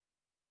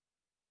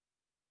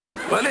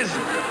Well,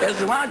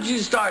 listen, why don't you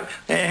start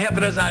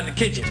helping us out in the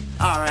kitchen?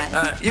 All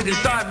right. You can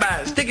start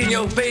by sticking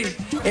your face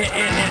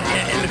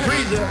in the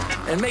freezer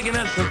and making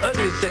us some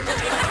ugly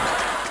stuff.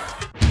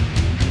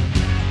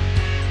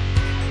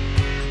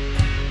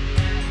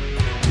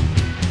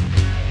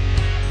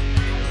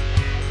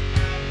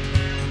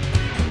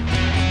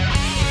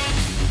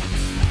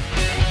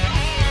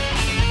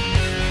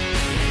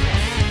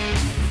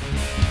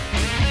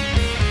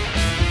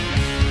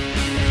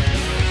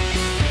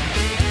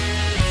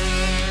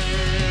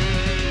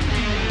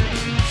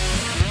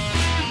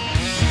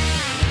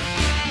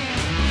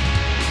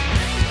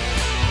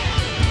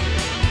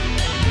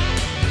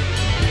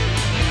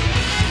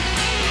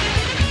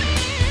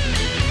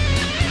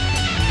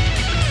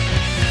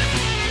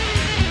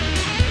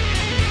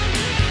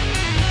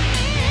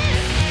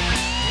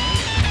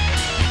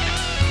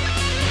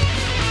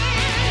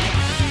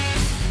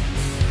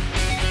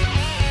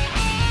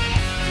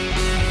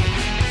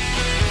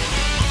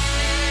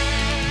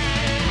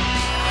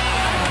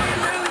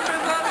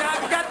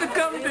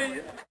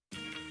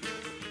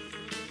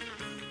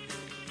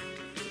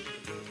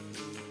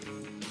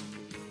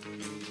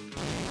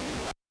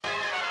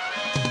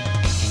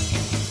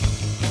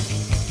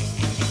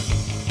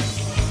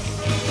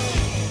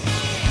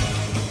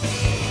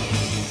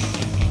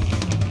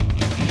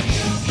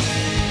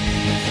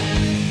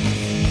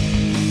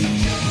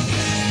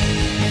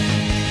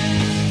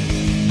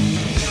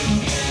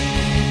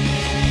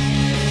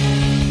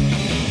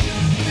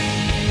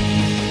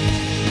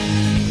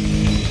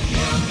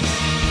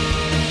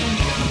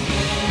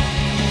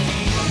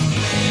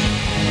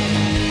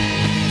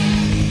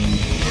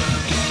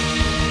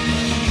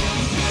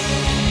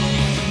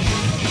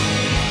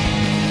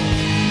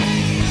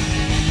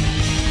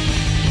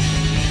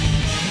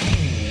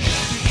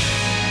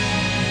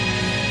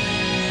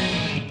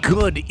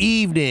 Good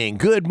evening,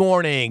 good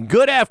morning,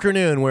 good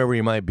afternoon, wherever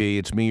you might be.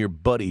 It's me, your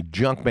buddy,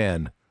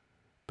 Junkman,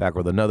 back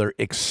with another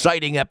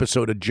exciting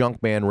episode of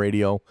Junkman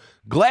Radio.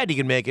 Glad you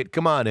can make it.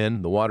 Come on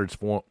in. The water's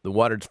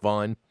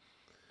fine.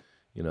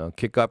 You know,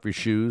 kick off your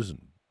shoes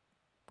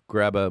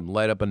and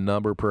light up a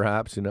number,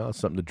 perhaps,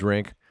 something to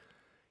drink.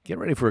 Get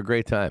ready for a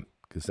great time,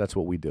 because that's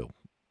what we do.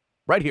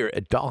 Right here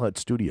at Doll Hut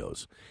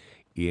Studios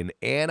in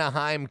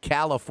Anaheim,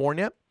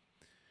 California.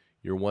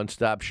 Your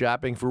one-stop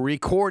shopping for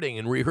recording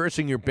and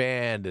rehearsing your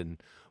band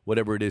and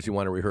whatever it is you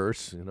want to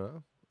rehearse,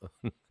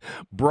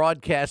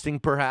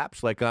 Broadcasting,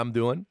 perhaps, like I'm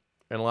doing,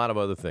 and a lot of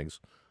other things.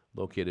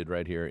 Located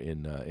right here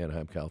in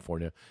Anaheim,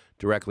 California,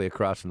 directly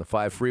across from the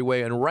 5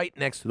 freeway and right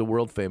next to the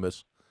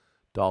world-famous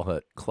Doll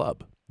Hut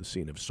Club, the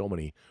scene of so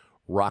many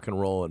rock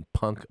and roll and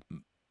punk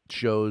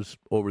shows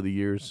over the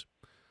years.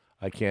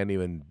 I can't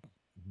even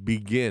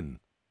begin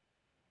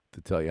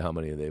to tell you how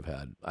many they've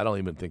had. I don't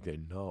even think they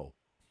know.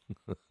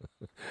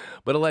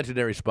 But a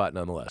legendary spot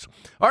nonetheless.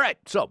 All right,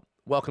 so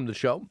welcome to the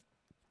show.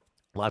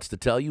 Lots to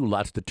tell you,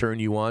 lots to turn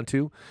you on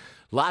to,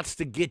 lots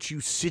to get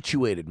you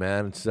situated,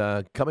 man. It's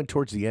coming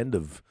towards the end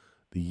of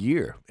the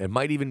year. It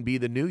might even be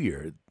the new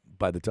year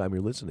by the time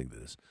you're listening to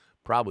this.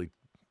 Probably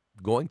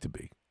going to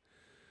be.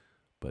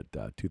 But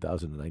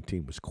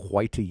 2019 was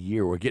quite a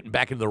year. We're getting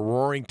back into the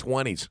roaring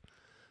 20s. Does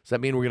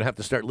that mean we're going to have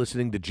to start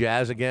listening to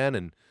jazz again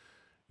and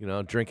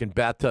drinking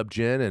bathtub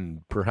gin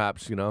and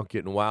perhaps,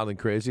 getting wild and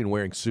crazy and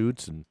wearing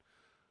suits and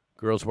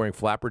girls wearing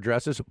flapper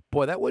dresses?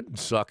 Boy, that wouldn't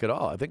suck at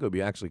all. I think it would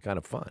be actually kind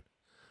of fun.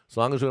 As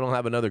long as we don't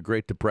have another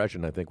Great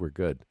Depression, I think we're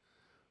good.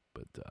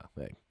 But,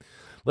 hey,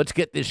 let's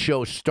get this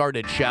show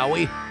started, shall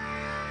we?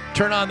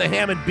 Turn on the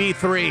Hammond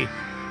B3,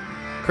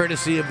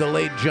 courtesy of the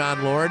late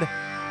John Lord.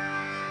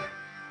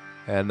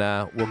 And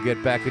we'll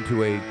get back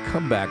into a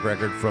comeback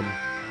record from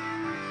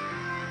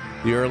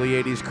the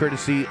early 80s,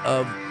 courtesy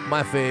of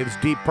my faves,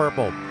 Deep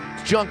Purple.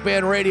 It's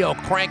Junkman Radio.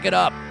 Crank it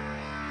up.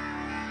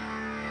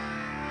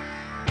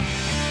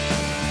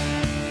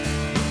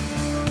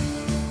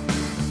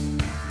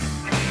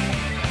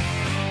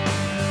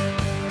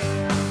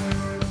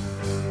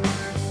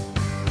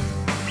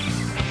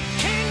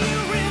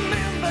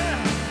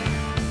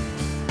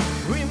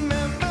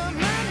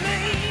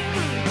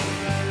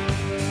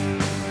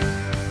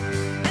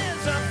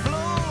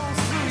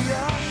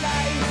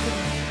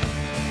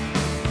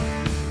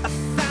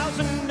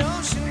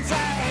 Oceans I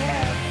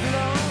have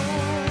flown.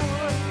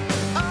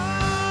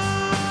 Oh,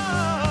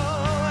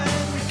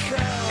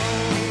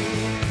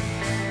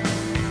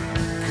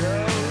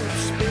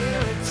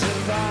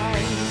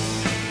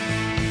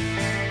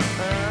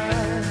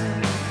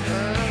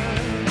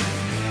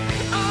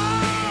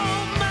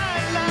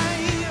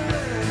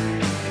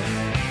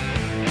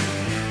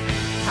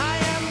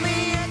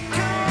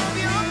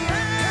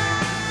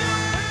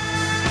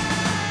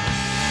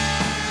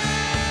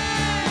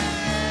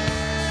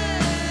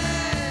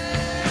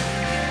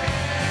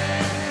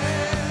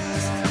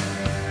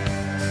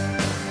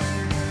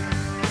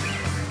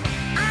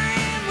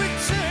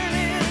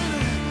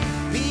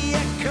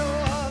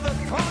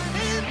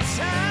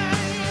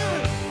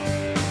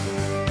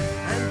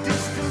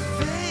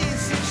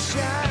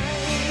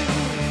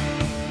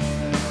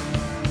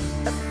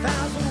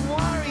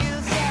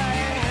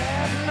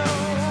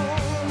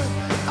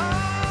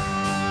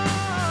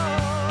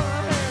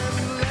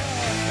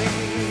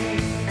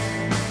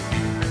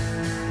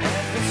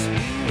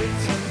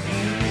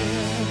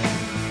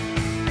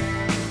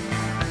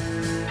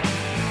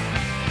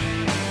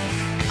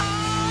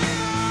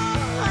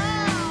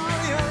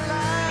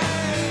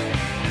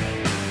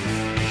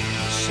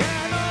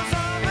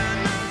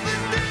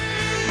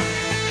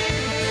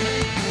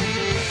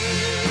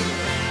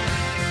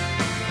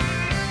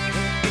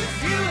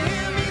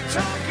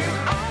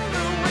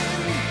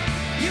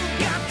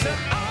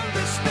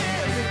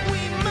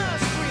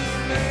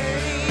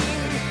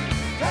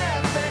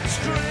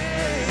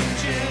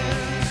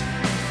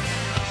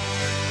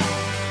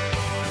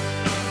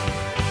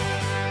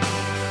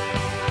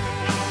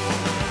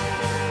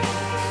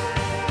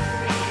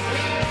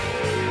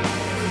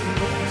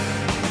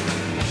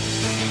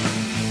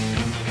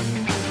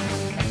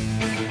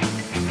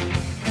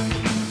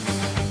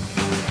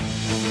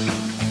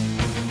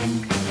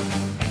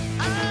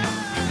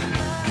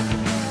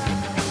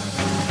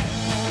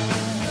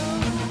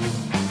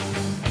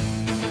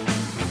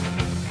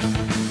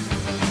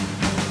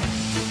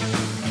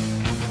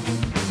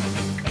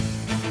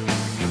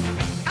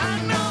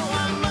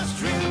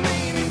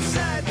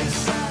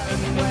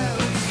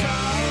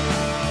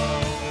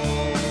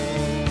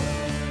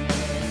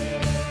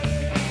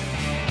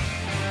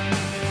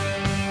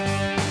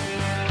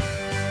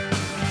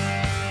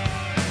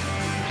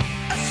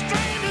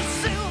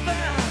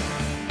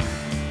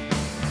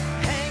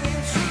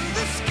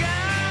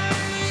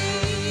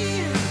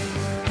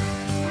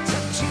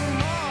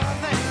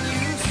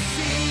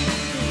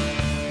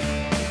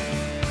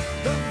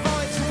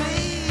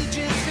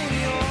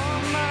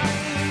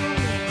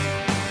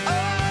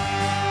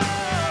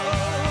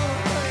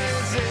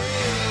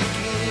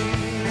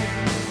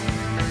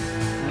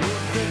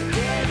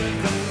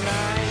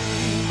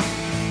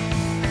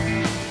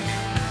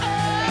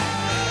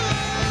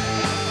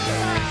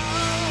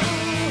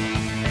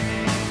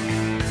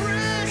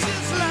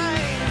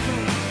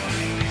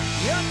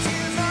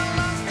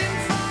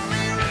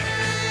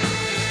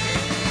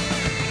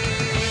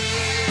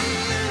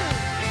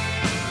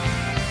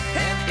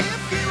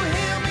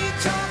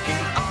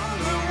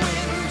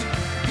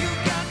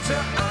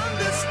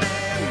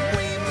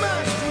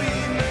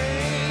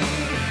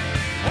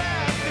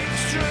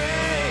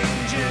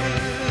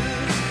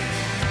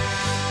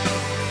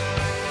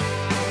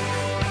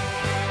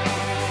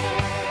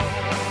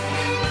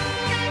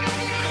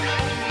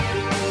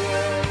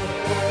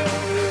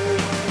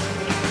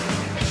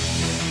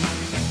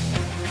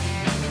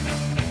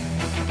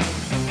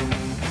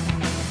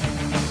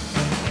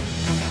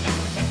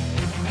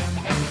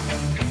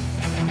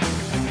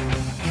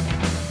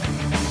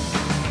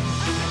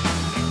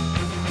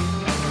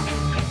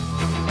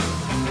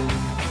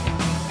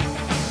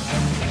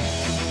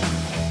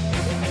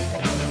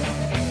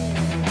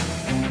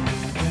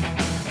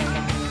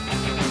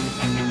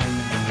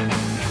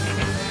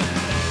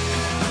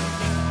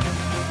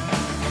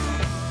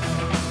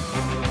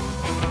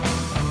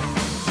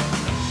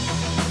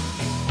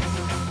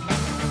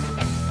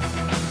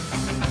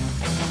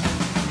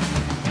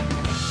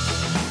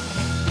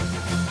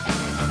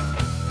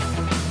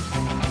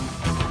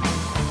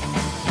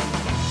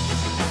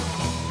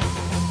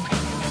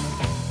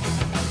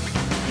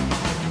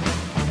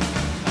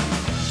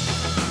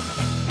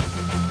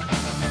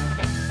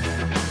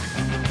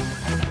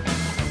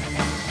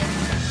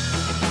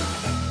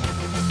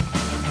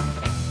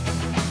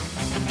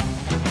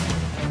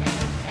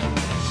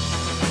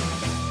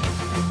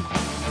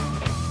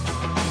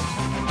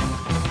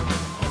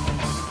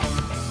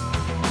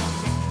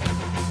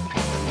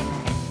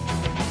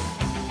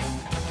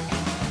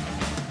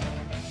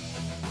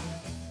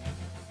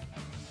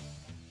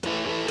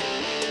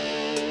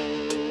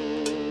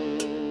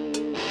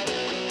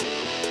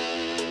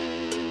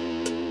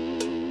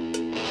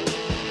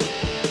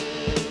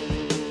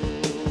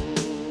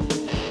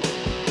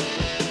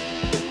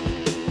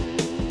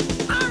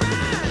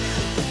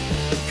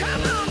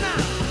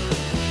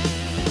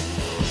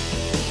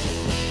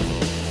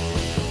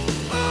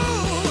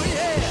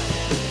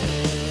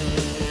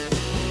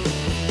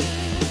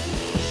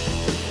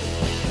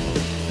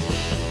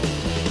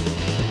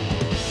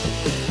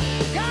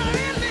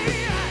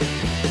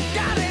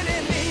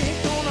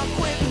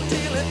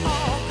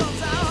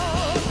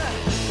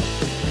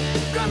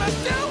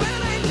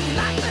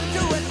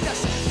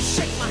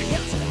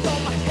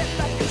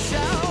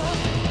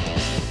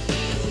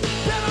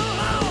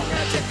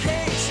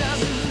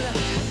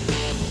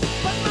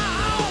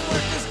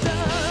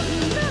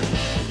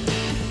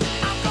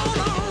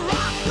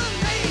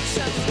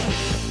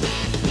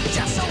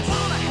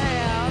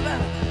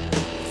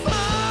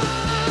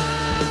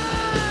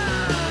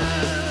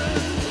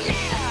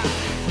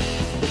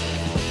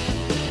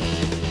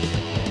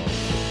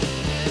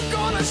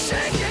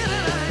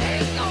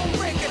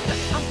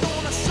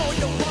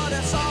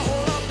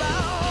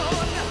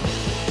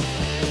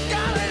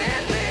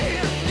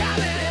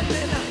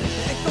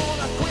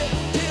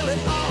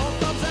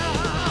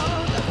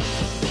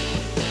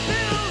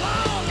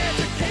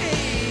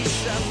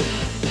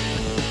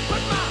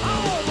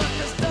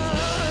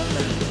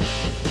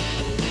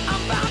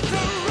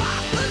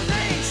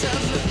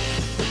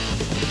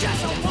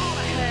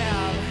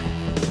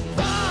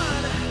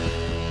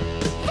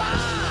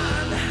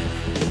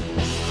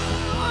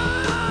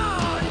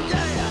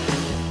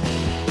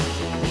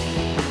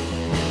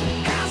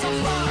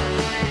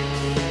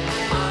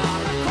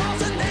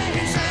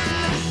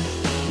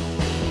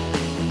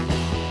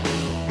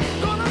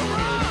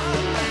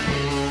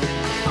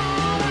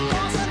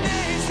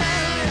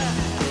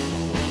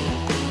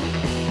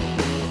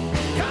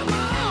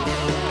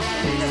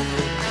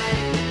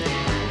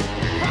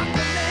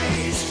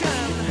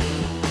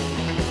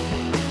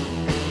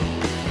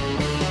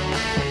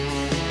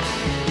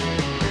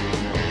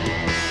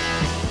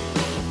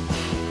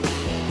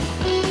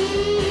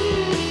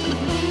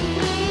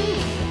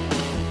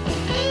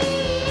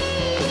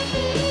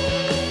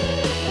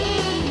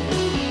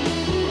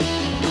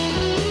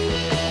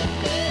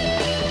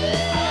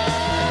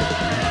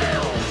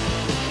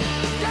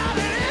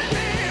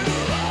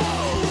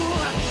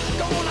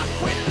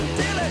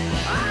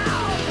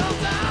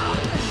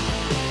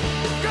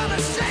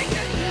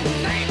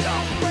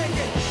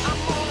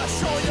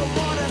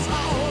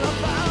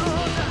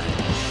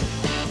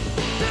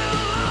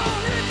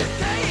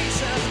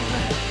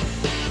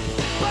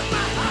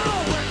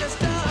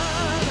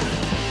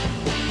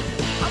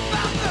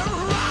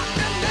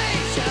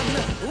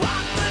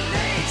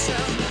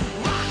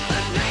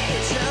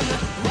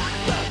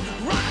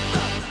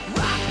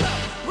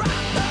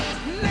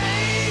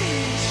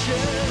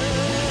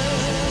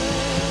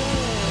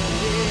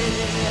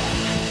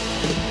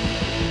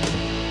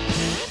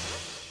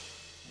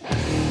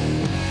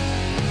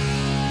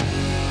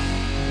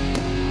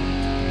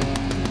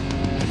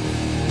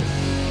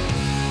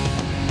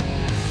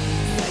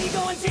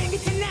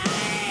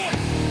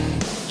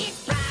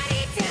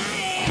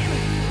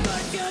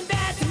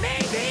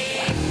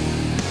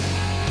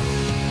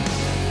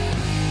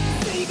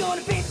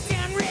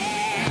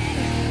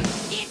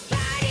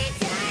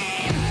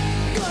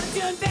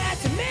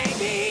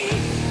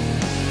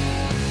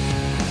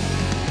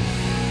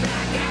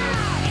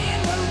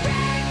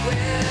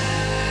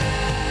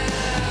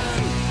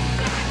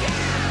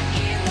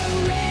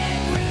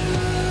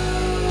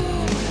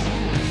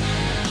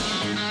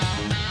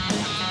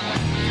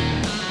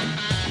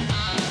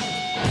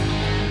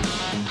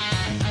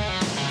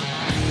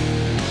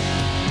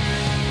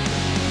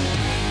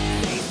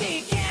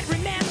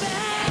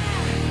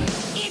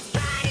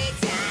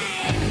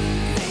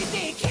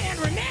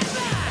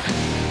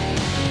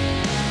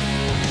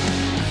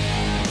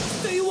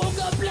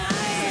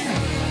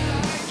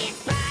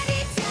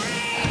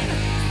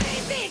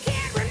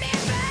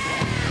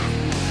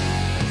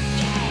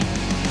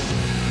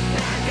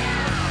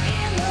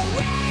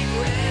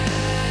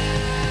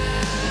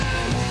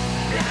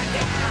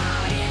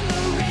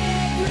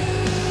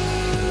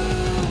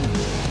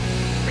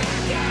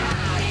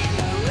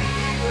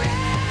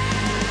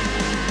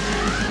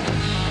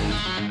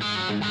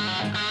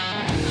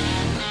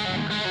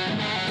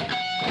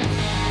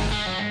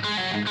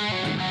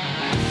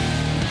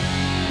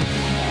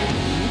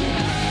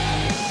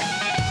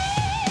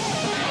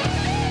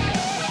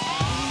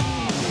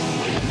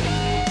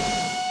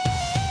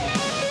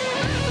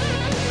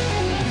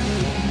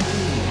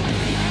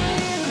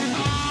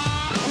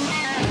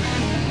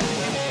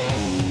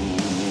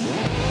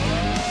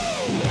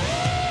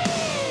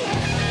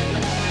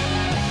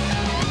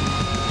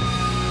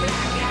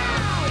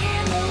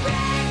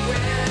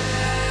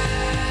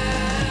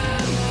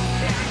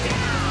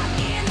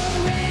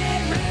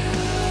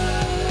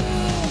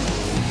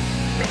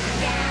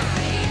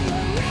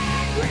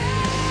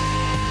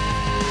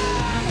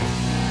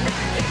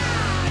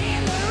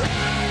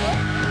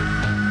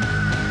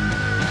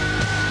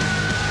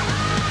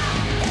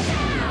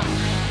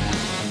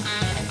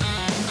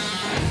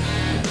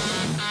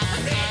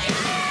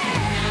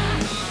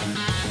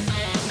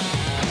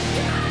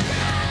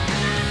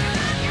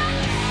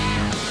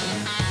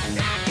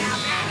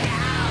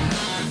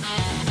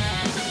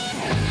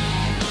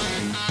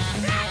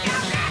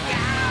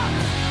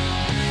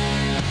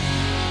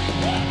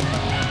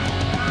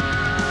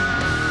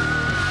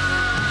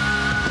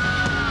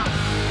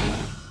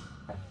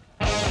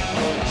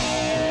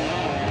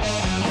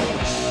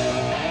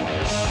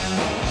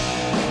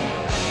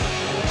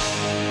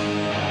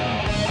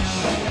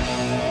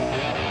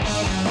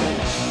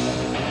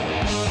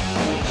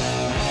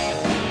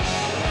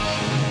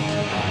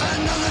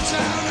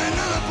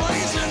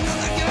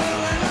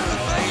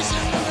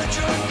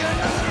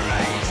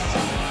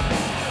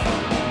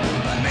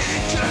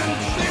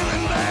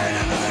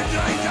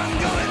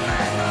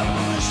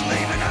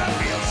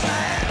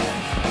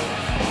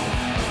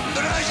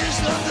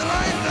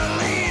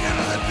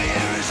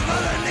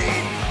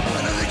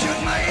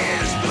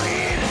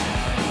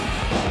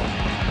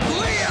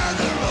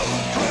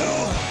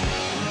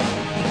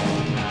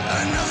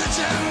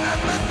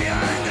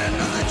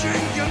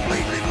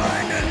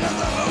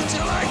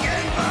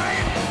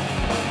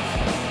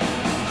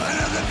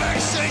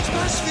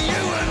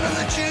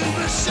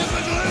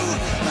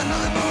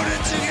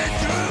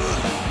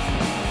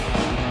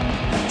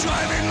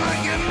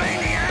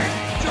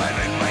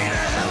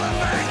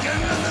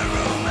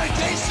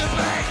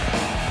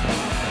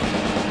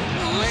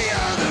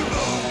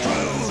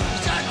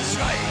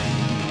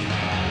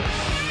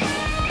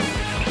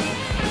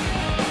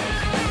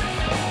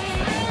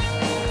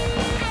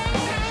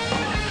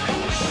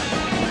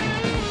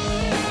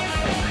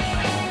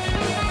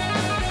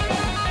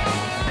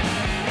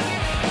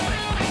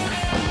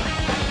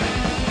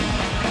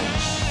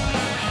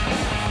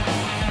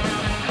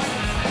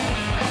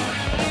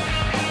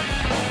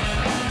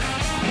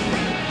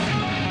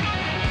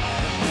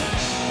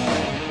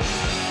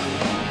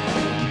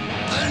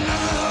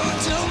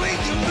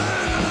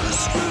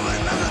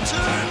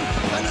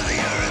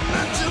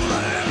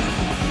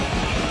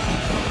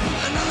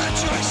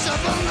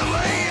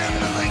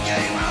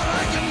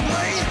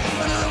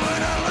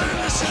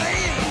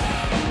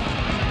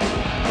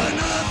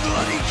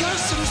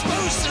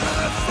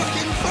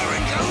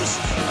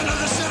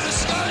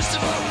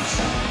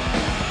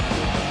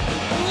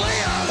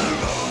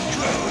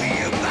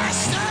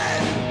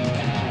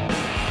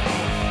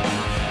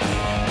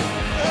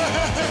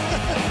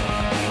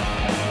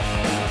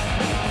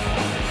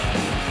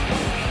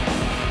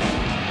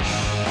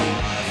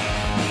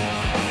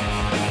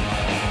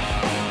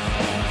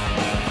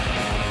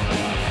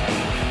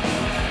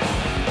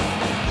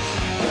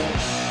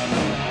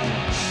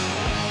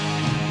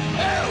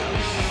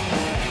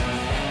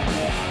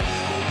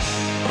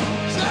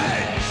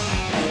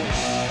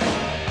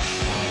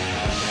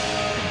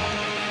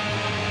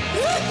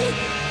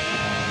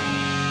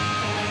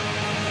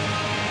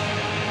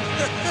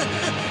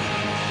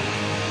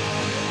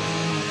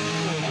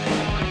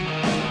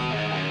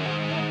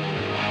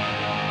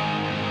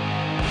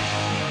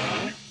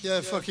 Yeah,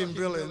 fucking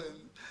brilliant.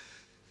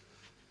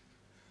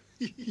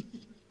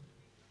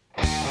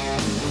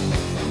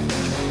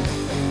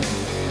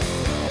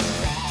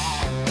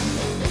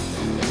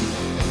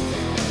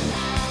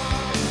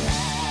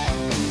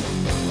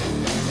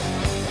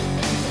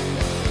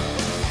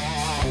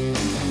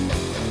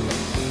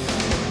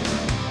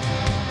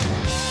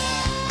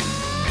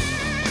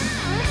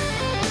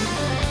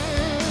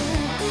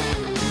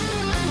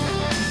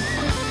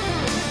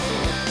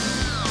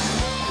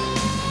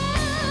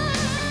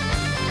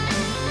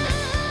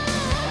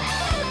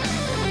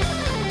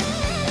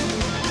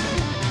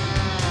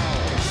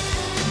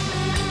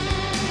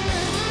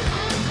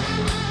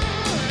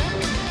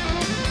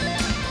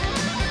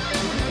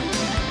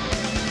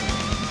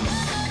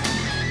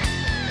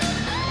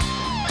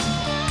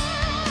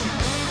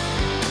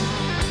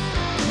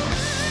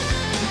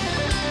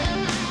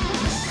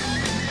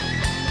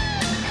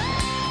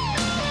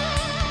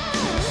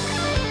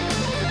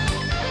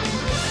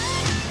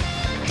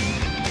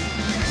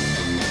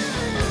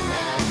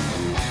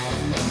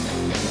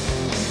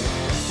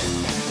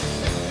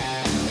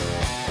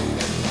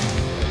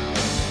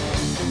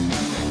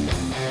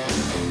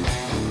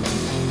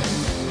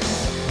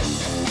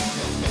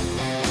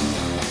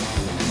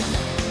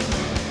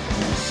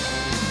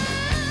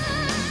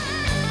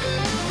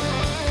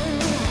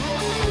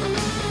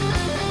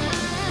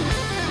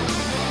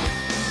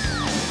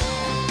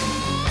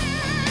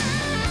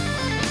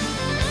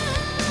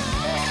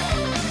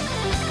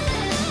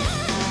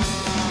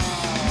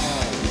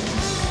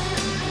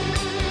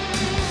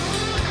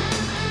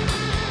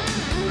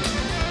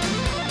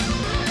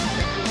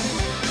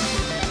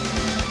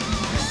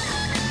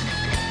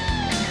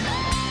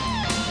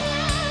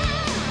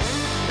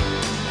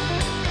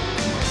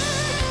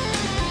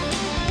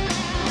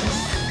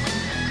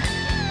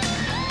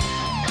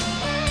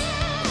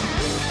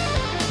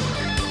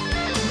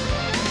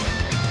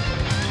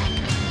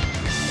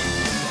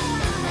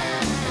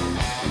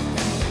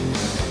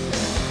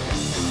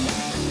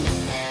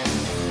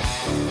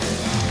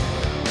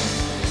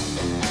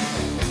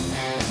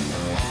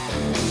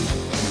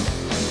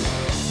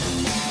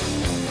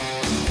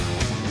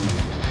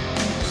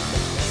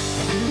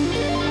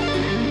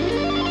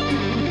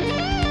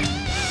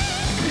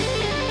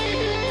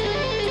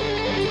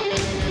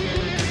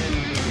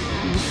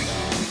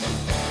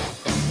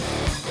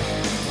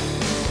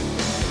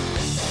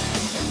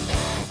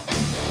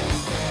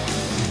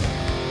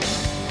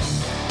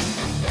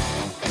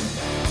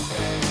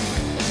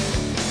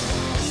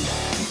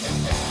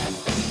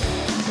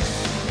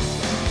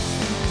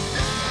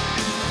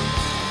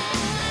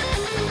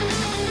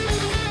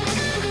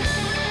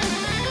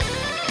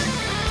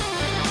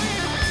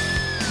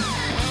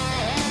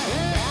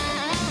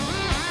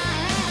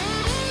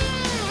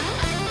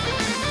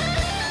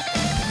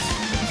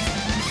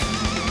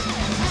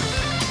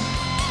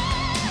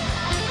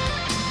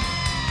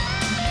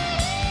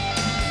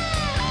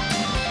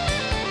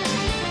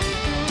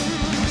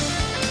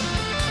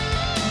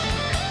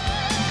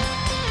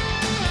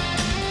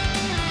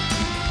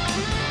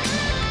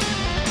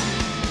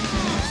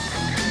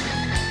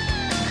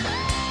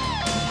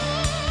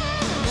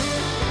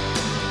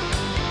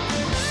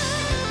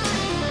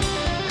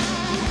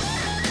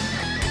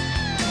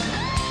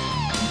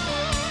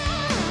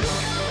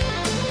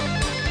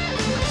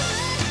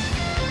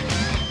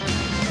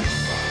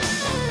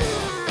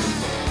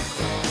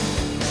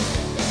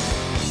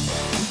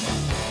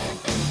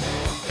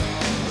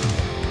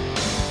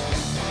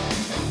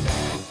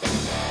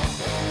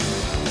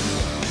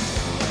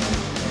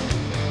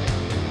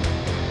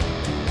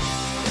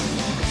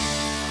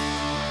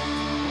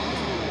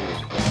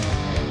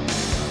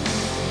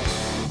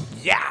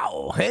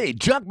 Hey,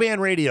 Junkman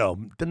Radio.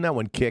 Didn't that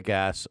one kick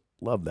ass?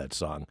 Love that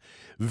song.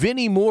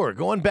 Vinnie Moore,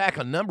 going back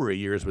a number of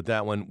years with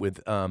that one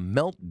with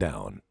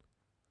Meltdown.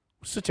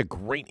 Such a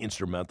great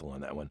instrumental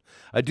on that one.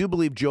 I do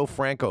believe Joe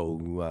Franco,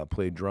 who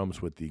played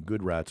drums with the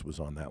Good Rats, was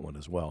on that one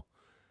as well.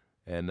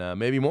 And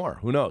maybe more.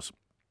 Who knows?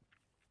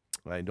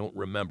 I don't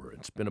remember.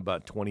 It's been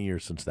about 20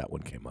 years since that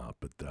one came out.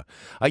 But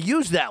I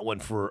used that one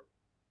for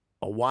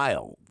a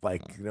while.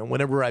 Like, you know,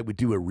 whenever I would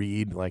do a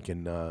read, like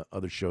in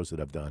other shows that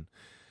I've done,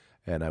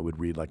 and I would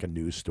read like a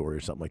news story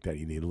or something like that,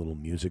 you need a little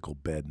musical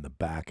bed in the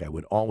back, I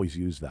would always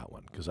use that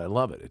one because I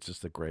love it. It's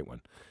just a great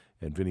one.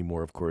 And Vinnie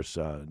Moore, of course,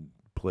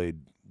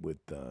 played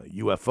with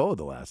UFO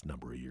the last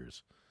number of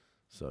years.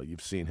 So you've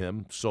seen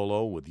him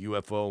solo with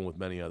UFO and with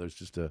many others.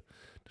 Just a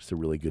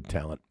really good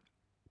talent.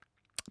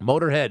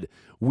 Motorhead,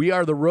 We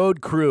Are the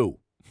Road Crew,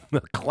 a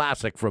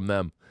classic from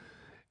them,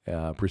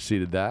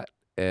 preceded that.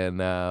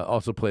 And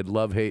also played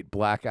Love, Hate,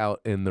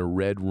 Blackout in the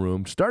Red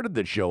Room. Started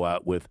the show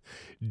out with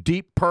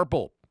Deep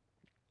Purple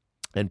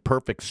and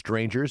Perfect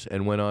Strangers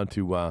and went on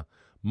to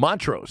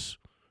Montrose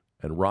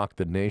and Rock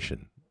the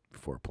Nation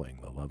before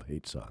playing the Love,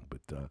 Hate song.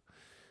 But,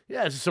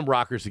 yeah, this is some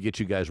rockers to get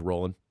you guys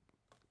rolling.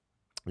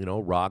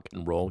 rock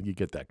and roll. You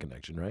get that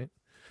connection, right?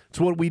 It's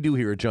what we do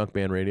here at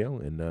Junkman Radio,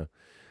 and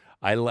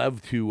I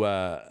love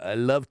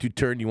to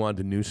turn you on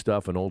to new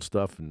stuff and old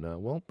stuff, and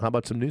how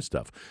about some new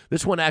stuff?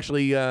 This one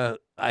actually, I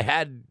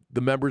had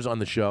the members on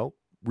the show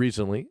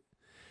recently,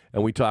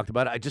 and we talked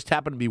about it. I just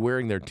happened to be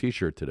wearing their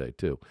T-shirt today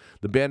too.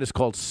 The band is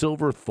called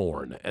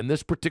Silverthorn, and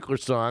this particular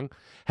song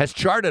has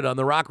charted on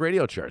the rock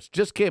radio charts.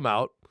 Just came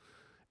out,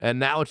 and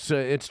now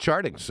it's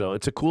charting. So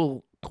it's a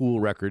cool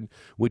record,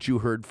 which you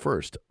heard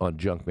first on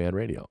Junkman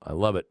Radio. I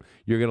love it.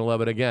 You're going to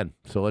love it again.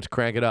 So let's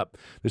crank it up.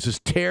 This is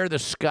Tear the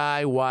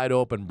Sky Wide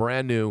Open,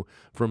 brand new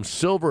from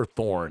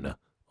Silverthorn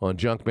on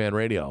Junkman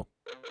Radio.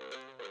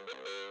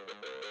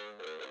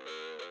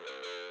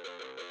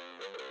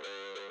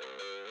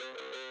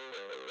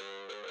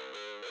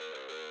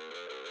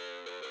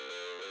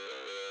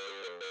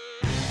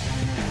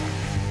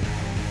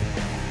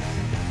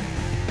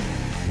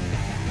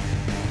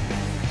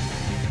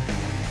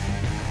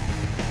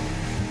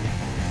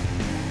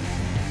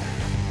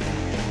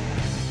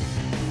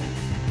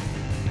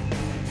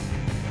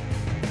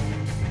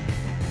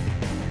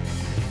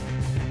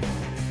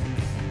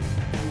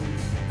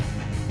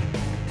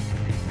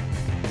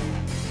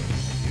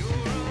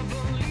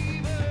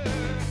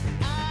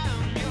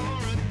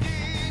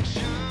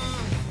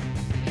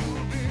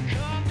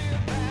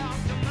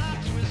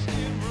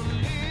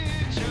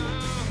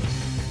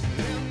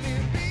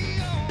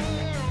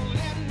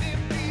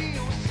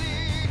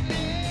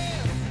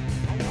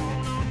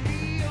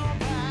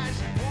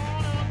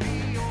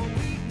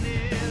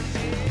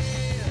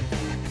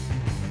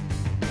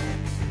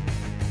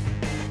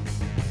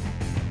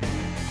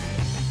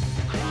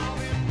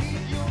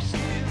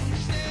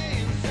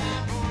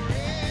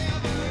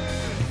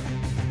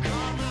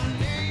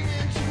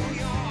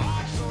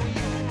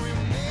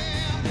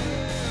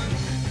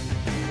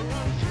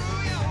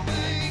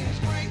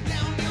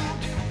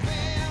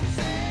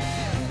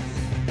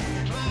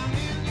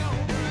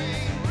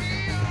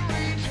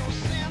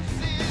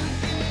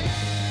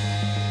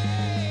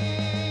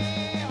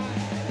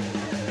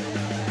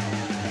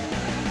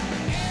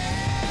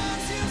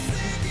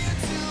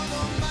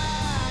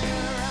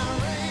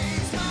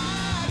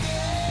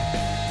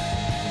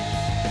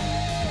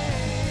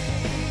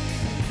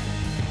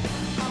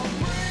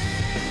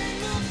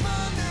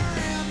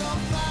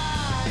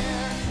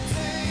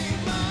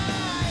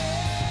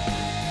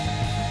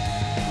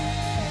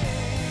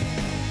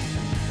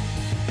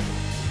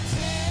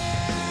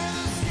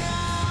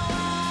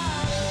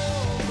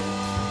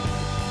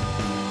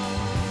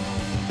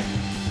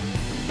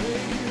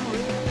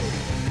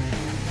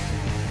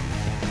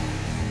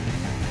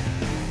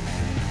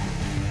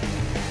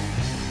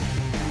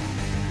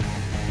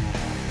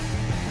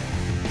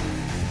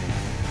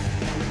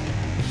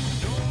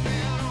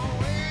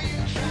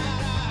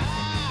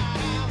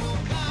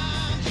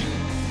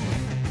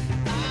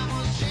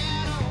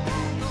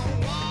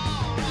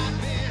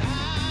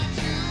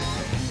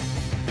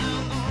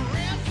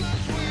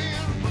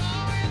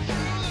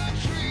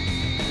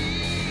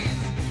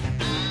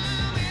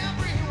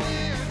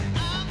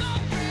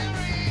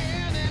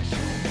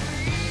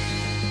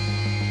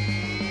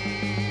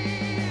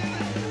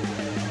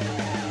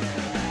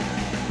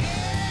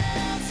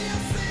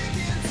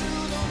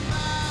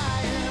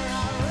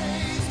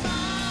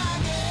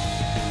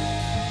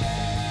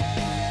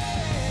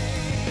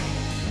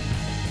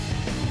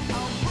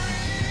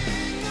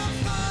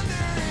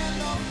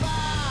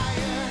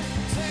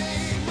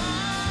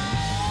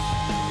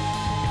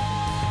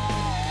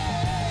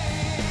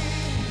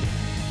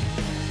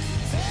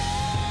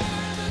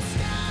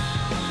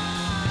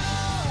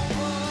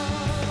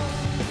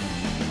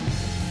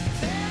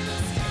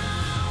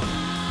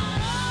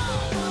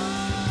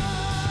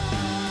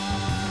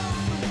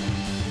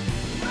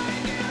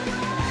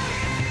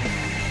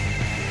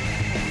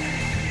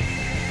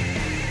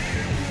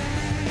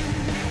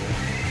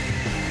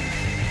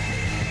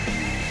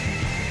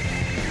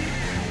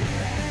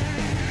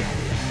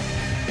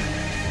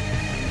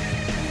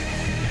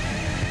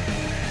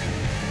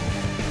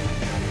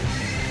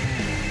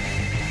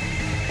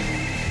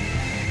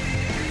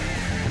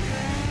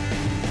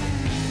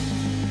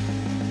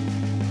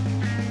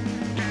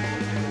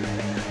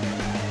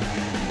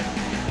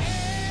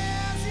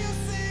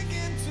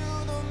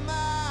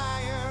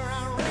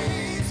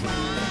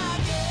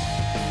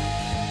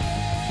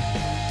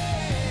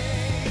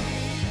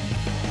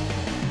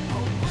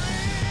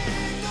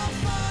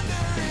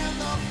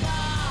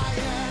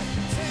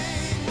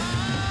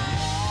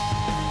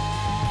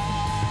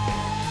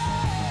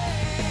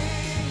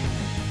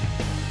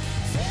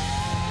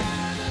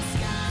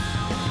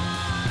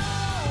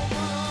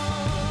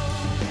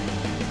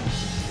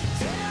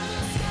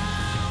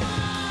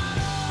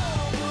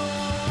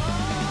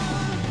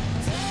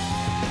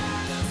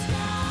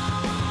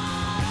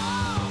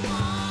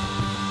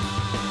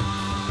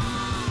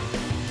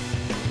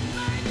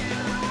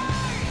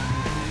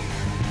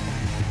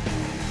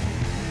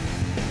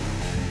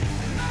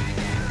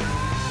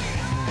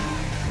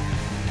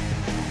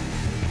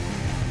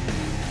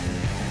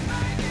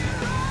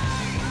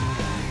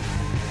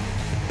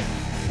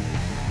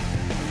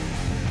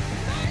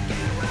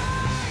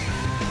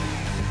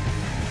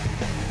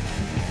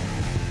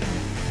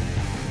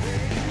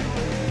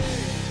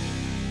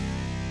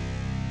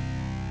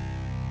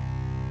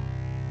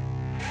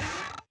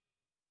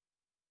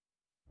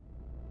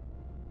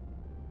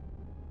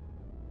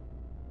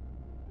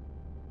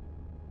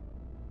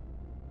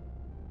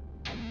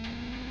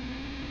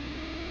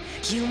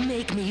 You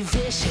make me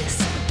vicious.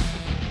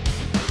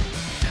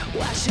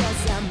 Watch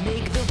as I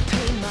make the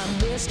pain my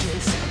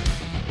mistress.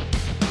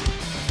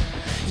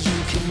 You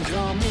can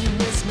call me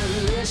Miss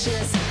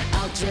Malicious.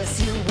 I'll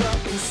dress you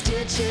up in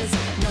stitches.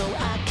 No,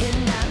 I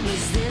cannot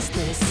resist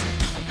this.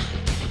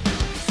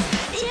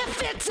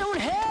 If it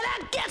don't hurt, I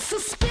get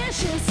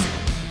suspicious.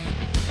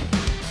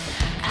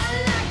 I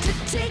like to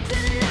take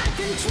the knife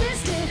and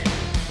twist it.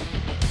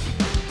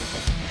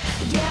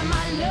 Yeah,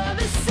 my love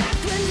is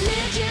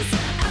sacrilegious.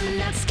 I'm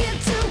not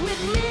scared to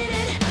admit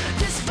it.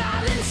 This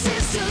violence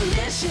is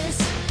delicious.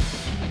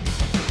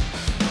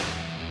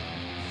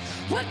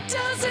 What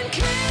doesn't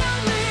kill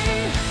me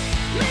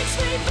makes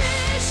me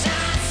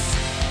vicious.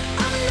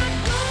 I'm not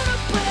gonna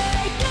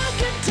break. I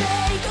can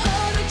take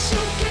all that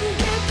you can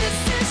give. This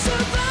is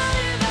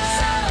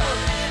survival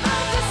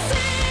of the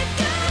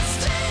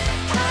sickest.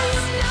 I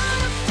am not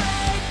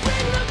afraid.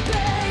 Bring the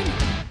pain.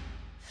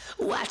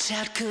 Watch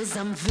out, 'cause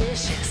I'm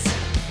vicious.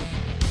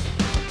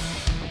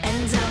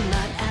 And I'm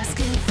not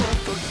asking for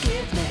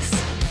forgiveness.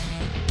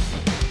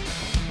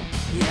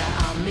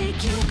 Yeah, I'll make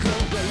you go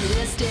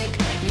ballistic.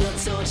 Your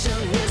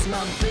torture is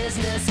my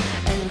business,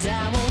 and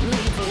I won't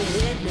leave a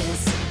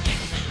witness.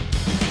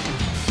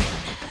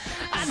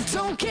 I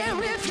don't care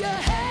if you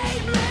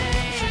hate me,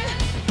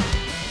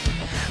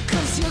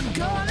 'cause you're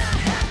gonna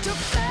have to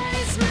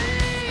face me.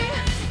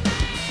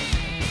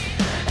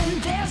 And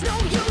there's no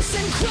use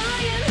in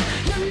crying.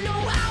 You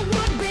know I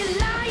would be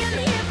lying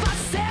if I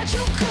said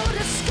you could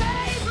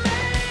escape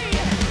me.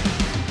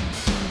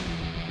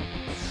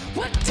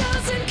 What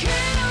doesn't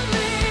kill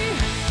me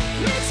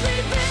makes me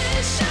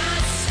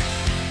vicious.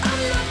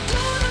 I'm not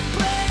gonna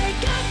break.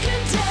 I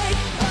can take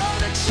all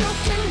that you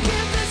can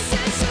give. This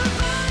is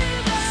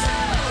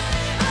survival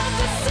of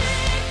the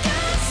sick.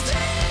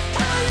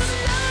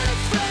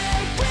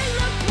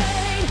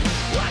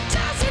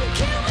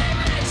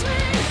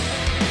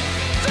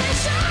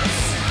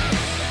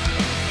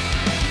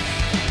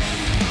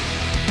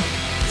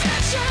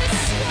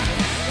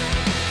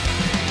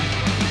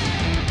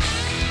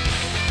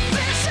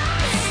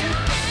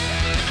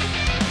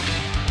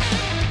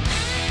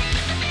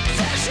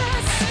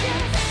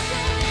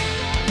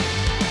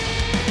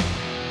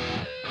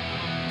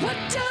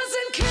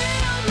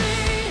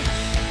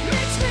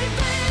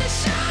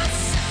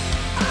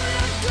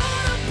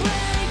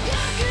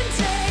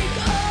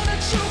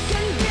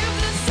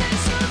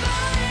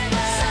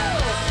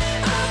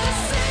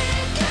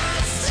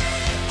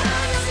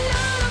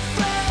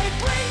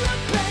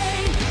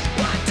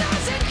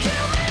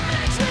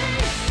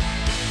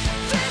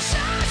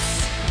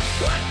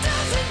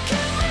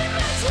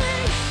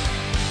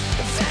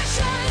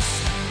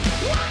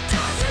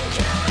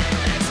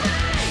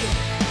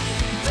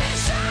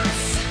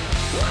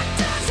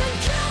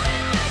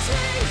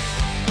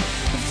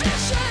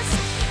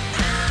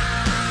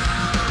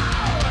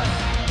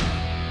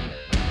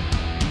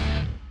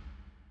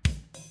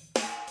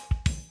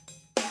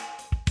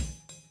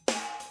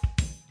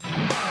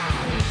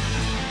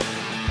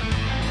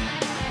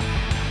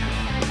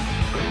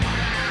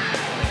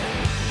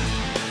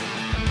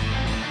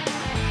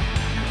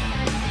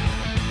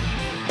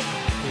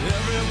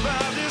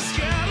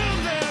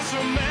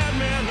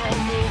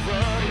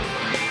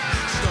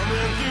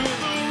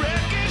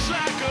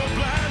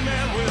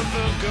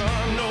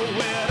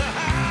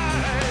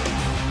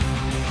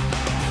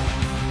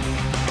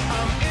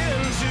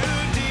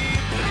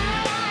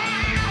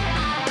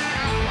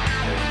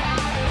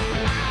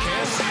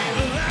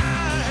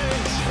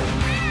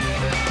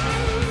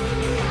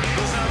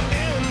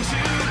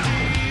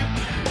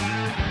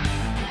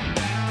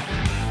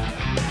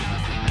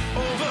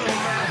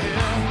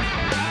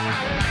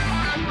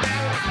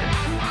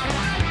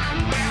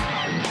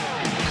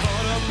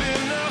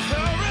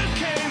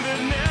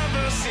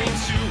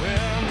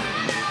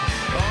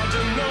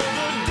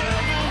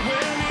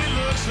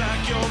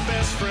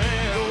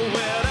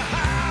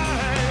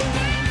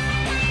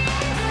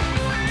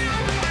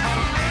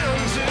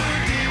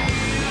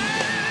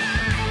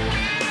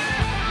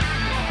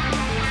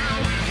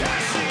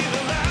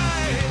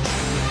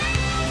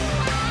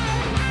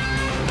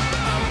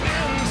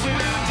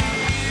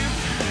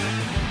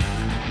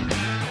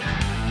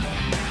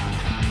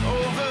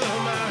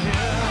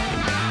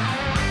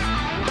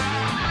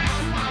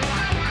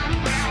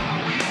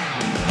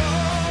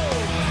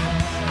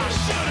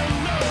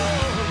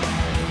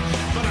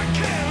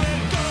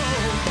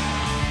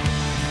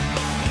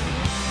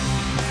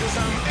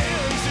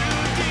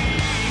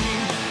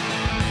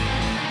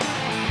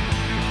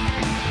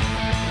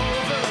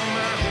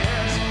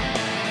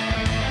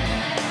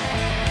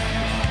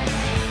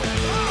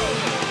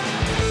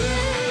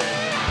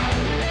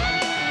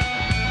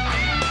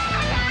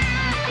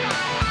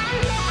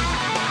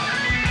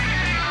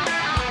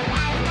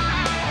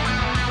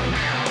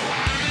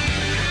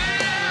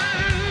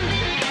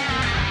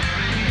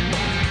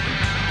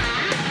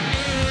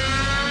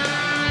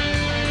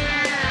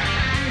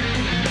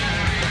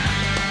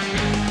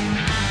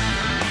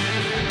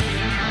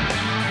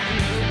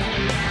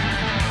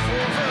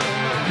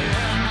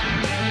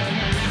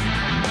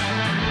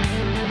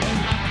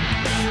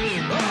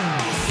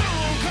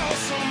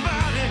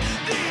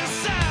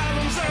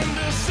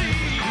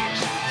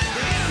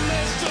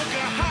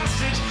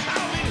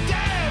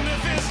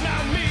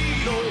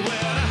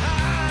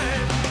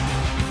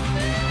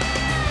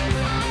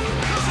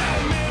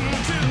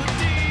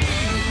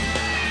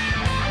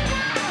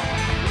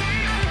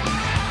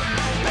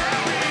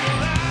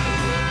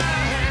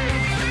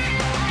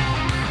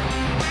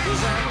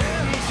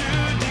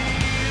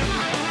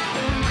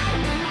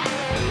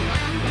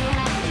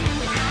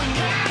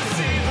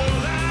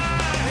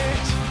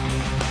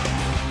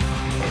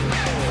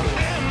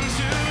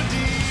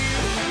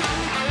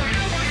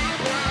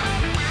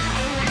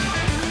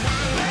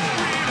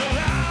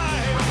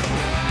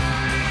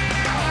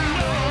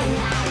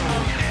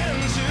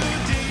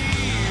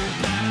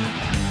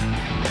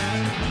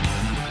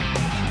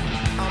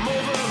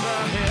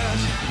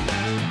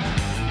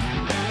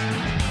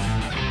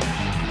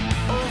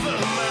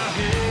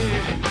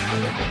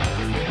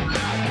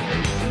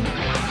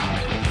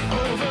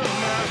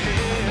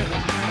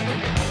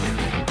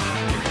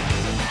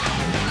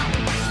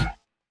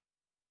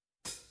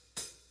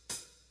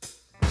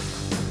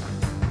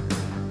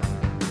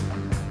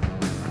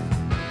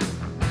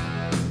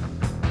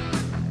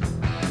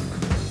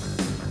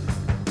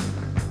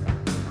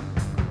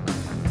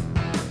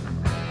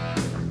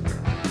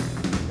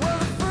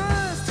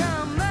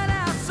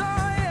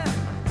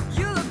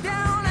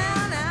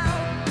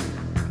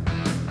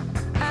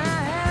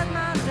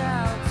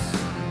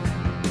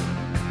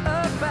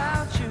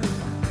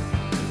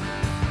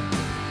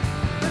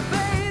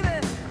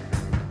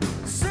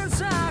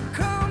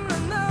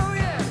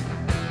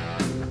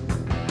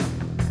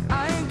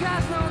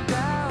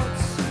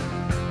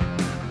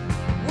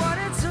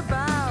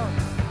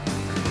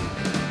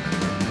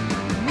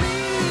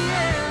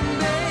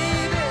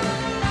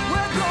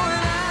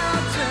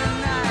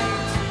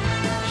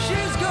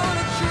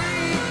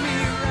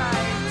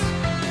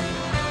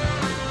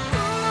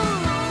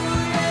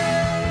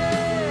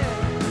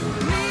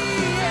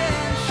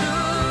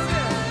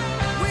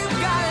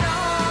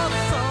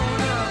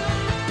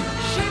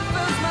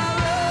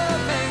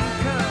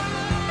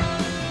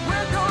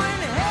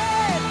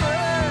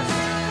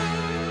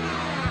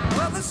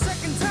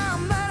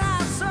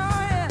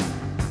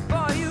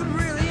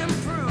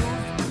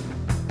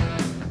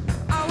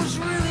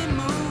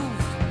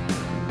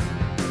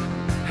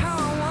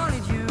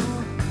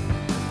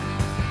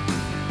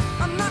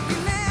 I'm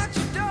knocking at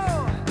your door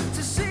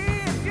to see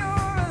if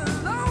you're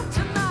alone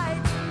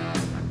tonight.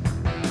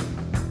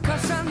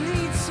 'Cause I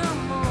need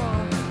some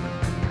more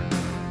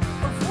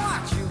of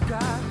what you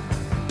got.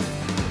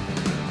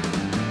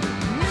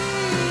 Me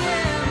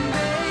and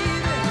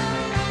baby,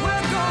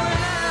 we're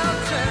going out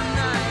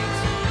tonight.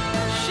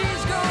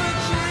 She's gonna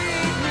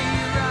treat me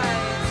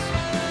right.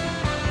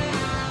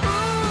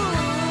 Ooh,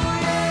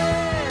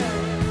 yeah.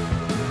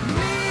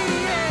 Me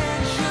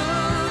and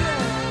sugar,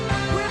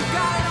 we've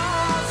got it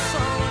all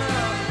sewn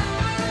up.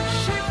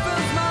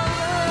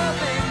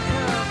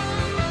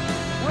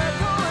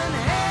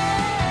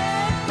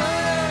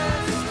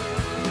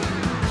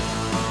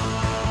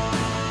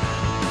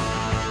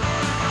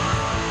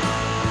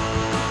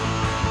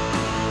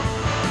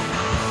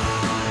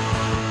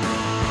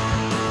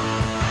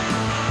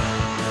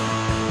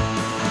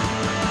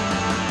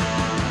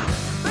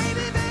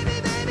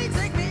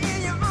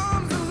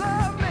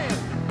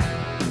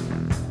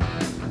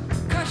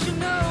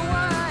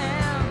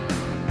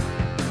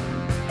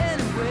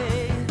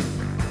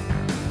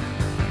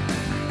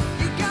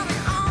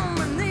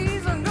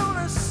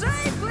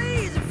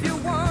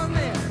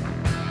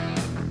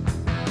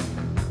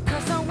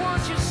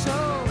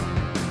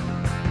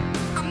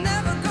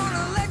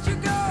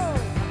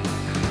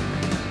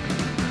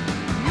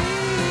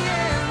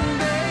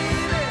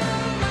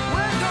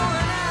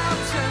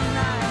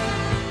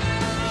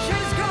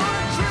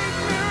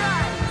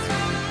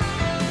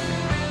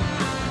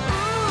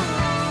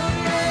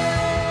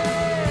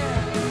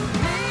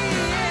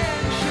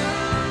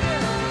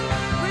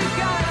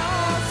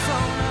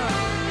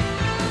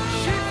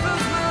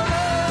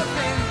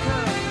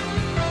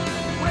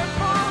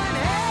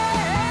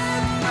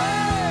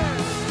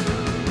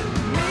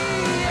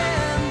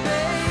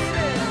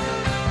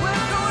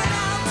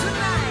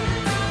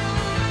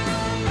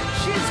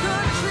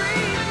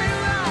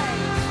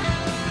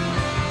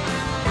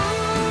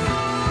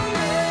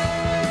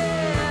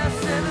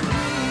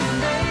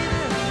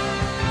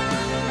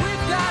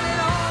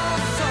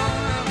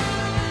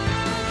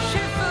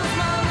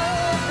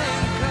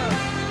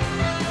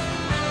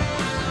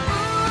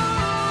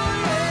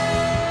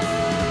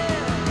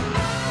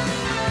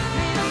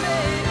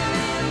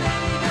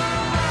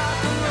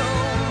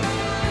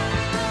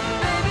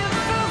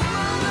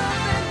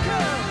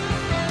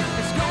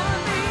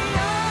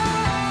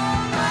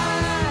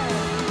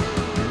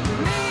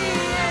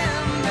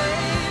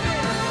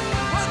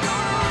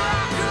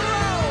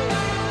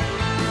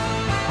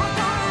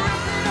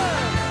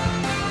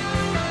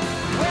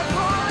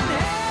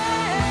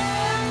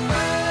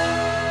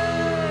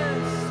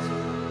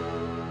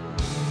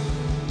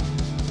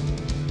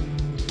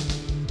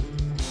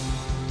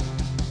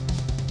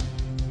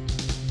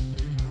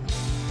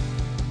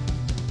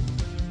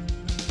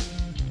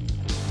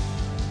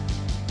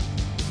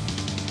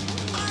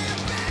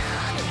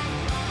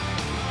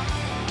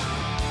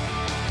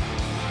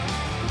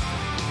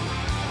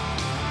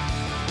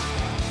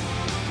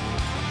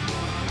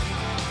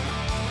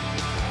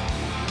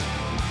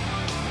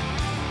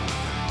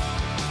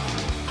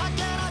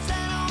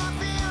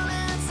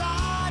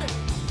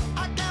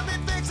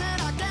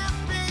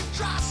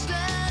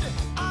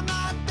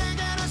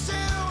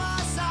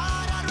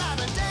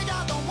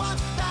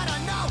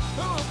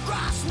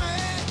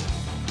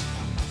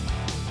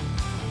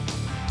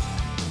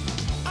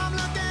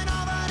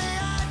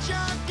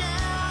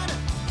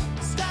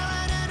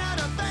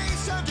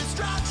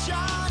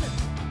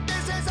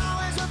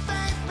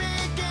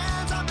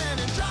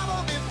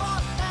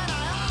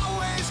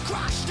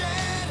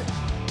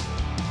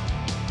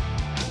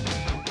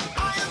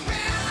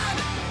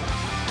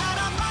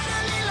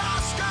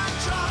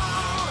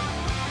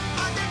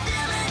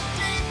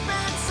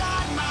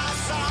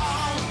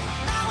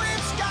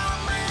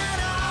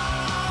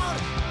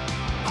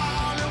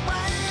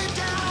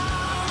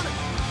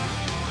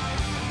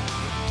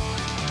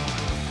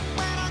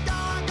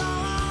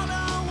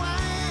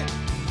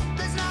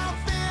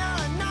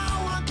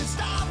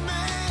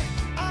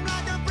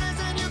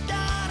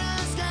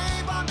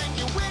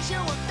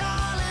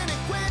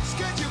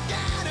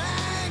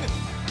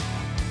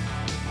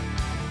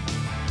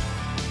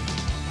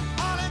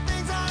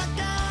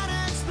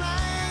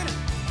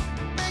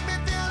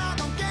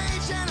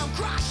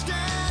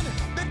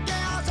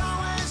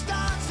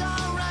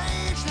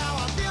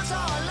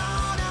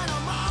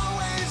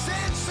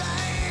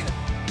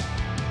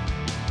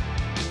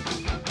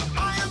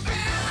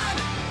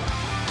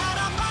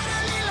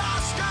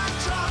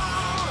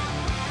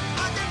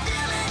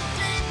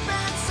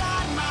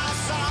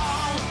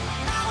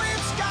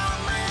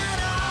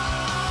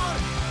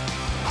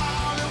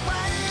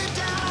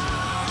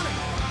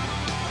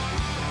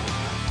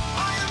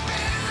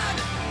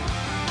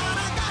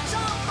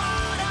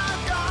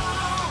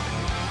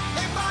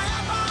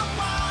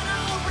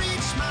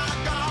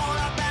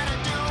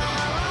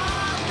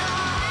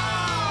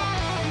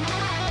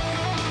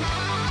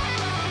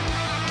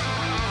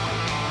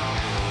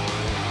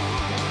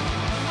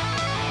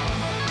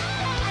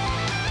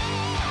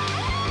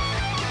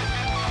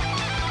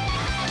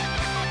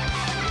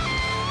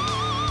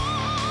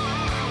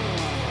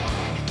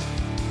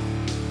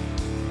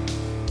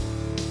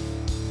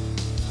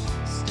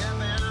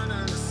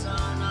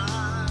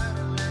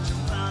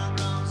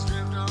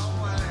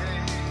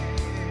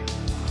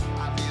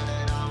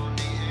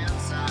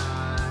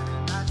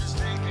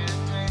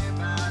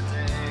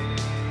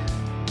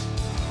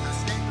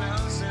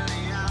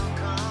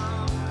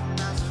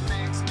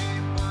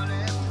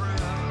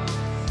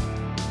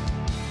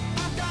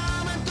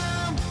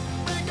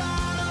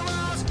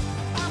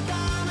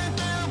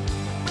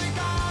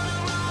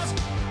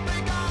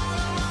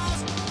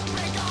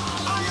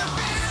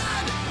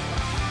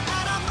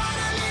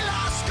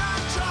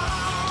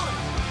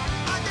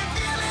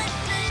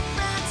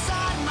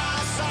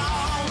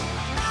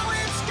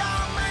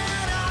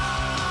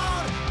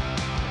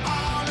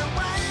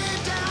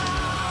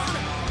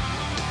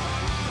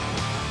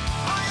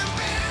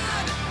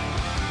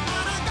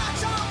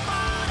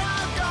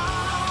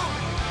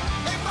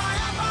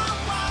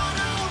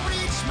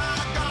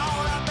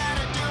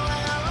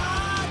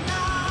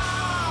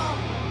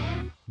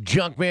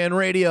 Junkman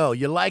Radio.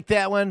 You like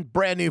that one?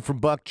 Brand new from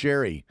Buck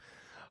Cherry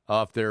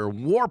off their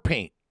War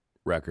Paint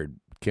record.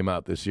 Came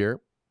out this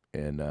year,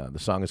 and the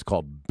song is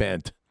called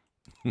Bent.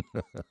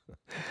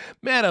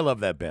 Man, I love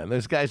that band.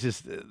 Those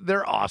guys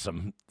they're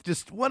awesome.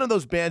 Just one of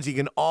those bands you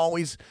can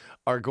always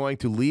are going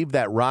to leave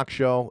that rock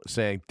show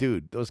saying,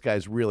 dude, those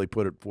guys really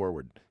put it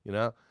forward. You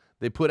know,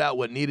 they put out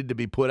what needed to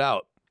be put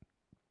out.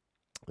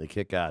 They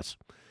kick ass.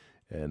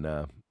 And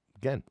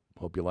again,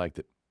 hope you liked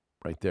it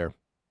right there.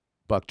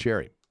 Buck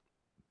Cherry,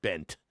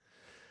 Bent.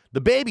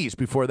 The Babies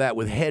before that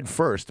with Head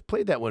First.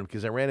 Played that one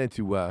because I ran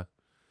into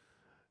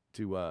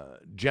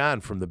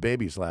John from the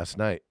Babies last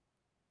night.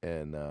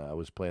 And I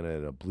was playing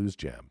at a blues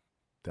jam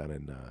down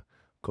in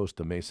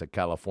Costa Mesa,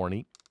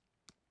 California.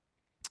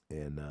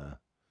 And,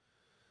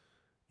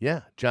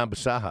 John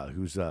Basaha,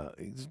 who's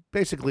he's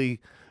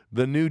basically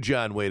the new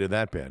John Wayne of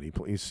that band.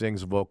 He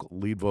sings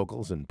lead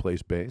vocals and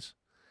plays bass.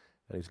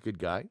 And he's a good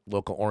guy,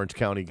 local Orange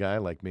County guy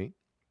like me.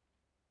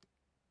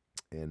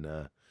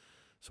 And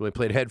so we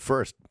played Head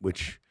First,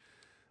 which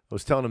I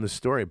was telling him this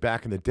story.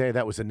 Back in the day,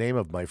 that was the name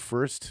of my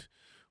first,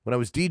 when I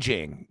was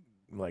DJing,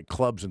 like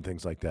clubs and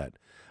things like that.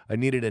 I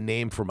needed a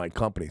name for my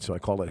company, so I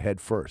called it Head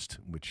First,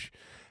 which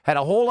had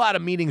a whole lot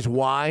of meanings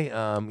why.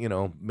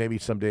 Maybe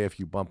someday if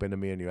you bump into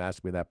me and you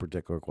ask me that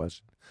particular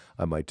question,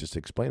 I might just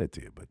explain it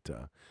to you.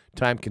 But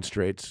time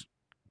constraints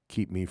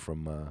keep me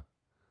from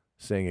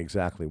saying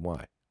exactly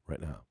why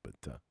right now. But,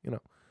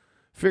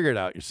 figure it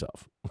out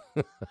yourself.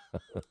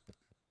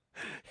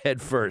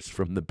 Head First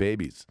from the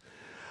Babies.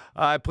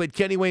 I played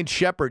Kenny Wayne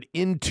Shepherd,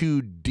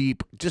 Into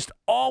Deep. Just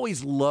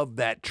always loved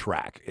that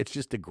track. It's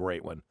just a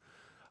great one.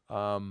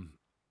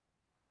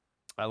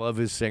 I love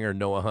his singer,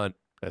 Noah Hunt.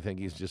 I think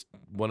he's just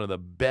one of the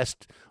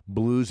best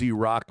bluesy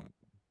rock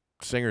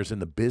singers in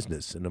the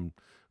business. And, of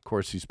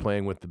course, he's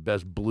playing with the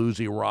best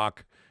bluesy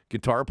rock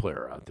guitar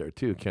player out there,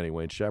 too, Kenny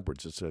Wayne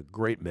Shepherd. It's a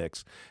great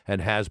mix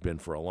and has been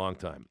for a long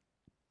time.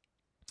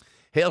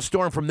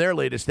 Hailstorm from their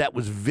latest, that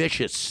was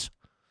Vicious.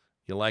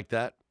 You like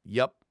that?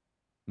 Yep,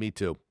 me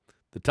too.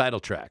 The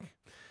title track.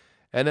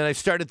 And then I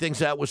started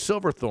things out with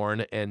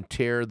Silverthorne and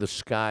Tear the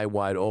Sky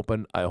Wide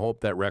Open. I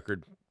hope that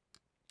record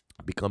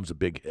becomes a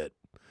big hit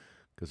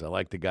because I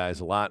like the guys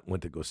a lot.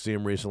 Went to go see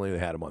them recently. They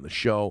had them on the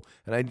show.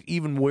 And I'm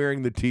even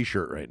wearing the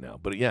T-shirt right now.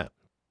 But, yeah,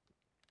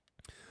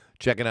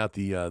 checking out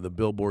the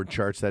Billboard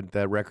charts.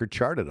 That record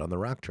charted on the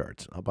rock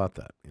charts. How about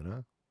that,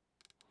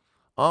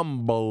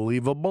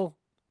 Unbelievable.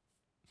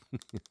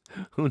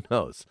 Who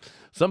knows?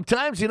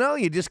 Sometimes,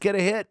 you just get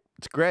a hit.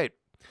 It's great.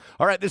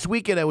 All right, this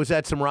weekend I was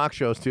at some rock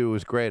shows, too. It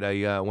was great.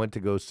 I went to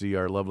go see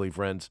our lovely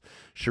friends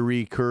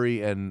Cherie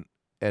Curry and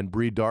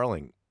Bree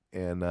Darling,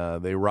 and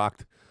they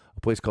rocked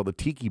a place called the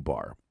Tiki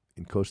Bar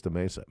in Costa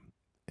Mesa.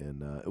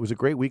 And it was a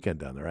great weekend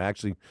down there. I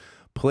actually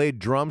played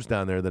drums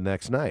down there the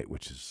next night,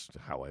 which is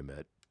how I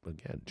met,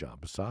 again, John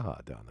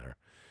Basaha down there.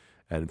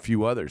 And a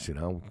few others,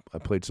 I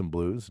played some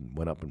blues and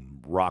went up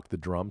and rocked the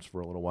drums for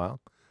a little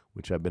while,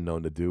 which I've been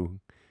known to do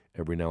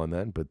every now and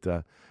then.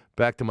 But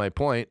back to my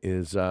point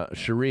is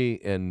Cherie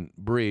and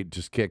Bree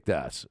just kicked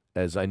ass,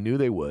 as I knew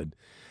they would.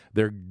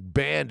 Their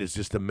band is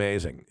just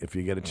amazing. If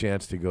you get a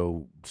chance to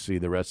go see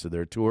the rest of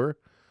their tour,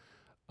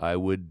 I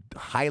would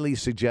highly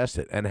suggest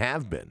it, and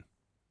have been.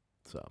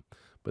 So,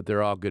 but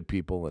they're all good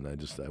people, and I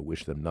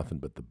wish them nothing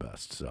but the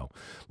best. So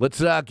let's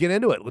get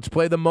into it. Let's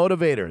play The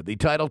Motivator, the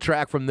title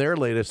track from their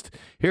latest.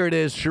 Here it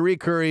is, Cherie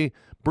Curry,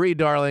 Bree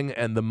Darling,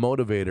 and The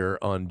Motivator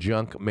on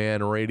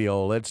Junkman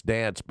Radio. Let's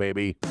dance,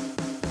 baby.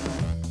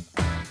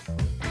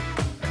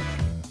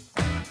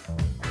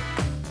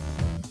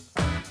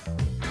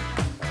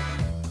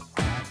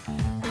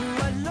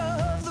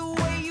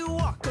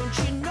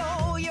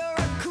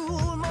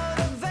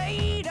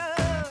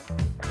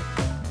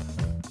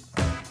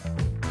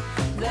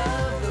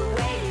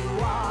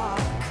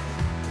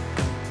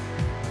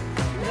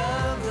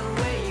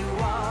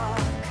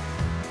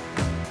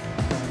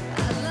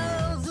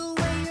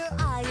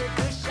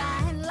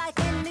 Shine like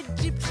an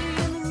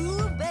Egyptian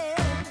ruby.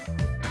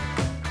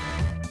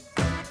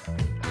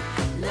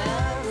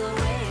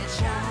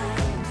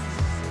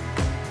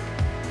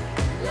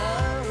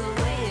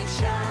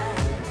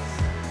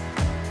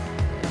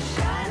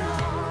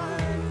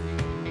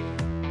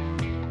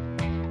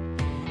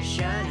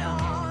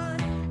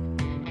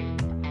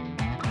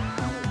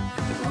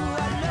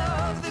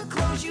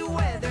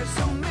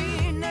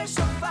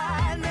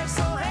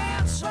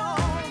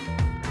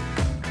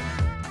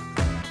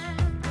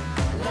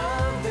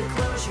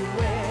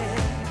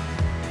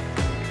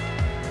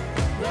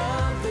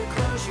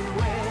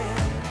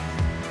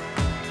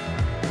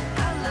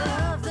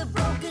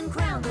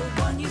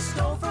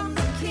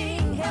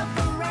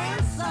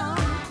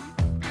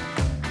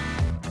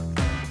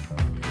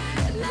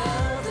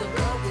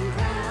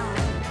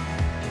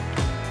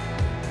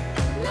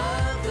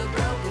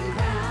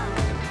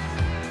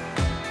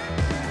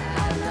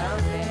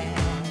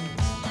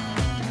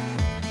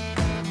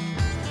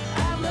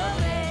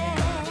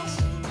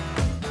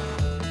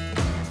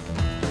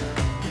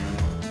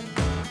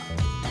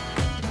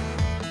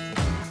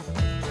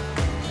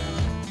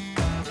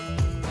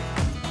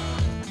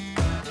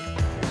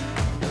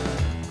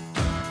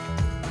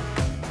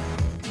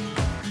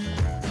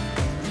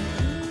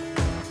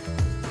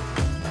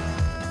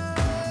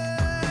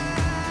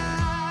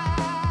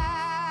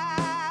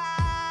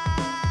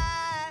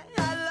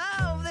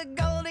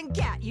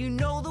 You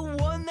know, the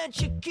one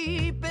that you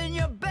keep in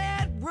your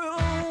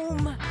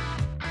bedroom.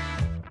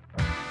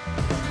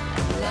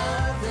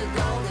 Love the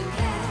golden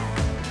cat.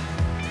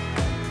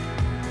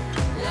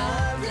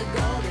 Love the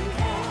golden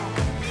cat.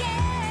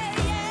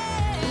 Yeah,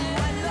 yeah.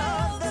 Ooh, I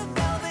love the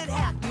velvet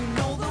hat. You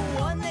know, the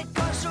one that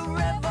caused a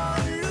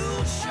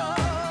revolution.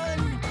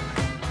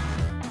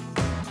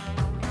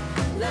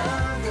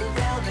 Love the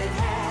velvet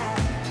hat.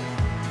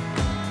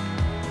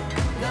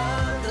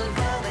 Love the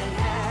velvet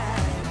hat.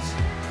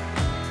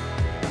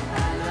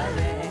 I love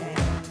it.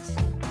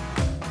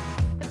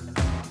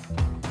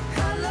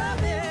 I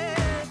love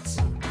it.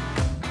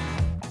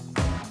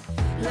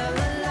 La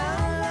la la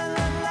la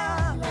la la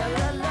la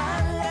la la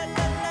la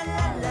la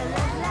la la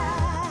la la.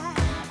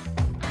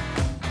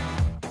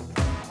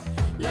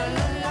 La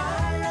la la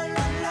la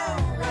la la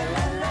la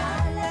la la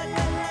la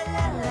la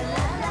la la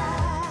la la.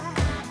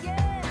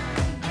 Yeah,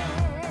 yeah,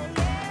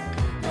 yeah.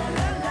 La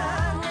la la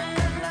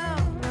la la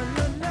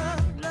la la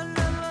la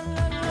la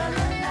la la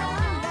la la.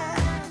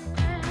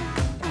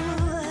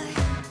 Ooh.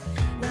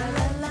 La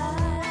la la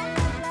la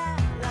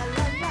la la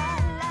la la la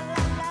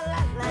la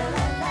la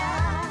la la.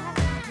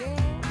 Yeah,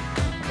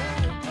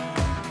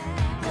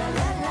 la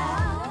la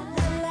la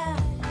la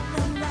la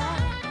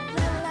la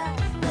la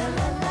la la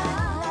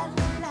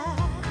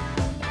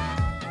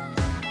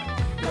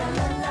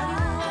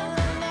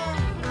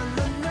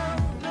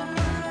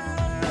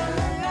la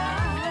la la.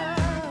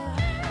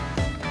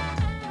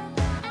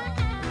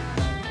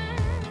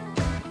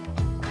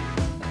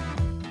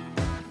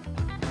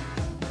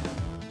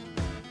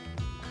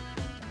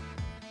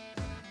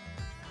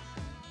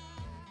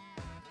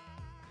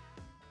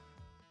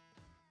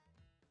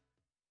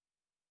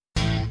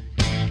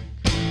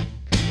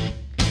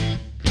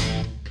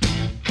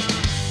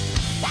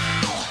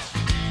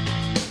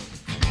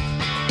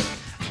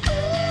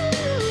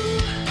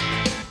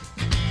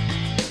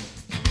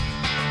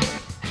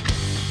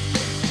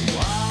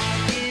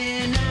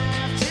 Walking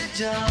after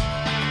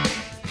dark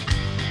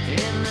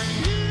in the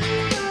New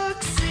York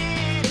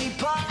City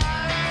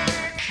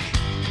park.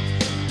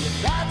 Your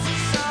thoughts of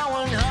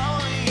someone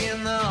holy in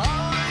the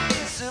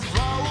holiest of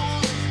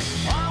holes.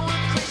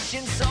 Onward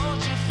Christian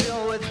soldier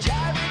filled with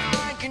driving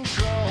mind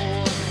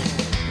control.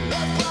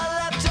 The blood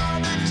left on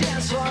the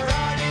dance floor,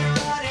 running,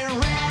 running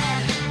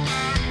red.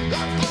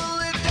 The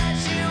bullet that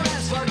you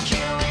asked for,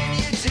 killing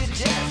you to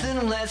death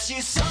unless you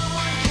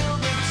someone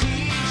killed the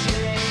DJ.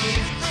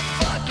 The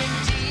fucking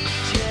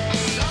DJ.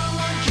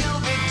 Someone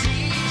killed the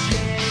DJ.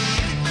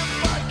 The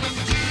fucking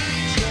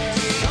DJ.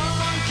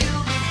 Someone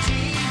killed the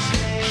DJ.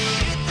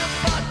 The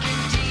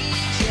fucking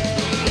DJ.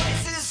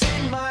 Voices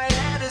in my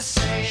head are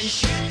saying,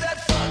 shoot that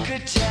fucker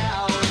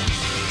down.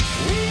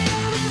 We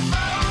are the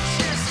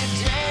vultures, the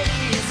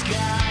deadliest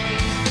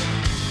guys.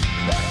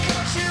 The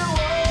culture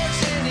wars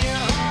in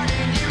your heart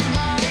and your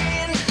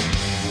mind.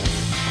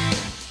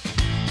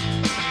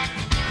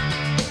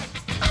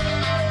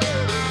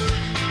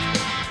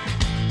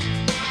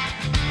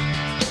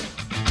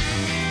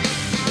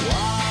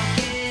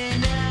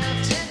 Walking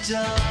after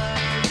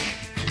dark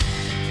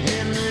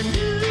in the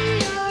New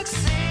York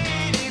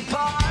City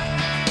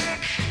park.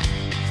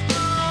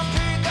 Little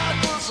pink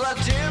goggles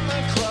left in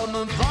the club,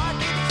 a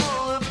pocket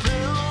full of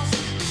pills.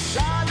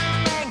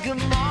 Sodom and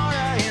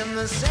Gomorrah in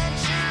the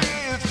century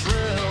of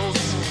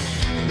thrills.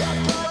 The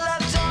blood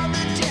left on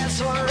the dance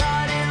floor,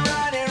 running,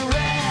 running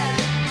red.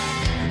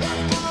 The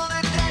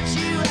bullet that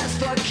you asked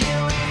for,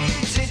 killing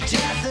you to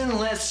death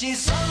unless you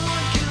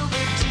someone killed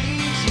the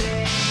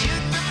DJ.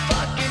 Shoot the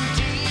fucking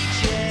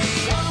DJ.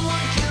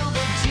 Someone killed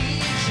the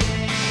DJ.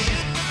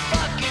 Shoot the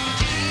fucking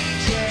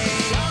DJ.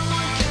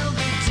 Someone killed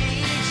the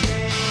DJ.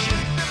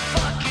 Shoot the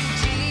fucking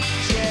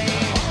DJ.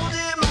 Hold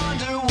him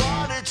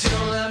underwater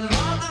till that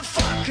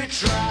motherfucker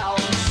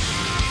drowns.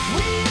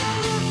 We are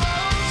the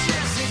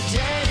vultures, the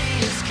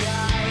deadliest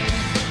kind.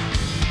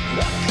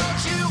 The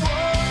culture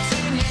wars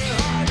in your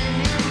heart and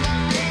your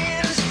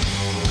mind.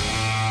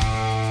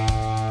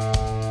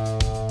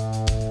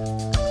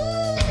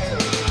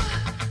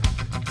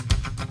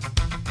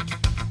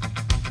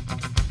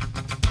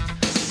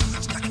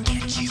 It's gonna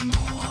get you,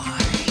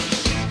 boy.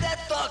 Shoot that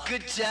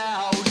fucker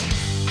down.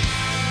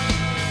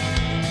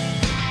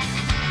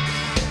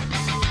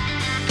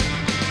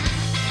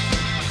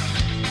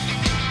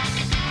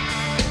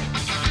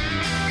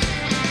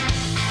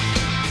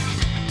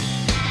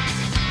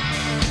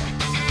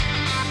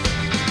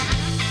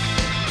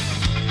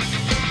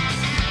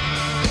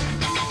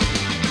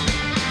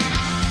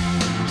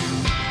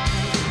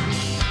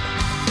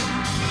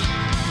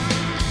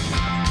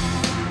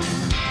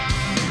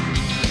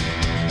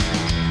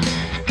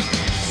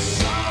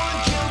 Someone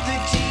killed the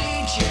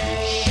DJ.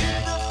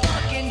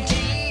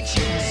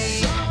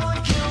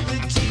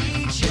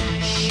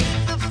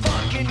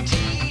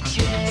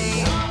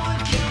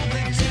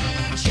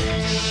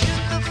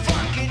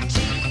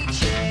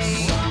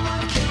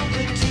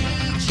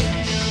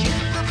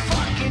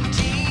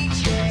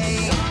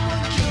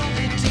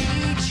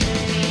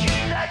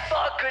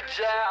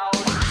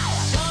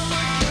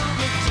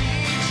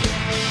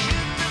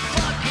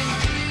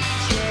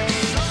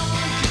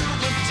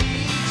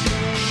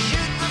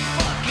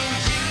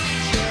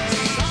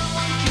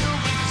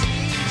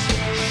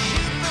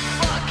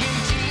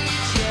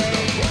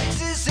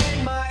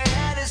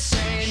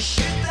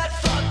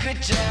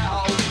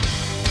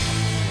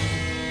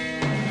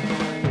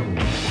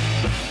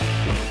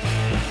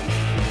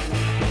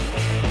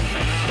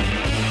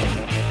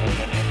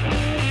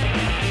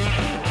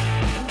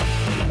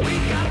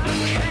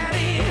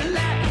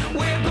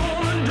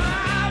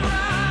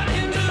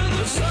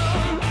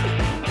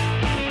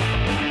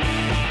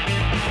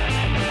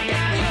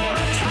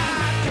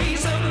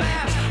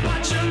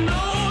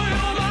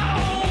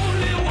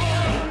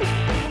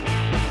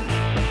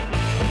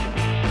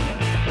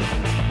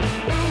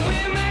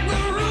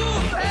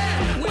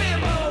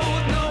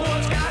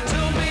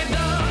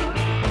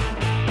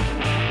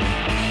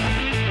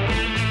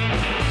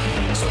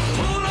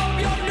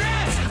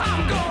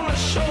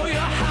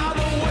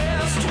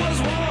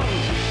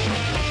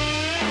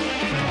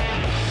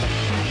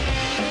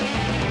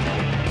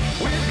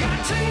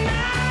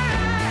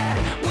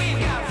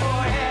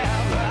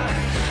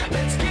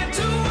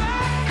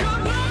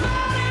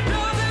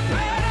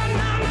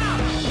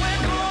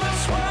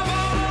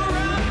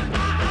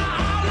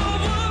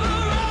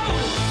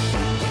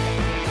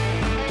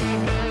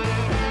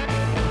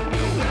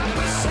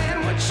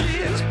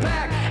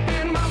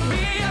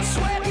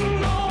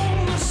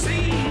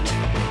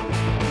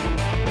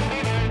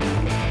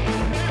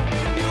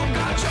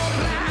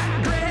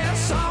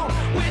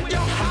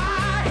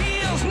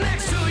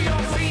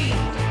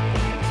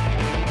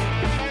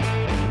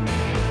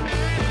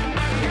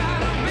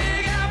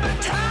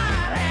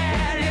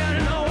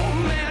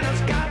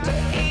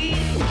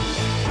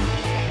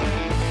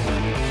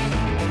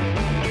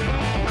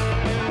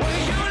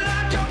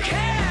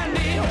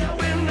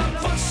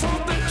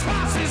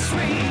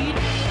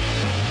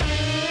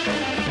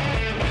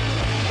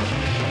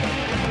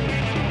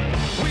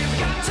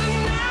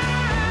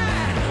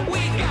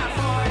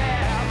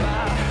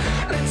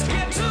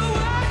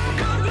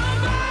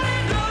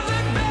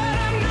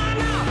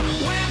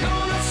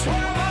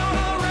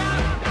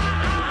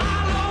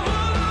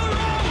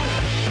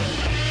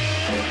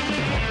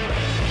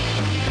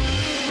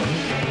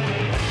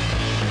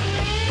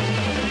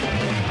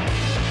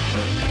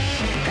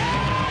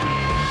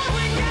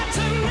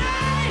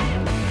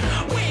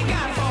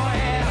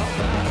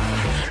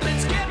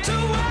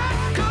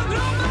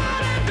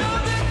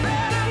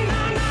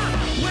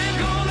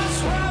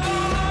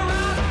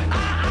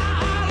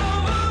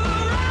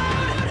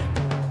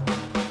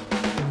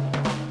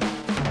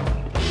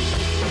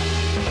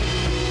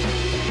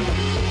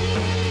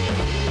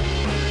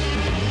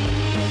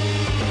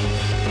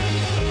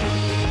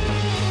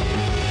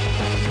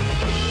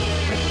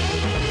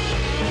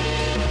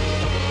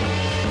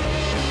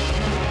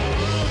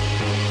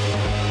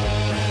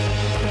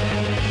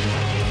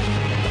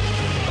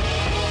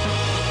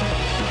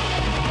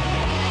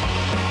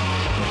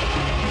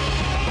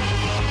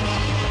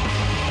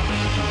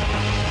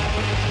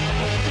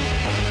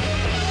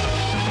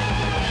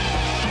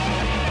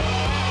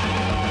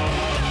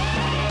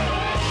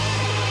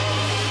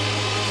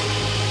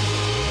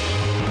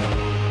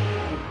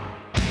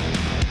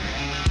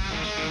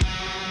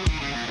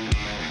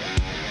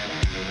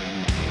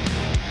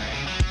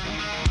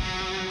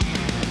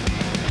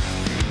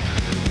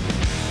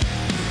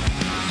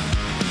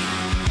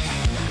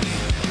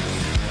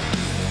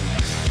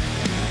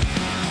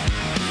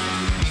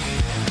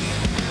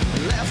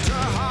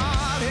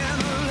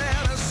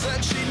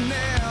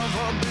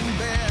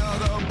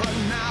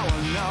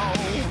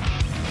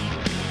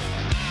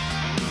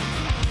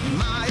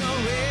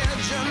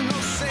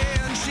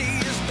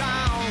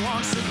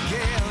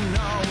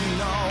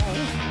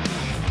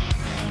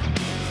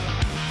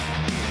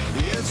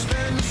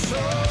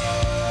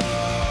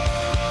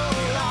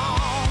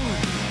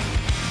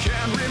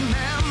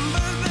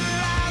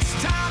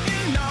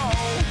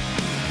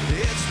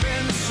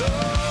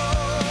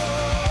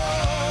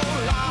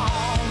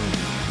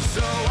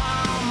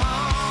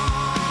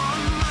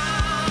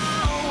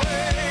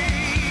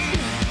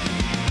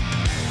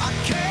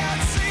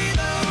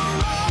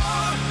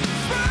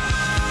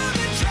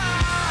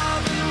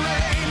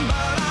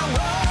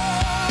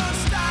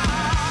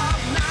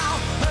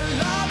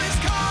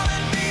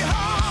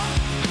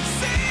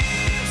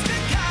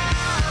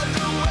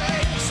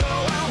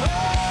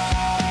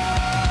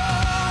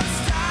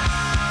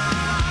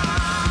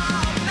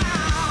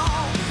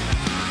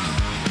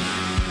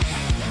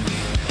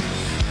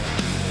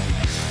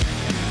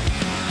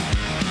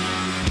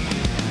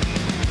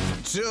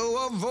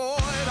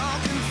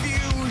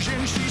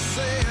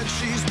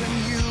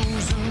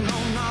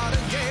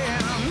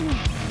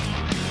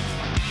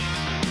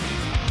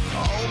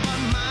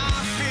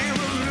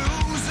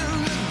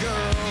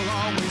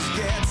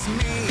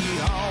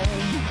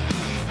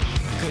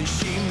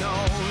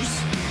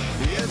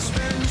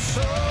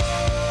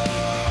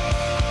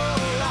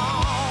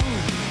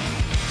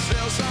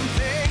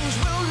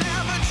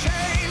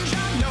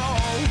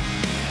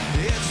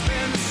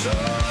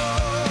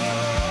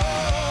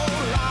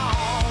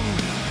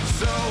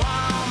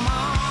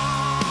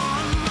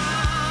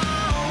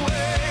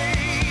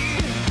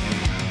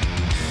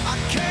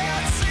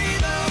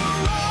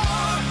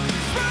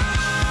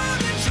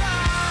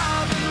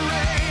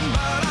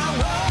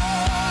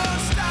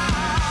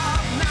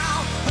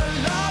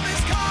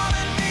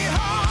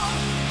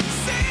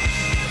 See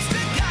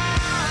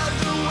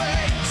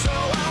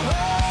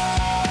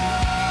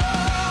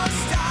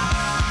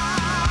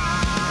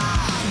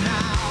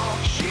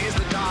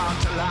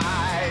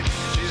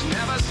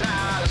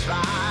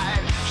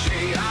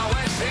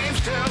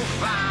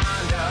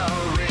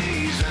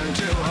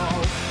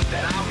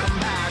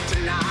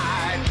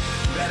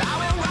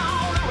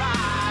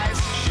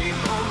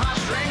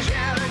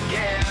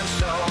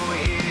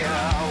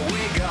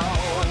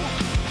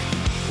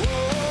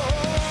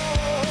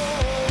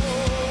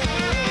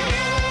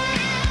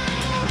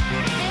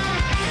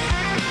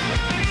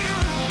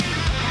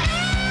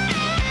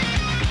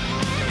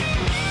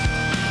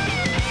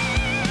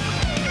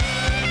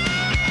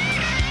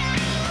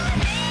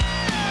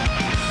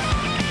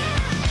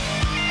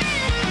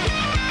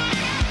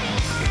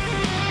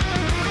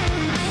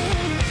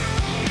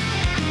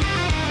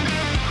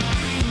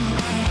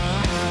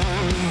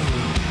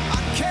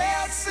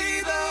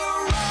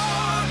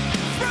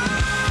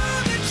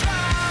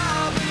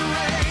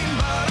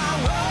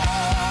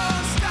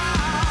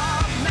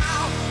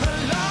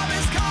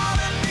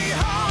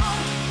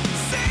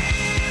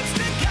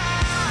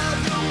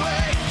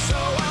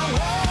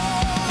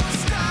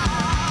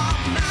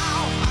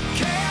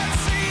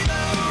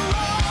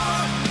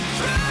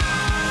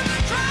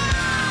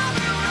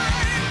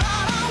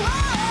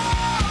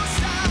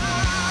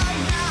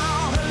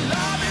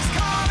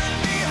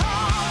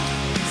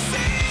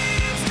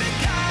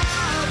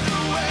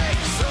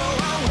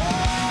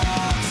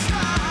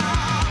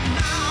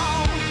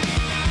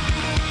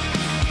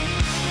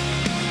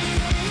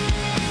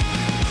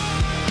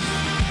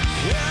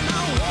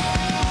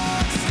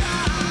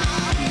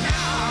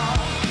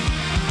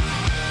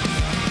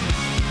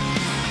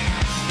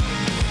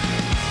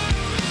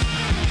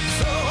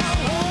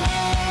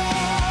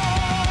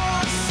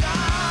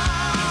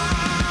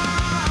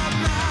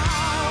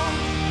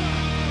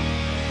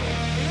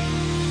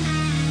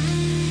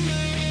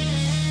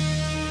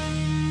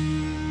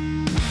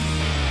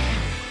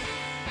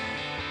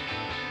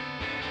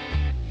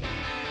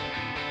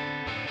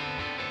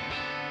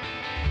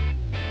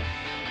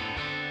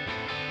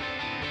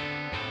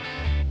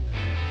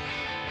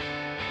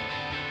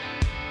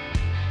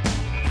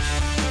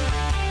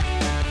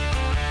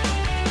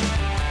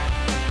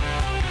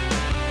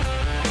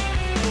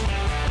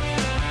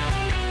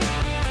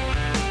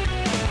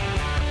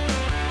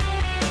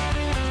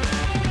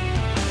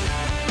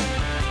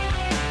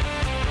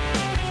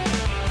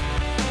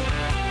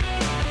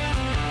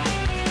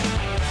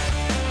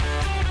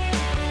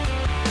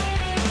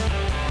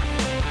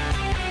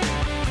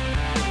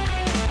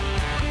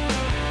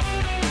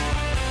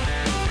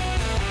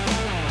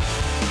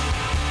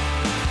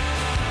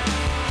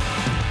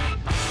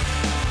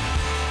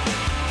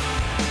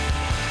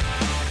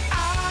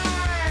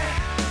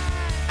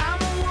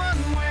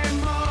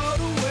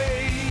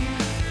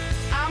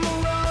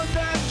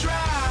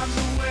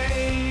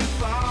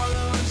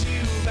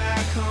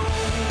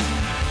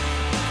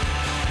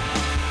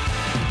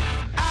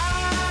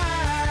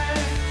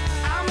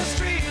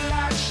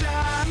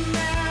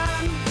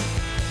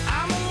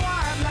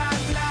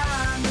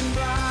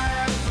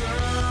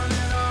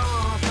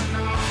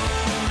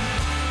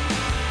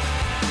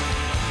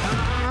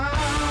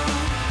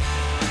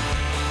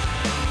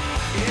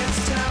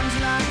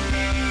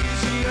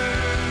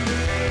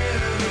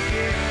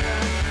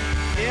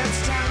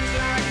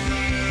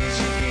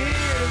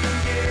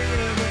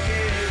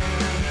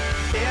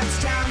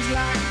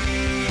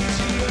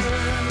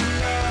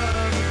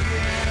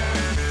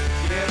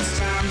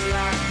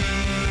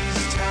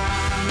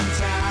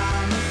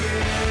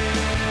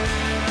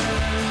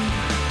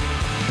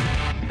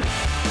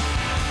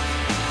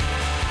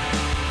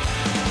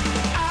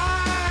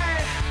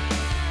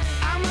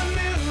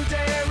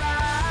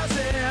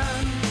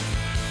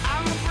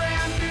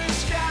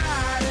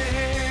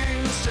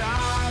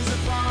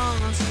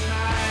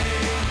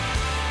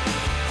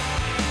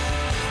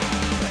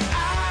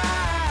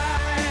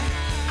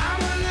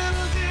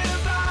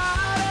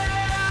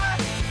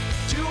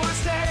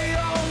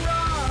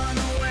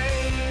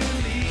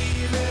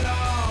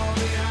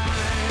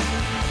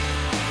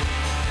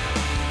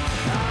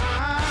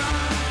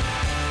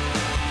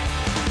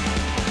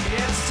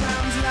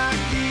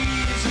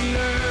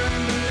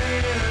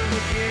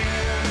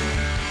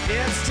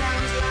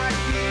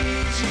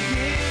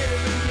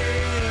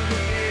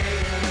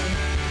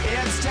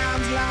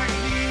like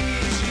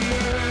these you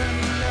learn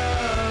to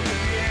love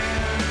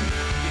again.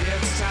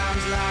 It's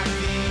times like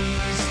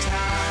these,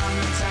 time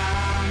and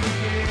time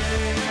again.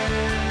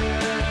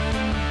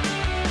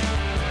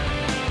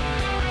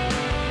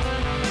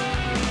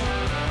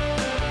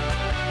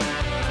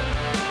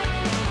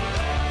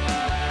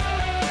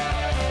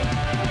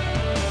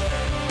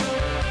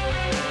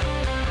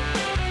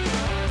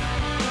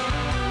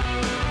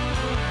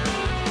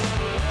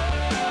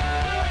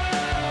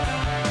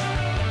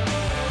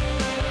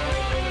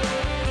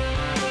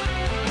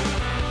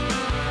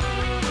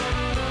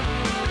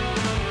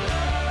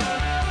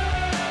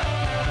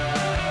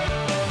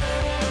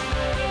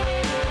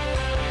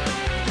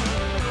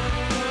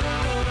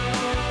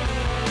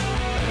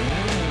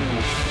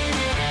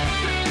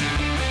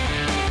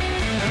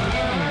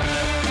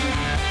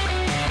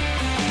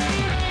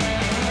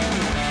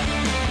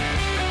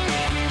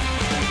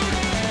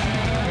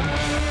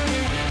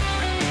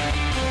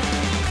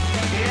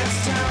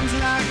 It's times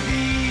like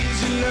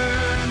these you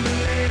learn to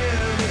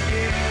live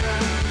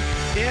again.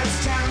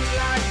 It's times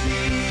like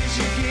these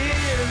you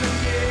give and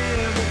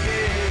give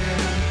again.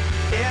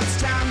 It's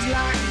times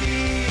like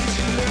these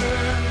you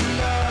learn to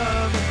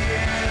love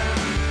again.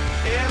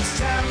 It's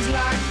times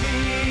like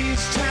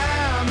these,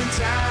 time and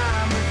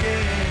time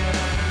again.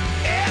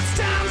 It's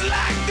times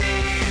like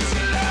these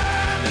you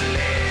learn to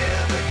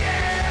live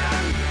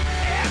again.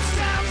 It's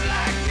times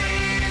like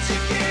these you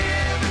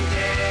give and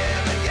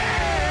give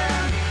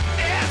again.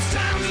 It's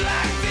times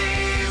like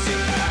these you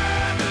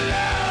learn to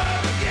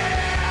love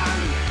again.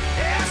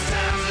 It's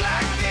times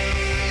like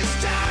these,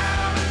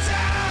 time and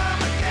time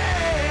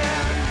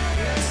again.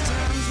 It's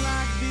times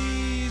like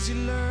these you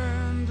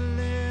learn to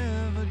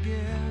live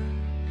again.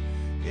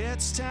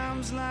 It's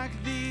times like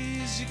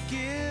these you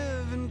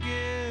give and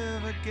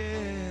give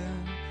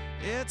again.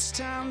 It's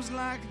times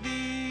like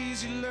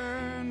these you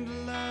learn to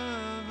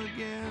love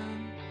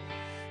again.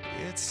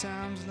 It's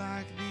times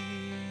like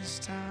these,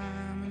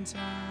 time and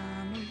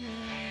time again.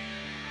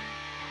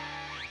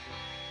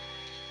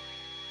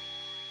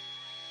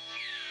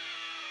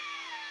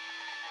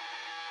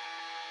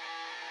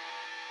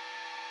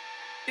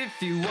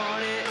 If you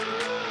want it,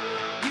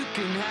 you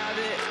can have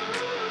it.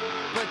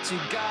 But you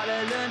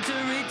gotta learn to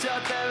reach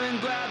out there and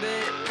grab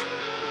it.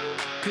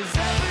 'Cause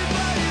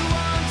everybody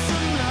wants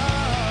some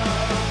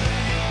love.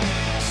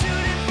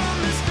 Shoot it from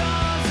the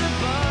stars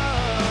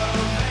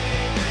above.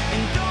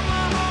 And though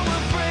my heart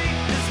will break,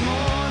 there's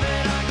more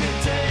that I could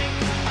take.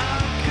 I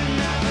could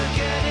never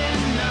get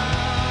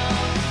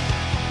enough.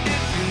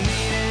 If you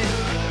need it,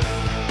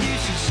 you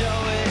should show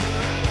it.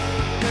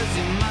 'Cause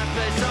you might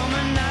play so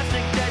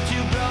monastic that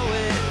you blow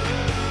it.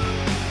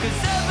 'Cause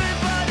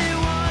everybody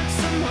wants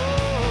some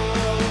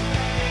hope,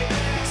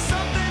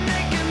 something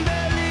they can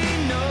barely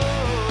know.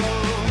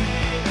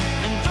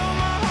 And though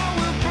my heart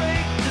will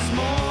break, there's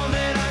more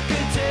that I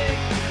could take.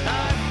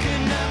 I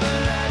could never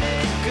let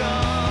it go.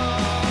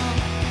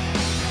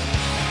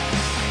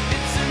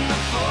 It's in the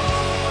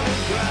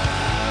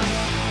photograph.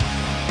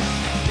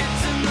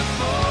 It's in the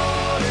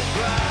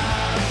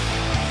photograph.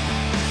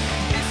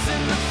 It's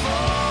in the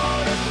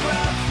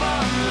photograph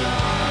of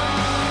love.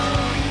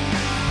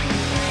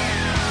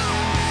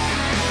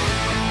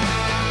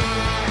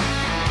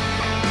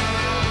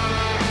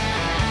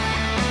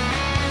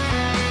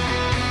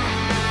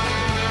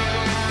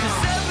 Cause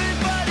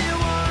everybody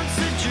wants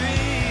a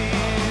dream,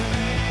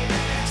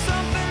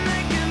 something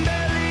they can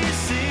barely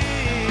see.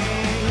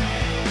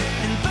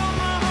 And though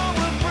my heart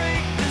would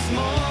break, there's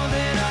more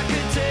that I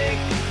could take.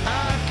 I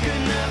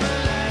could never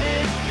let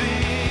it be.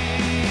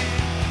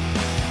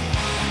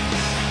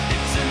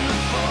 It's in the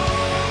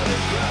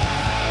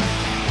photograph.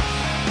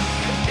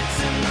 It's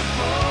in the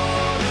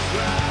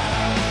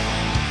photograph.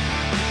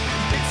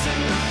 It's in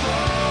the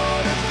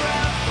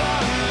photograph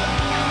of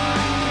love.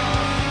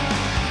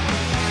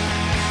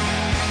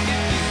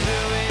 If you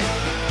do it,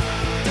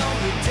 don't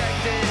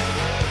reject it.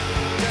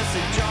 Just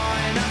a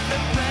drawing up the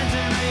plans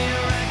and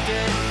redirect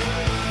it.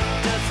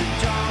 Just a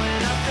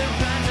drawing up the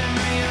plans and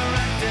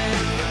redirect it.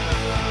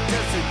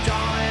 Just a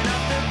drawing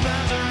up the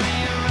plans and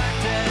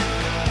redirect it.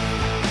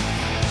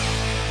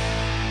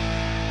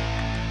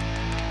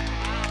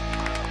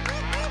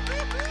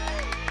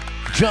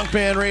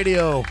 Junkman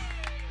Radio.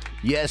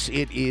 Yes,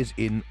 it is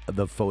in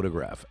the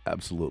photograph.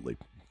 Absolutely.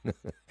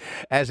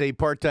 As a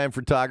part-time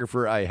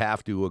photographer, I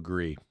have to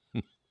agree.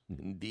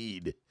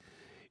 Indeed,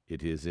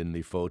 it is in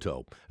the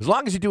photo. As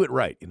long as you do it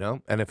right, you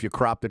know, and if you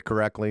cropped it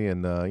correctly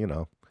and,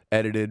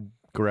 edited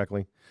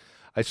correctly.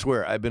 I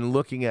swear, I've been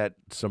looking at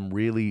some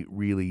really,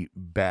 really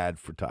bad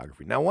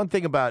photography. Now, one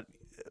thing about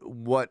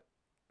what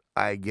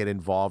I get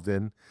involved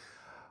in,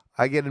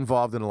 I get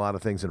involved in a lot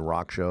of things in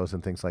rock shows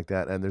and things like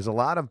that. And there's a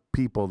lot of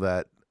people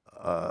that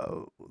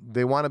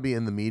they want to be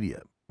in the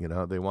media. You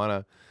know, they want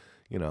to,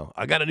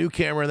 I got a new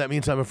camera. That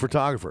means I'm a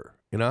photographer.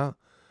 I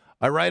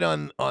write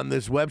on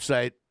this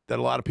website that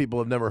a lot of people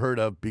have never heard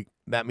of.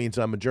 That means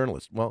I'm a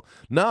journalist. Well,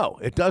 no,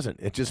 it doesn't.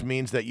 It just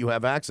means that you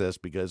have access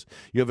because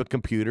you have a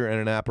computer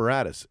and an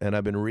apparatus. And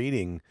I've been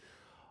reading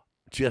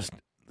just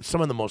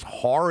some of the most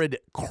horrid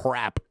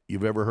crap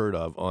you've ever heard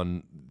of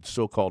on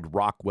so-called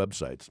rock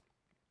websites.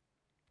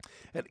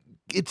 And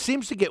it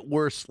seems to get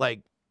worse,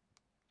 like,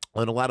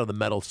 on a lot of the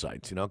metal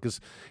sites, because,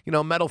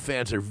 metal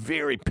fans are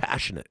very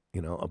passionate,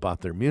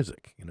 about their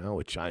music,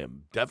 which I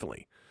am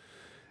definitely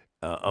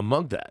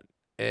among that.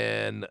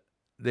 And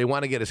they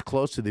want to get as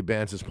close to the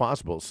bands as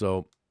possible.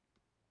 So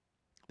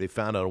they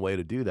found out a way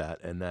to do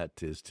that, and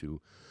that is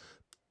to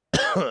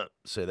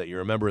say that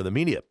you're a member of the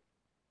media.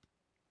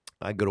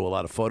 I go to a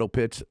lot of photo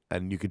pits,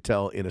 and you can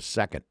tell in a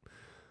second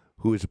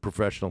who is a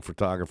professional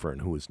photographer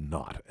and who is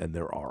not. And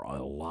there are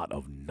a lot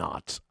of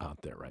knots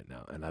out there right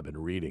now. And I've been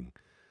reading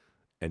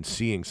and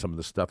seeing some of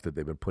the stuff that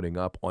they've been putting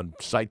up on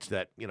sites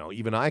that,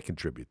 even I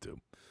contribute to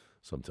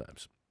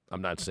sometimes.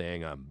 I'm not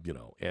saying I'm,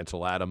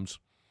 Ansel Adams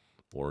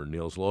or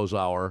Niels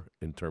Lozauer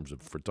in terms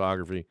of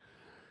photography.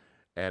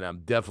 And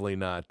I'm definitely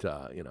not,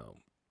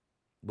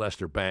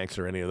 Lester Banks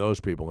or any of those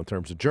people in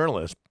terms of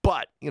journalists.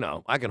 But,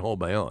 I can hold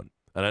my own.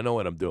 And I know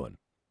what I'm doing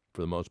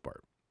for the most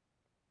part.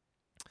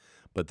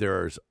 But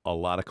there's a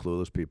lot of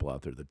clueless people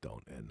out there that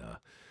don't. And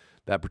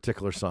that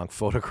particular song,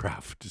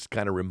 Photograph, just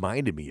kind of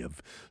reminded me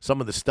of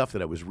some of the stuff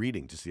that I was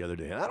reading just the other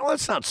day. And I don't want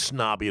to sound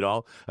snobby at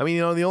all. I mean,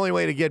 the only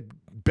way to get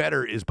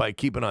better is by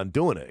keeping on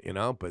doing it,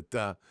 But,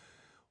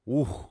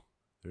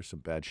 there's some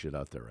bad shit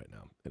out there right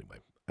now. Anyway,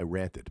 I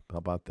ranted. How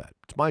about that?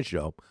 It's my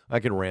show. I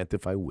can rant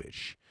if I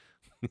wish.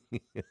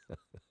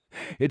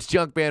 It's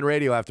Junkman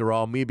Radio, after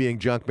all. Me being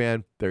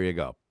Junkman, there you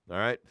go. All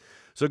right?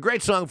 So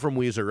great song from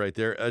Weezer right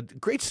there.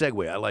 Great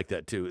segue. I like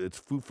that, too. It's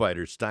Foo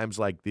Fighters, Times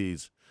Like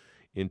These,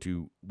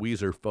 into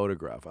Weezer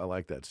Photograph. I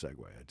like that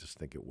segue. I just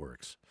think it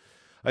works.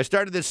 I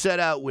started this set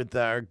out with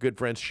our good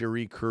friends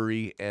Cherie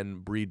Curry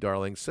and Bree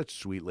Darling, such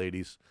sweet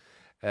ladies,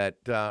 at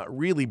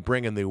really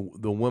bringing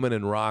the women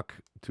in rock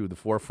to the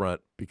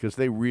forefront, because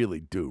they really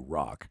do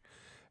rock.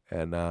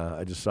 And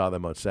I just saw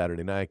them on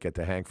Saturday night, got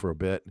to hang for a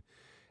bit,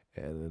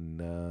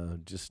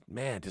 and just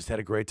had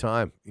a great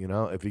time.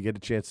 If you get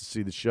a chance to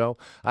see the show,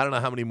 I don't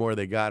know how many more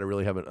they got.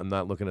 I'm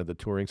not looking at the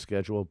touring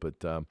schedule,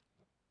 but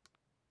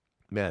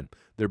man,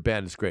 their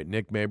band is great.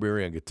 Nick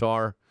Mayberry on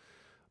guitar,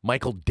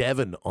 Michael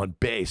Devin on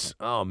bass.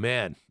 Oh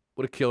man,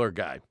 what a killer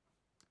guy.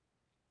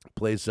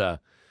 Plays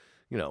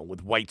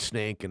with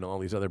Whitesnake and all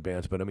these other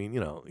bands, but I mean,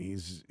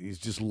 he's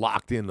just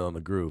locked in on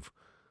the groove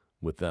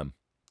with them.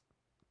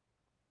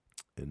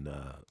 And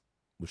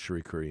with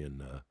Cherie Curry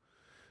and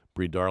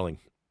Bree Darling.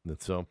 And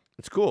so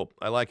it's cool.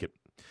 I like it.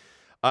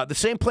 The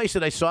same place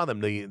that I saw them,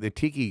 the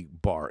Tiki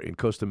Bar in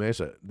Costa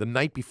Mesa, the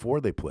night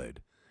before they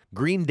played,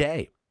 Green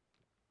Day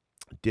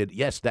did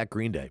a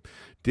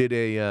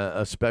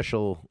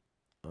special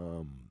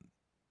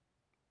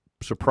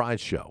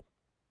surprise show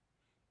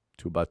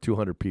to about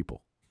 200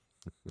 people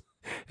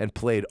and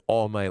played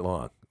all night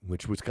long,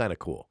 which was kind of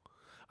cool.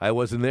 I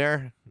wasn't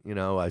there.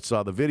 I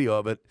saw the video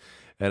of it,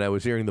 and I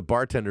was hearing the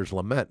bartenders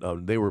lament.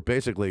 They were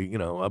basically,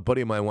 a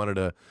buddy of mine wanted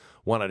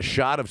a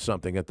shot of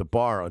something at the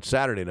bar on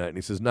Saturday night, and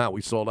he says, "No,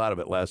 we sold out of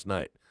it last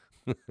night."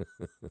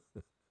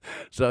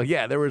 So,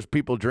 yeah, there was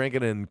people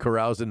drinking and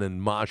carousing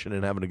and moshing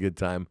and having a good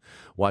time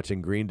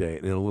watching Green Day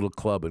in a little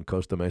club in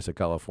Costa Mesa,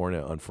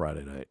 California on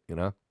Friday night,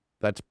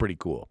 That's pretty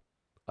cool.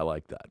 I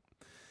like that.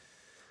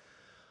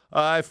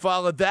 I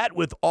followed that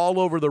with All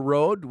Over the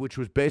Road, which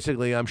was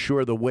basically, I'm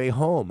sure, the way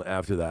home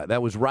after that.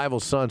 That was Rival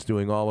Sons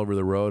doing All Over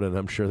the Road, and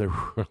I'm sure there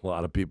were a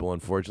lot of people,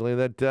 unfortunately,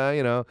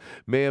 that,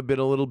 may have been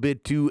a little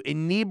bit too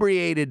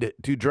inebriated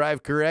to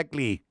drive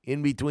correctly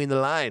in between the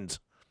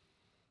lines.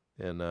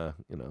 And,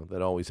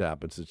 that always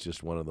happens. It's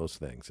just one of those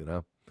things,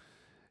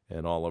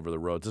 And All Over the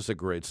Road. This is a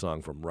great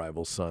song from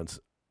Rival Sons,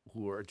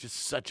 who are just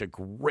such a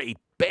great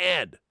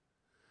band.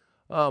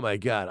 Oh, my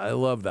God. I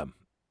love them.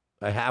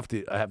 I have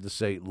to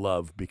say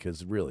love,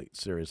 because really,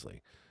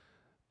 seriously,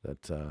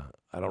 that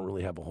I don't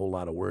really have a whole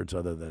lot of words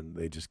other than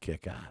they just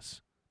kick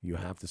ass. You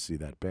have to see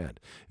that band.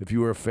 If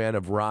you were a fan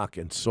of rock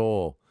and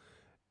soul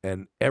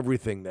and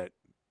everything that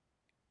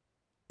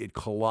it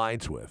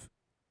collides with,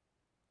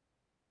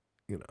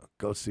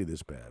 go see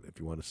this band if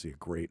you want to see a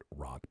great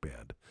rock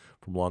band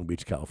from Long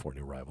Beach,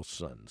 California, Rival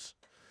Sons.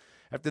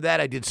 After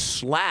that, I did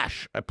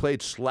Slash. I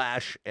played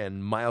Slash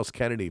and Miles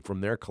Kennedy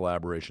from their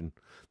collaboration.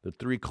 The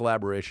 3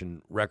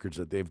 collaboration records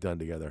that they've done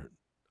together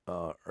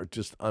are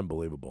just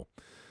unbelievable.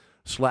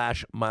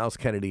 Slash, Miles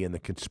Kennedy, and the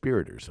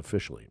Conspirators,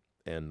 officially.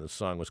 And the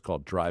song was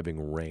called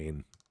Driving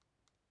Rain.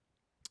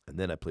 And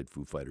then I played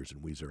Foo Fighters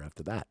and Weezer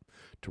after that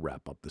to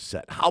wrap up the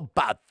set. How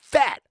about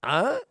that,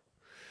 huh?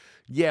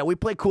 Yeah, we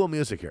play cool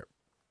music here.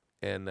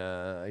 And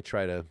I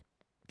try to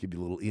give you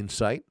a little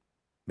insight,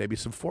 maybe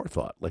some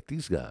forethought, like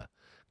these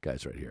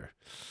guys right here.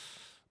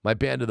 My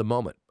band of the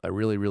moment. I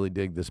really, really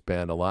dig this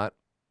band a lot.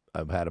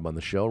 I've had him on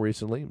the show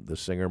recently. The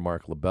singer,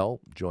 Mark LaBelle,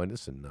 joined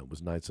us and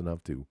was nice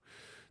enough to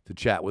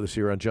chat with us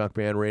here on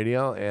Junkman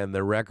Radio. And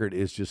the record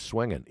is just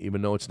swinging,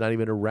 even though it's not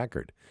even a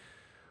record.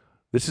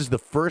 This is the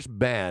first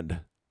band,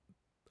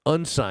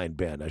 unsigned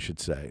band, I should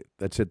say,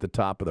 that's at the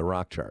top of the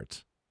rock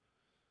charts.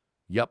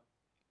 Yep.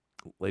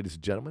 ladies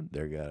and gentlemen,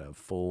 they got a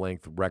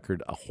full-length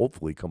record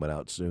hopefully coming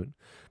out soon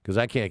because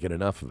I can't get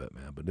enough of it,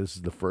 man. But this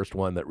is the first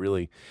one that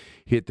really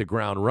hit the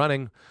ground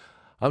running.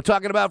 I'm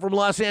talking about from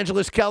Los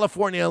Angeles,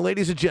 California,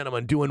 ladies and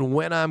gentlemen, doing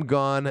When I'm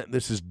Gone.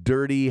 This is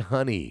Dirty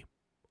Honey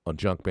on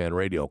Junkman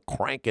Radio.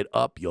 Crank it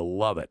up. You'll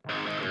love it.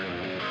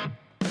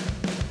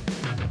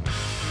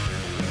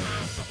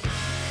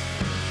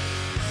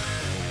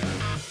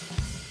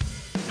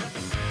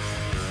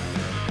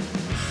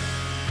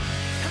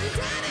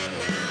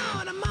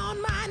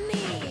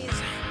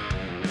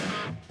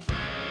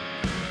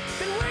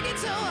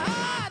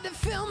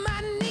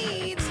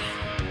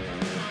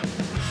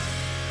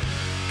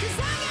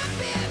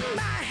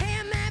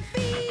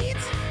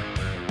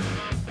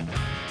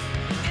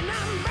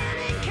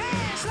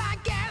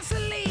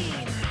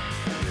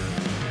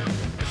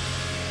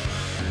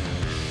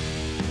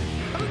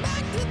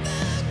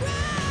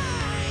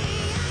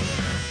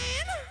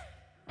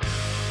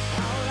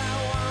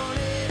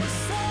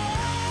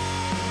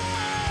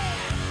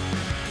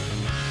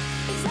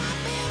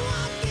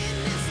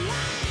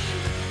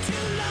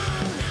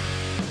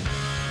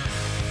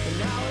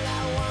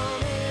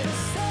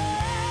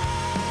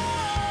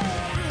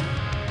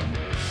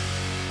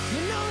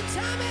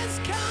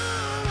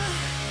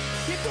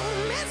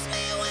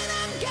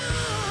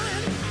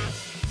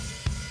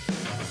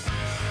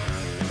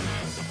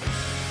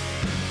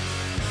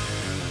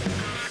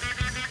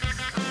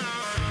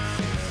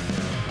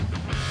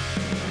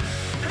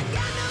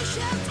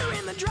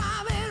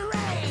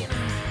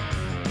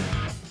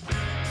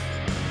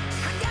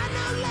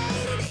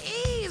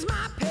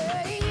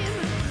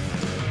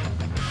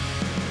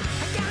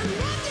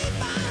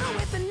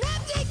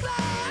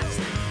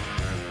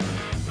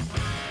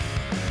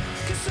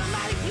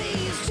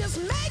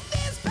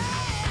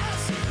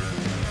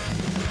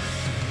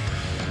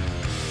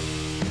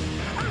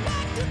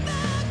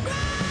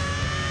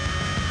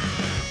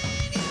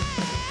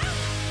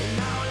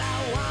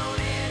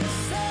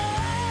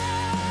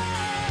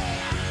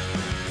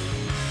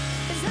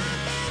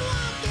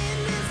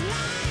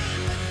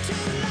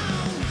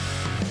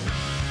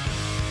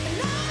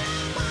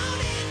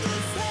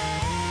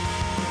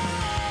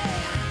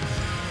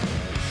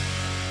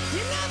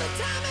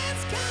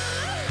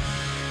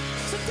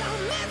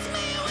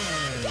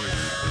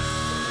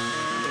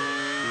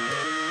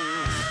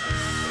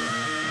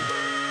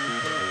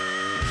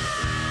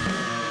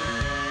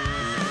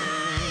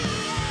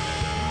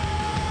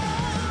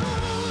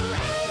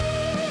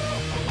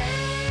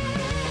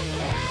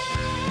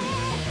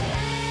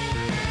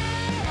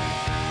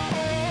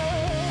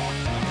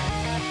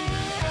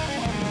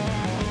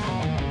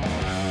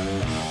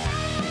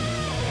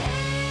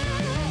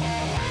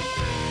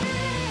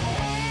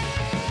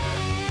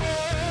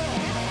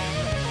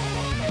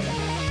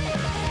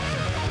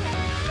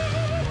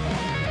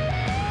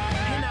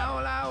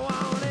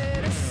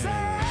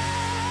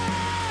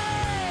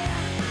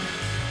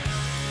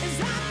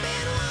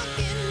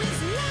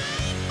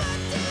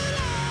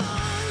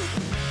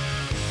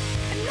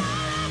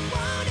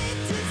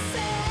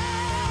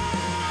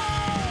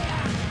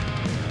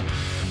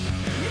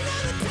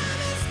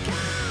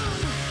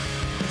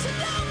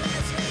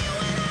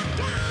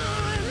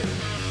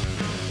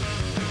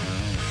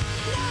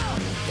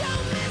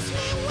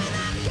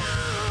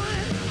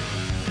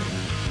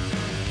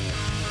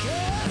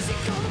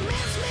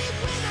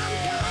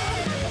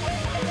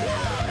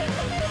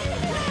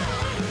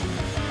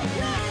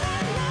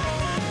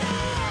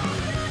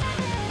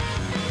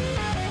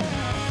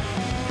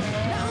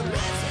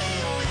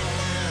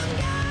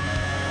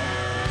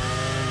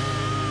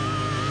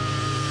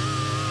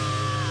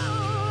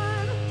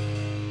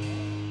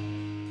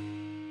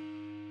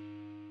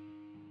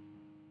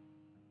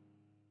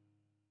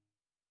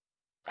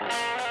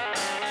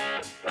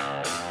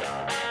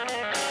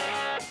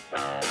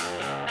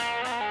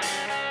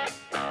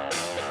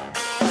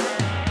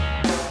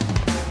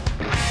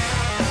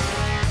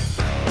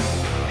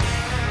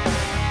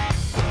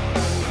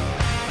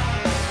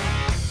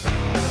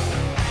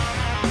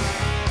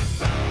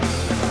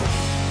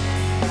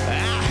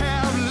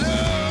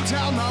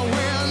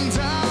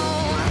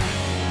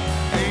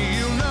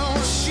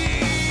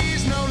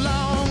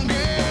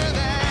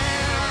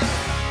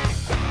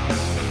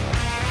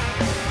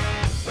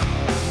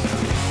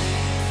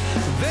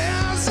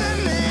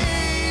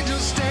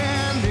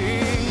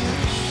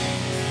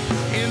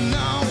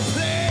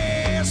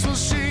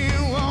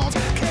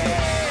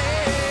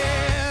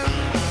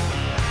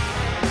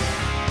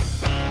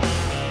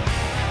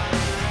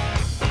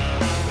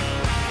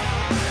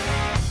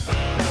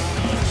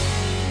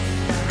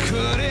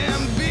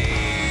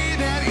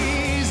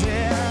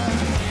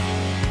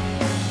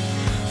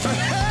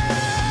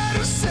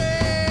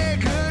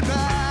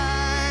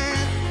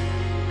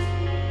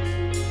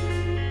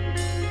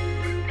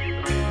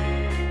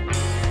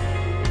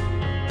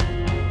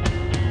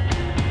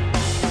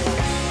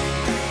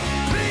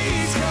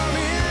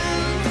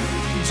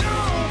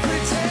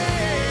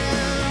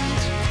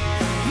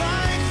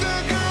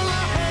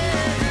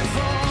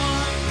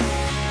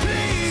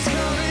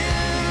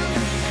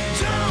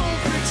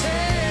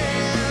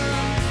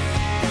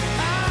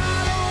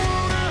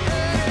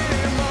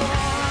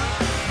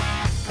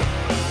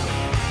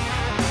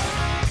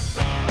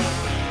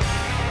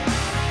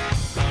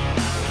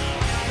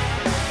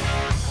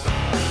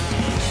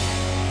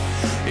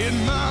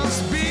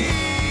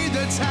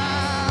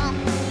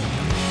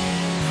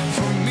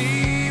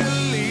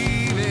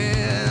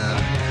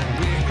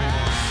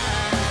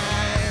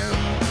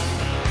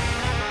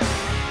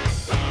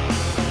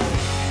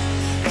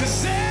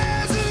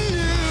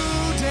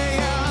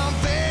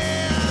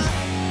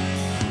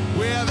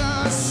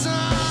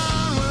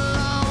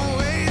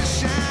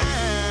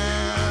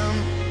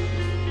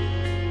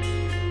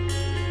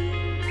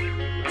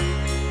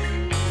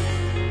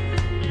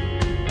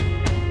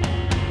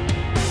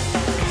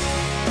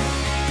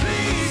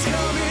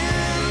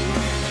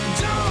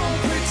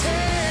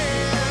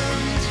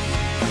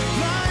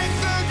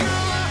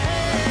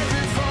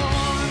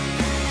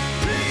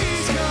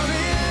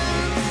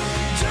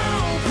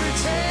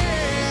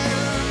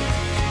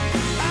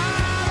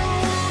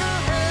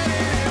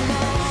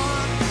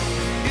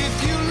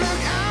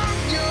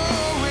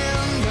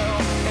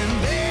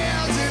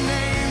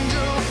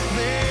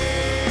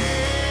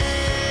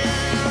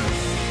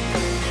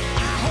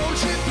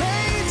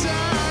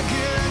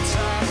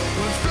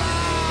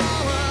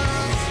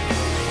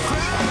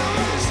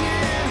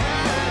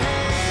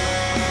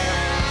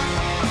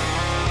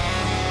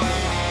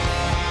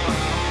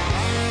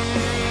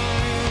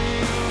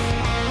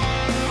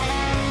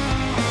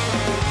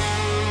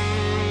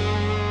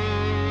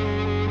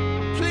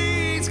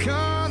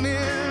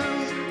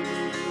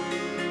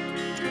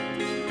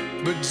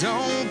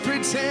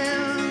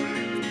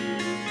 pretend.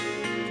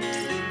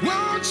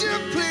 Won't you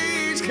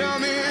please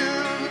come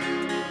in?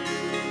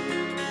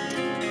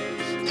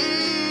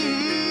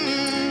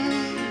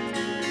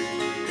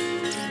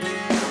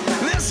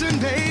 Listen,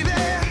 baby.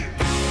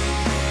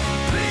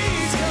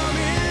 Please come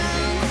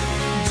in.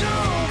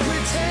 Don't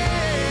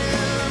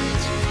pretend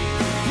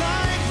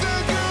like the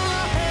girl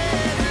I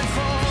had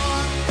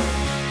before.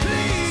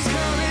 Please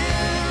come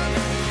in.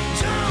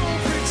 Don't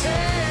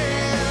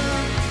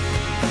pretend.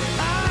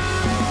 I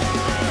don't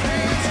wanna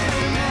hate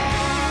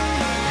anymore.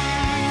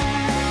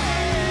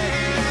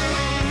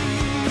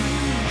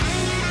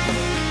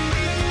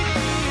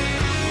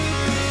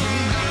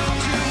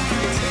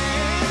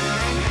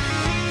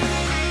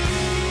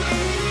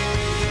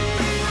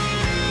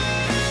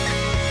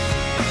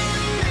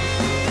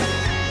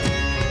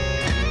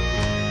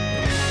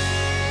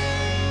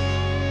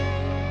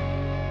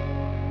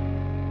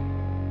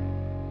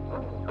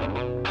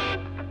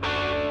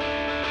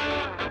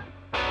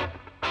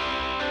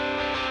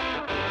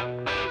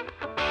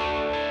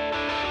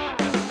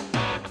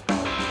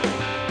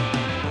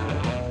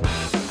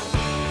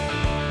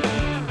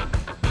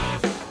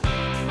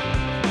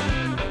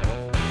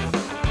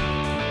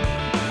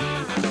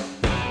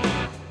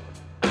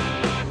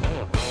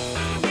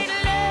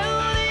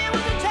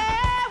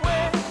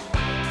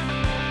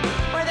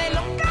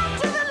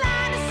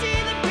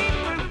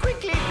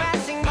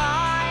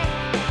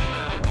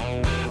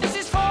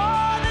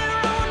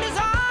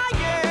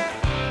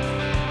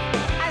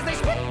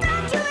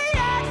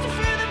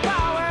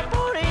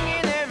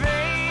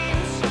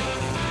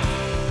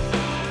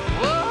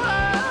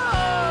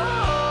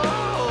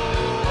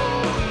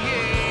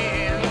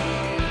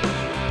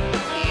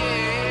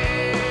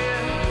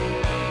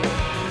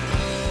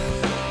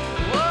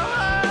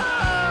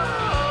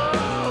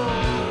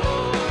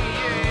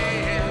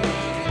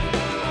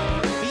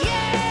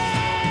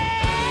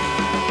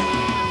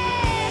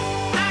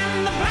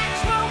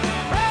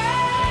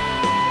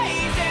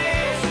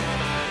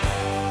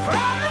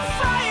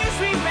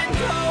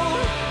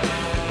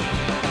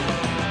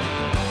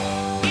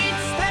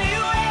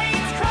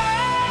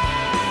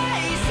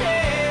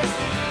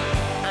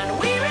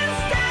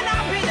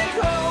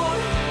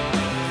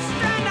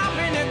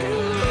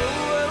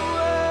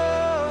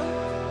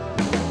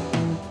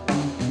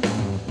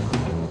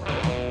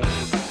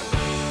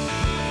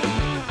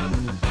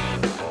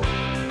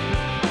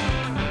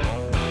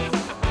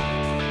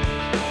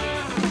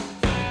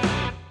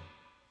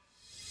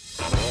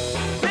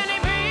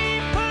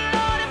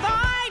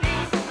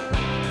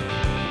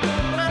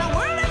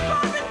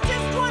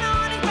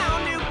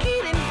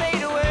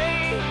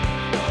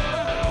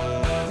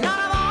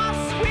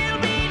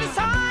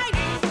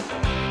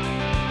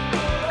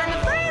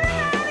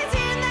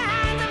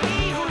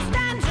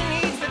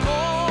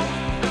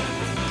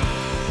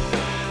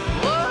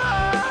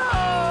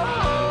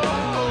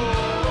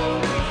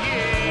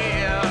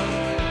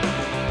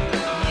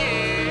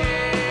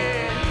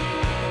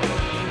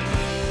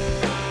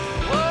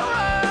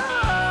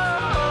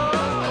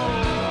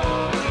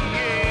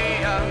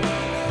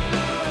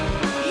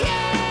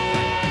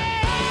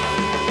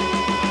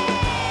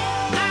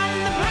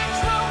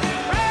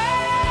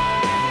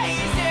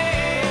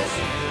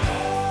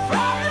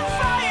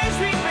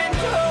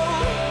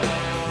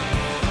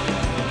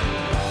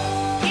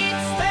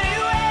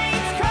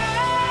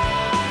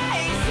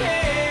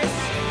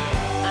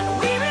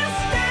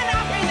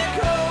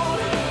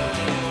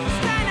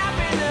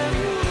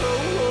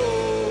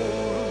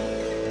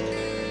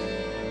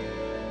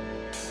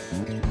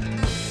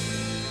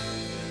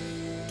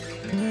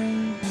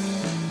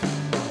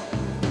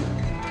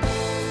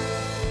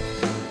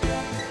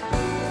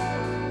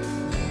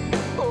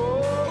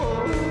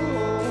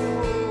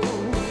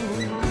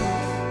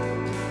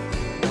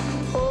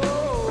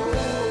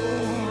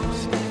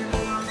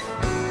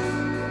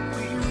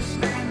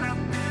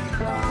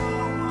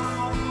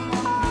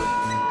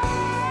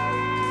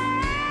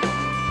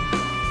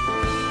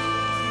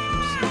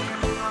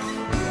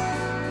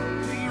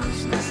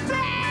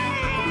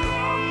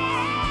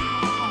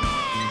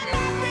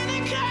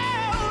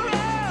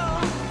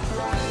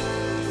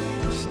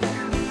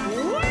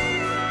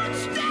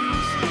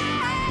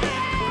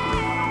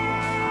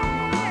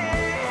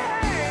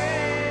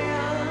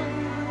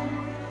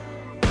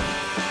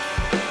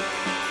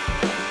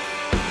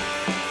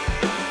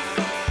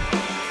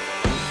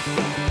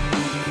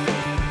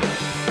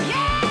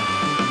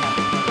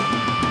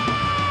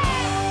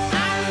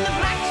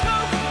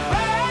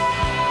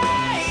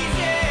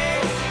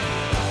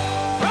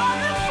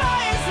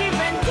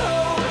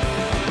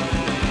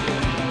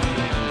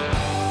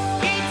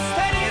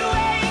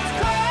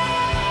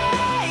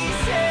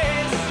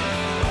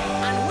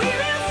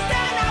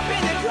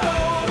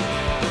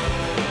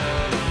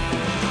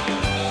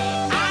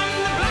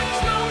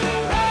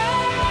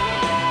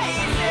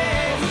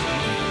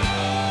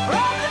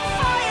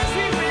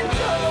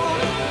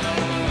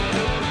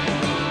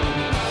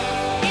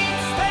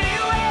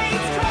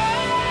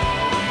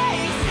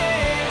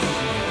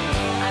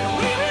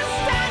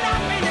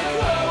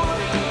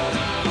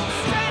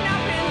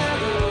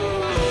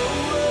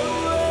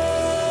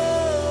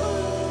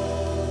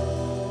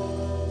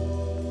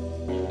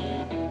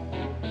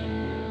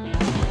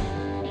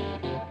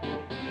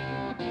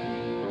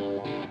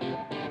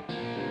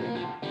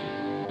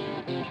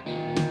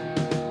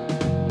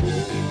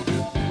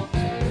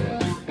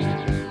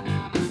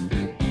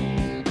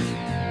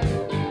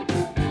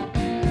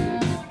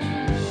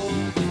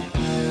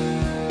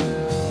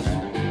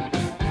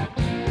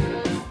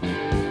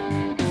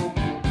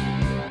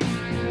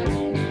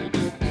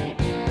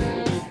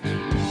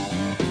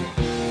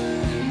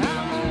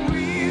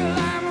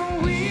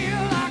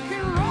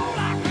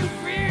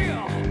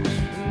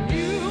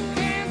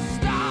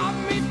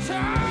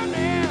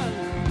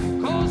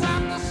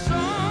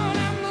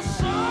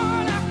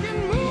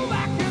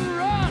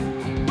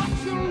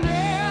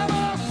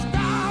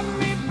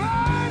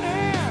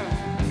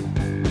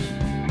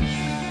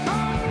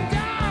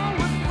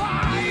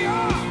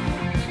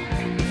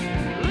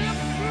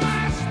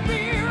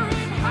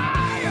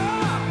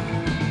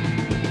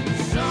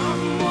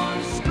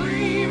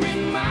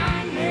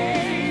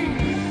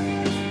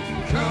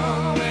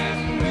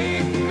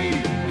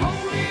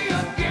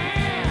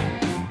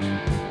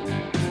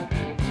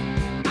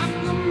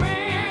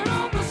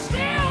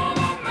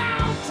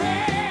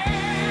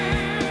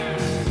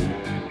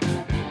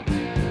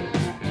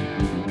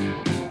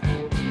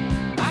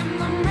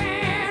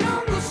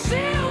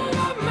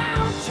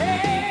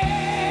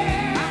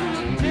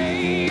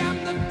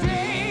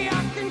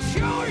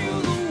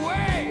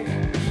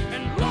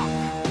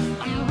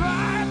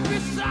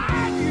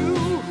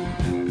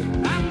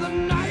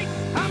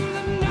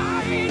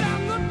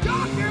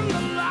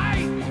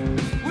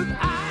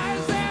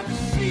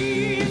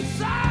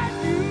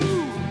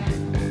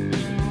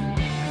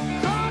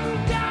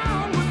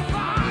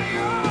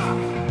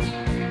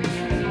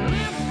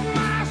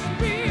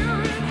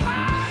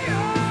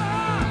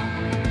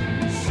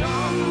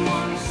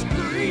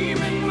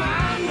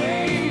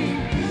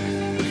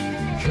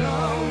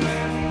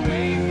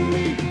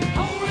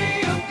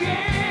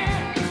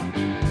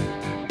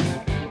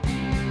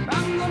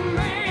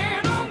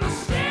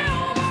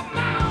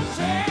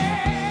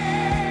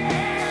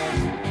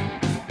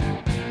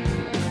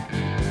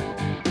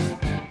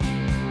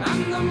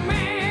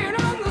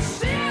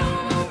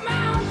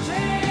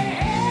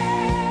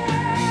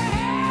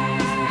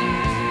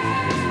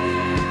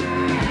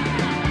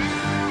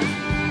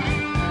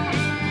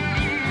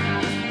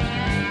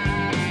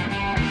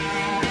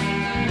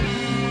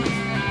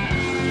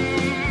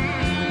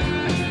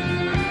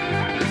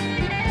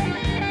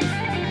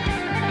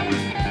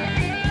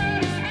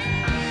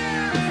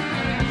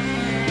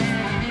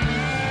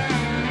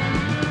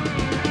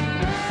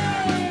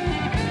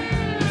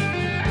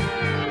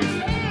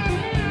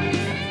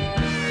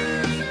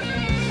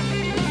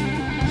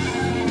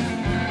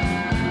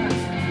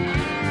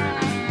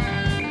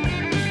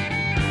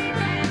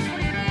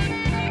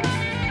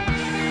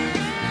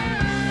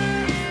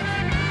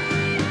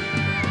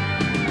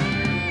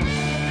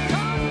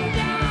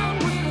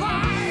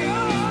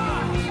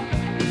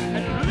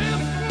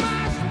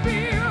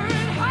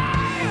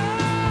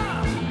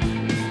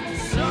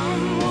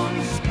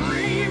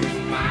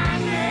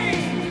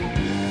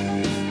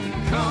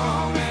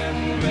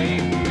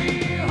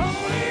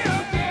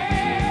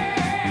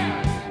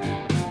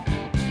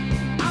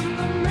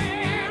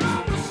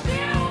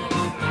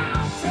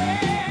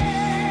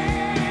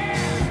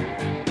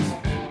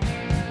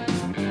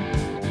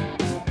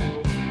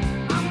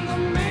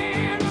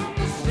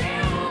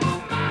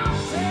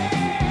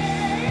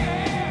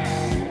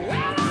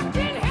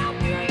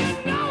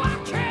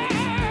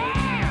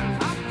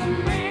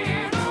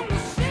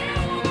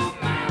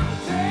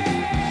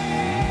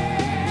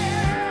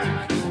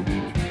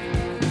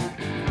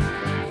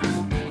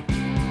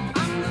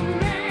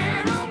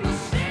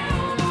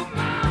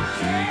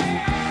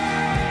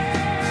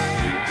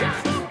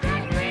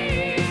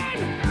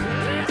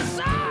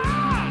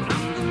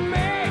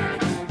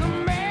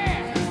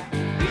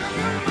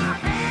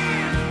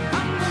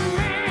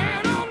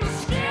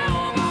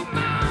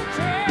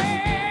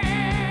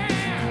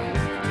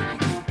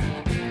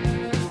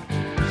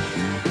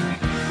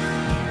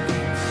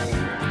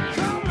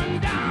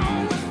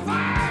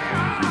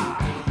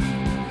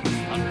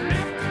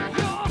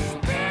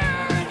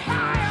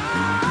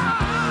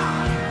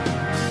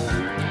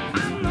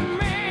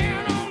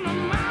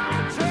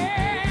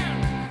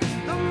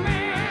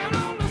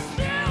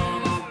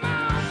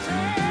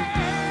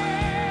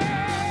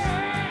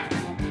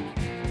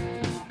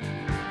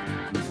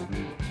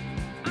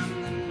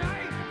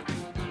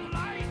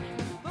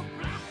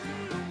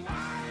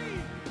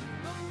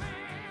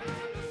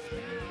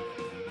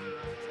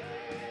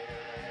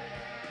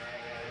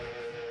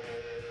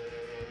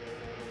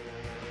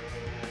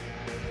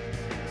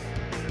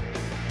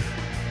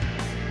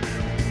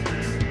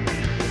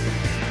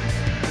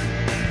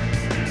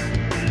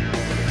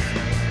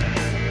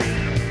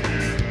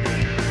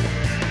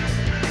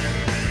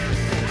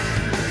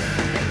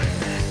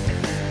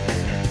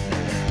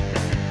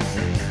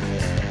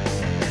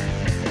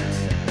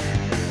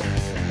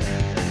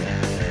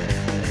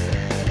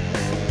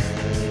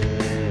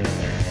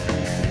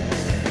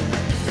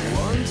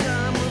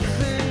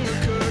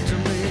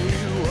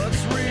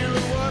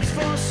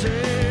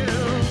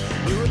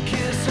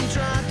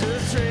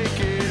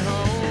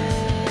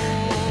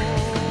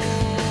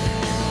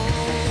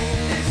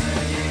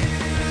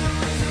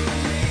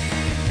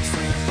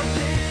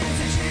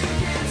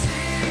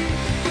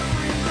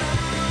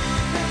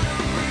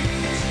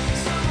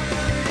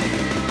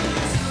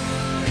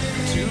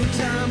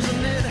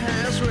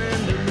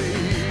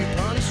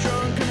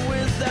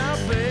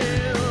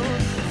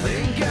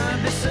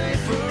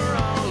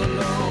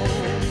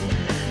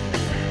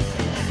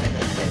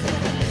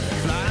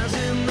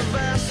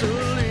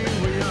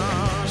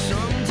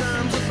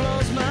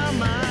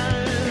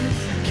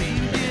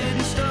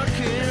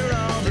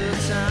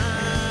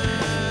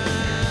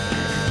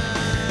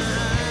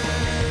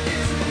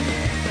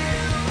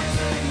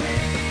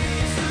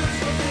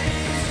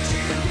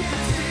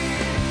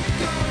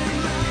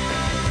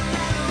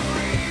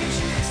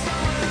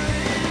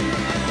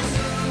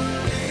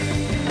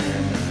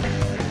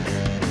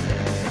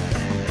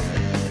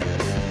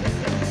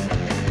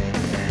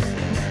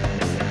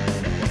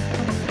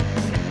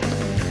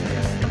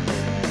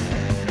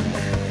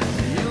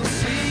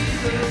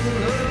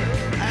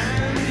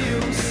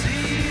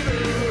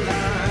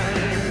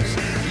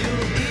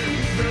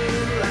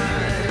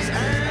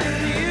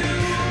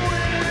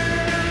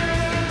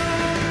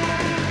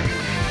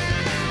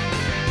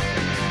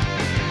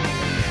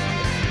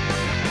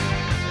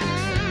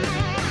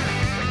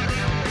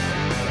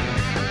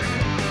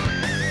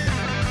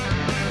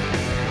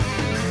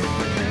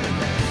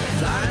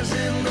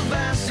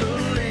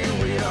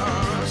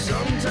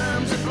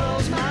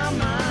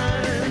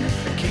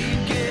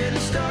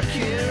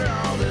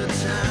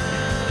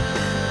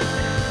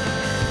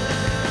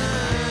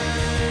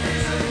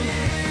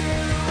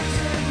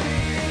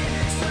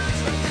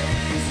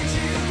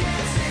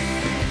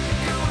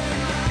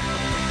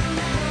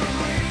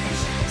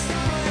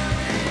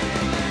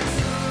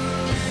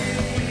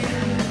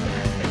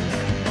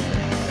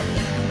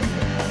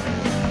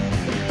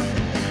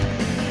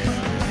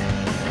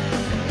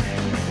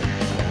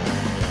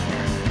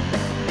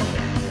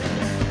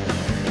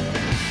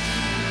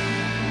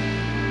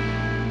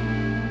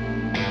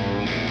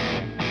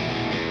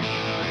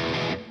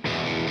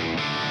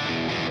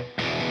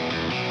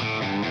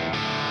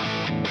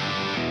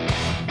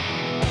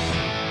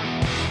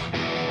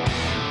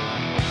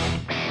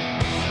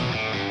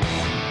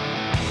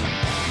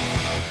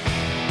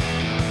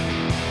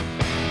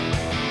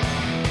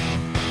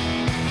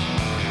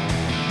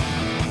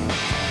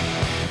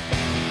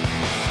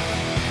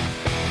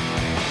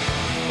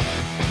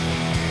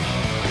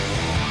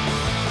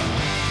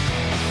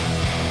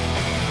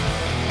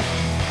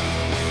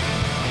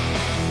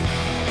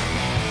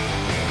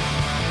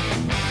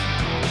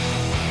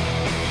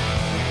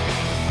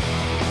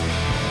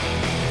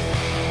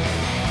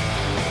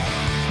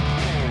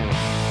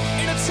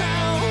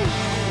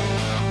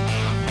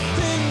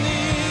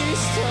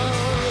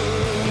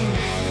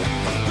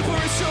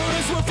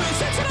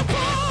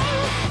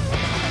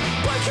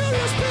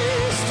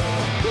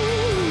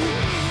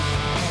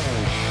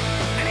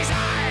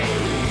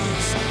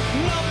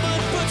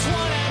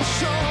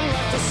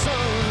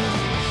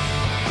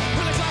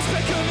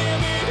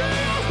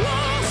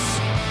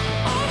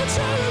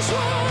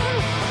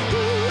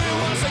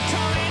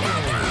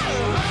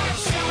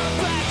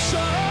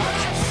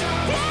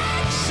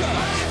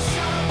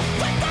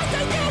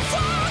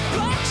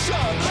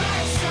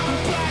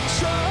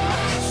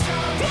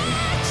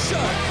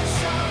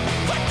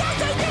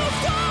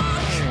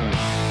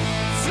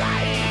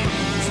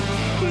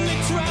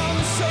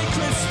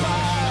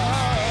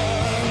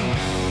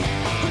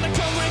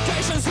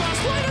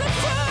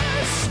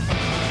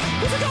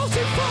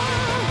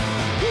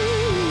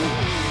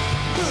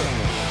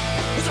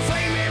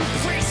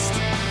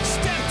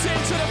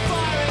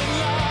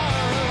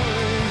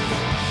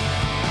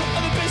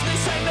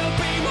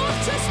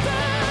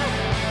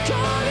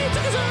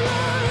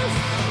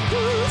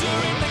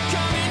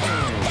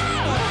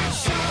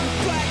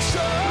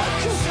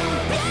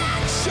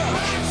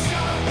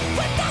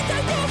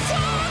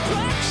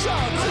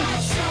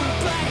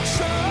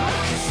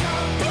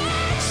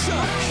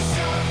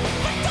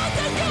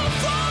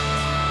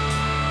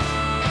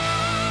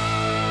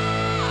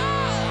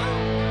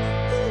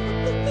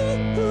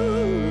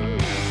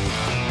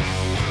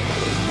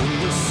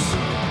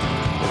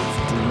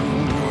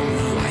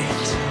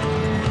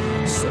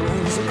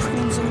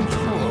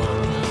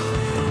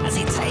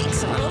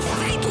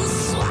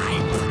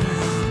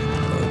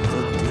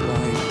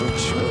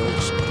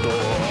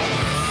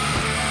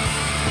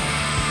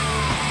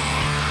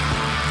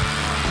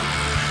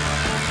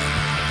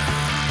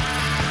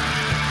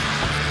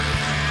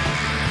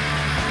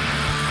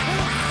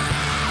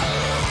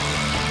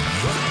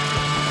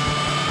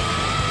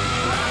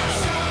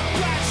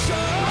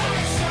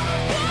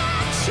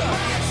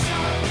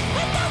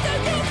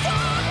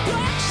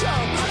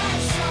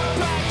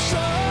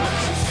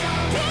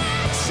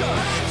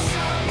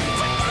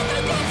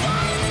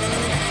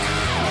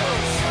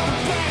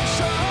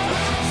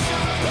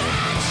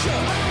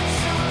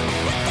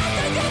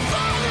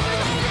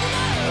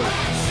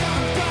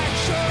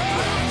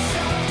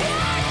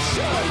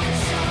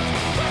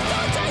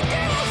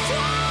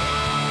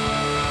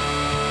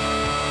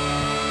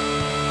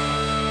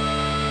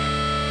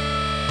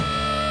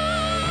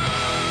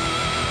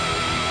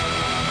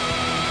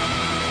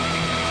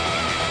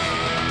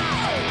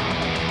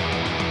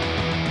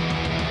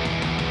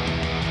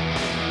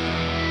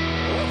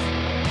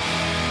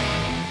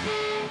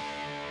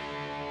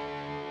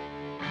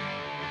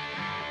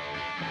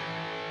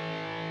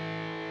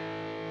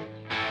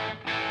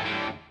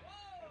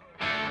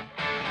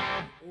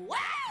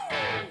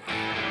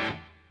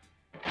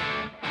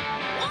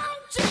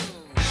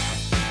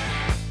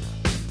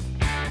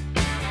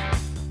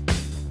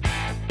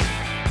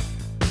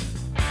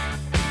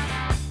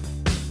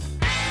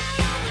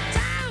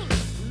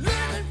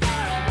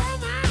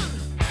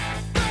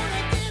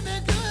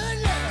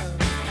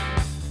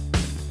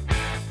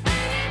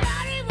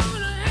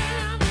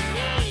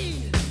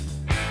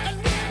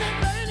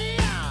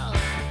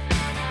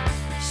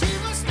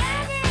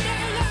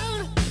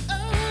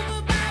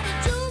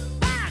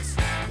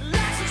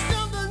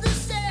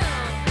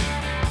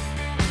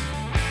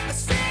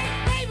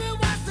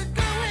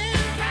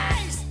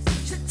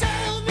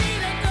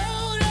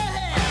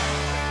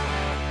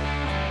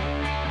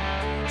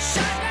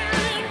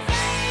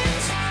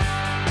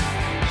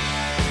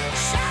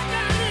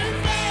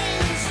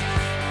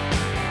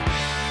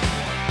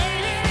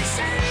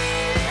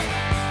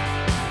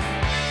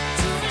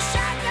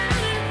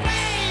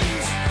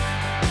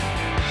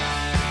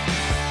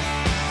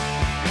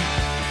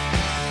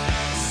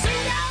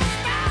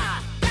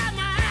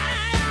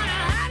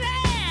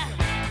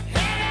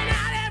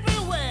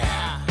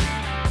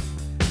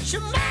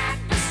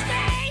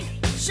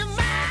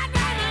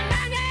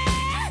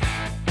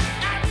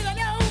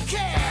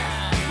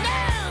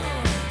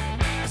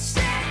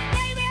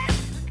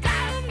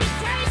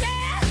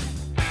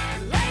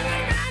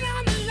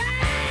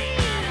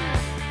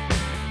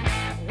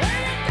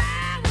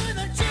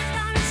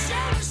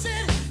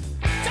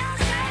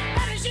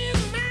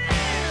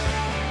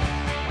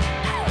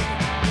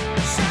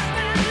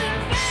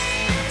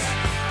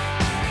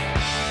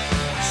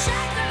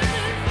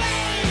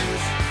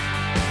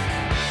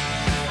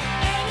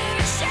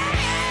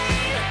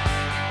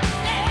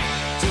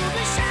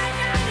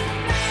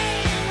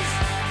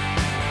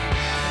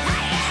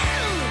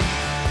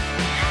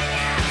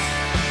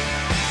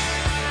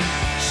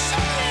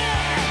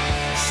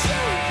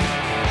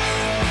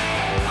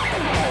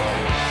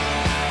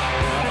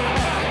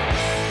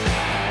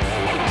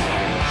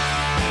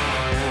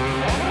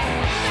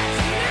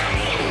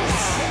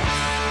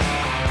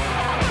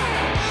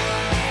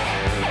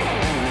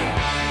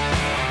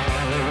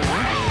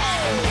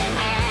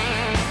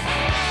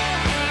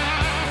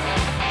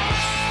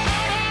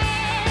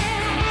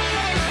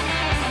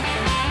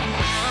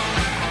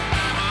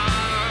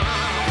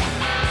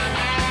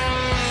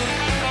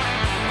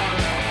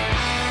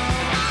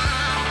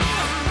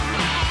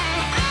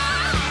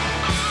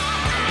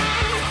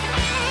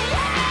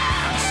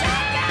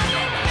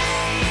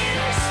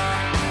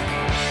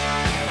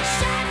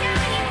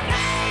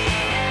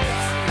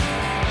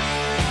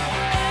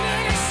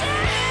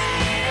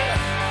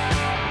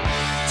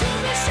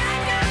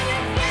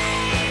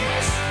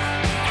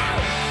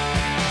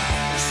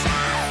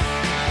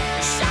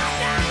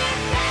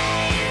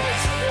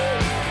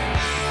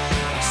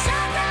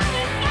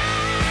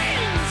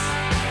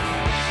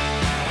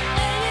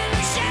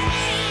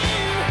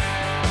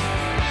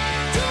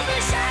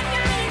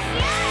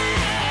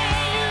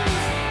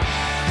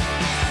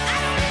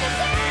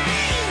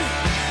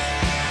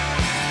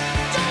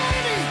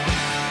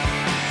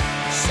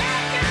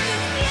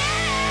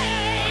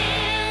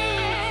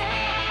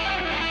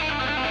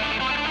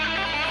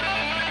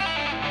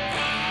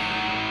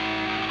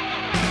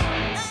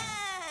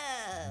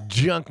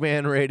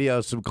 Junkman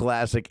Radio, some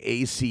classic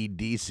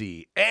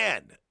AC/DC,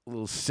 and a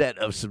little set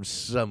of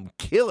some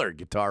killer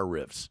guitar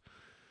riffs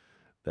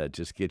that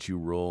just get you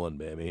rolling,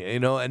 baby. You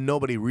know, and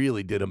nobody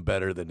really did them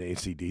better than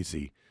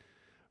AC/DC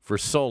for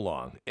so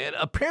long. And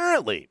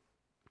apparently,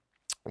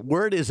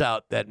 word is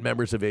out that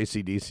members of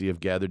AC/DC have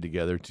gathered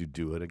together to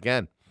do it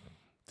again,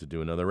 to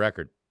do another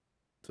record.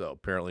 So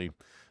apparently,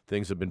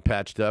 things have been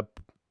patched up,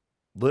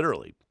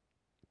 literally,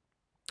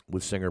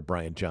 with singer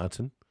Brian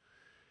Johnson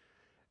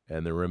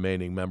and the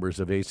remaining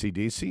members of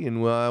AC/DC,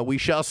 and we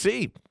shall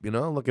see. You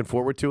know, looking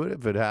forward to it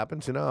if it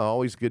happens. You know,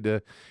 always good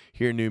to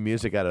hear new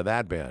music out of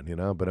that band. You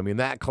know, but I mean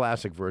that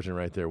classic version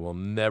right there will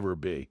never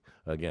be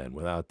again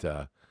without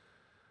the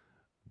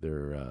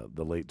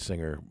late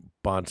singer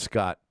Bon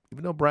Scott.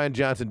 Even though Brian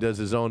Johnson does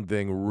his own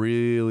thing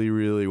really,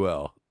 really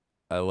well,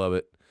 I love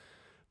it.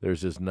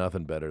 There's just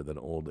nothing better than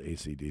old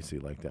AC/DC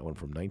like that one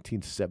from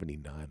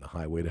 1979, the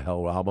Highway to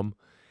Hell album,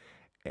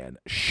 and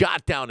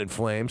Shot Down in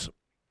Flames.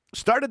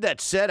 Started that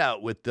set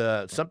out with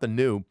something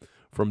new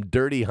from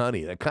Dirty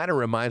Honey. That kind of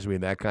reminds me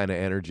of that kind of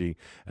energy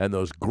and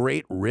those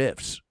great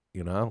riffs,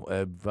 you know.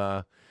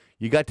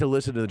 You got to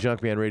listen to the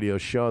Junkman Radio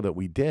show that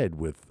we did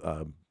with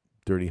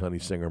Dirty Honey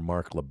singer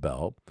Mark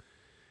LaBelle.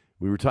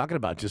 We were talking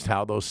about just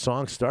how those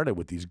songs started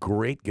with these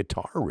great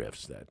guitar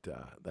riffs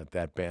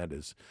that band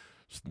is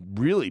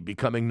really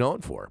becoming known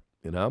for,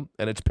 you know.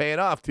 And it's paying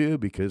off, too,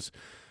 because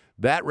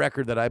that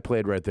record that I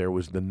played right there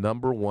was the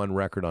 #1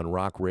 record on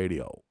rock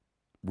radio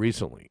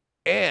recently.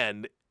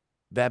 And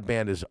that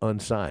band is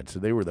unsigned. So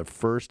they were the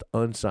first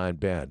unsigned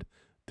band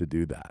to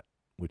do that,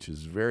 which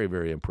is very,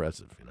 very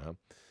impressive, you know.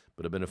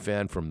 But I've been a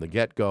fan from the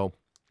get-go.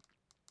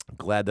 I'm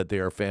glad that they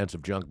are fans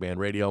of Junkman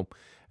Radio,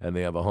 and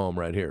they have a home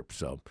right here.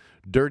 So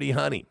Dirty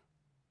Honey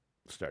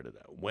started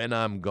that. When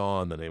I'm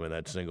Gone, the name of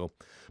that single.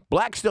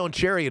 Blackstone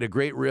Cherry had a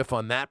great riff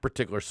on that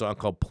particular song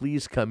called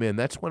Please Come In.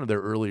 That's one of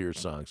their earlier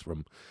songs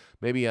from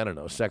maybe, I don't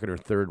know, second or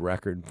third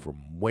record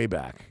from way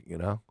back, you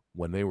know,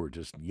 when they were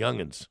just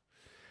youngins.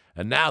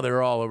 And now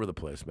they're all over the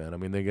place, man. I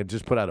mean, they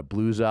just put out a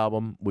blues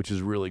album, which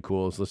is really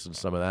cool. I was listening to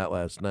some of that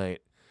last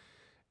night.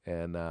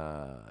 And,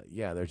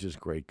 yeah, they're just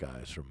great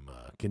guys from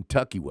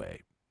Kentucky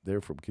way.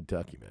 They're from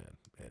Kentucky, man,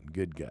 and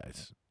good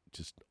guys.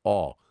 Just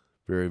all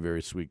very,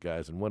 very sweet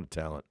guys, and what a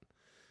talent.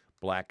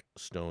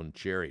 Blackstone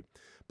Cherry.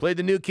 Played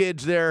the new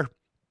kids there,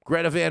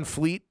 Greta Van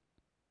Fleet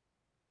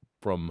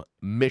from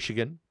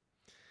Michigan,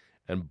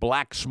 and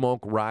Black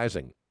Smoke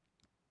Rising.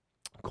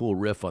 Cool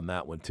riff on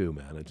that one, too,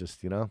 man. I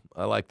just, you know,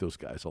 I like those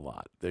guys a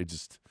lot. They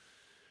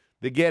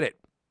get it.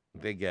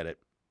 They get it.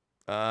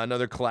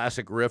 Another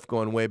classic riff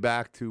going way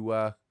back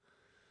to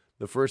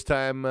the first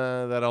time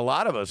that a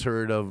lot of us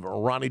heard of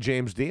Ronnie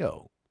James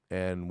Dio,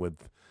 and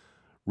with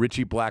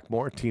Richie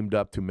Blackmore teamed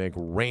up to make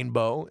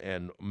Rainbow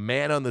and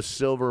Man on the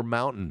Silver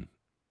Mountain.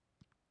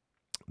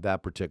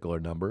 That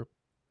particular number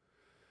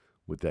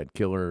with that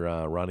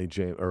killer Ronnie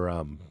James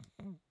or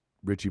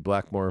Richie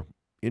Blackmore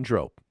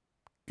intro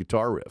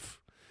guitar riff,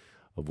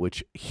 of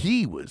which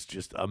he was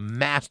just a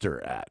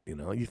master at. You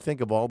know, you think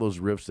of all those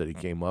riffs that he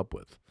came up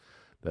with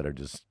that are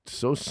just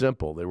so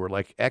simple. They were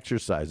like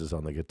exercises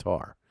on the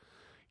guitar.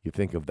 You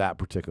think of that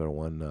particular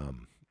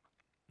one.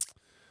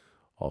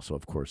 Also,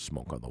 of course,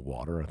 Smoke on the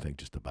Water. I think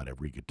just about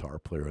every guitar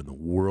player in the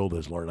world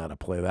has learned how to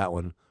play that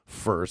one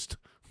first.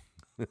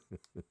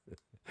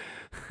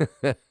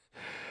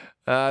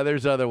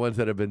 There's other ones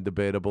that have been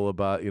debatable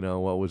about, you know,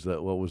 what was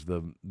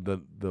the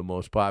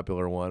most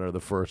popular one or the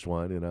first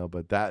one, you know,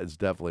 but that is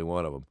definitely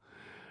one of them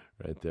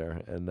right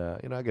there. And,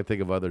 you know, I can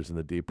think of others in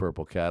the Deep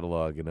Purple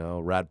catalog, you know.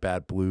 Rat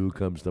Bat Blue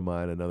comes to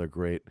mind, another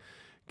great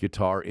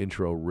guitar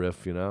intro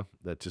riff, you know,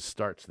 that just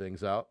starts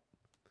things out.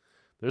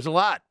 There's a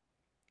lot.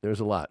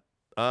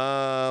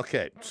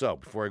 Okay, so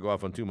before I go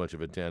off on too much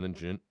of a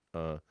tangent,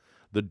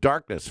 The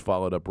Darkness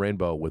followed up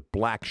Rainbow with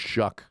Black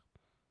Shuck.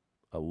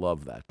 I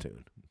love that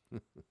tune.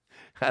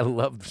 I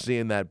love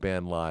seeing that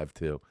band live,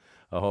 too.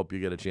 I hope you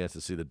get a chance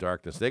to see The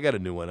Darkness. They got a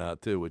new one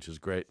out, too, which is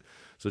great.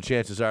 So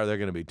chances are they're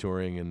going to be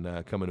touring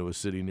and coming to a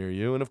city near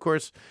you. And, of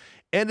course,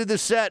 ended the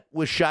set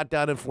with Shot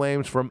Down in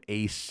Flames from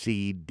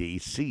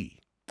AC/DC.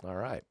 All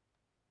right.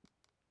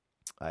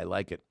 I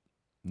like it.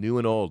 New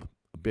and old.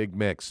 A big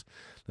mix.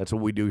 That's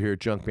what we do here at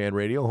Junkman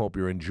Radio. Hope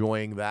you're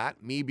enjoying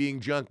that. Me being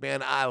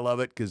Junkman, I love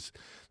it because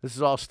this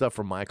is all stuff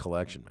from my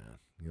collection, man.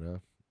 You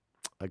know,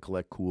 I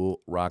collect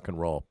cool rock and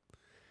roll.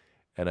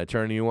 And I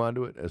turn you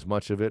onto it, as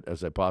much of it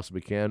as I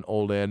possibly can,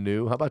 old and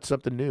new. How about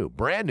something new?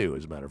 Brand new,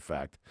 as a matter of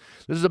fact.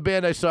 This is a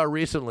band I saw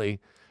recently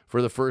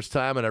for the first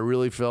time, and I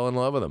really fell in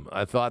love with them.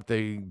 I thought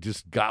they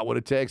just got what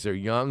it takes. They're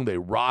young, they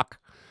rock.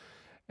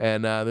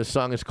 And this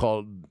song is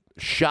called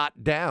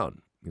Shot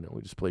Down. You know,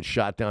 we just played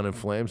Shot Down in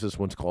Flames. This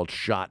one's called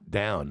Shot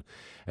Down.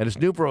 And it's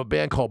new from a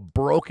band called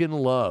Broken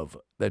Love.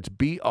 That's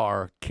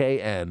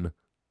BRKN.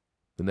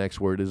 The next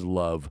word is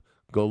love.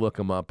 Go look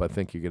them up. I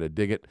think you're going to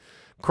dig it.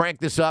 Crank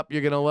this up.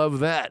 You're going to love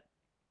that.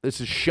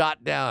 This is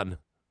Shot Down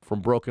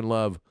from Broken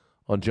Love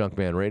on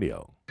Junkman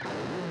Radio.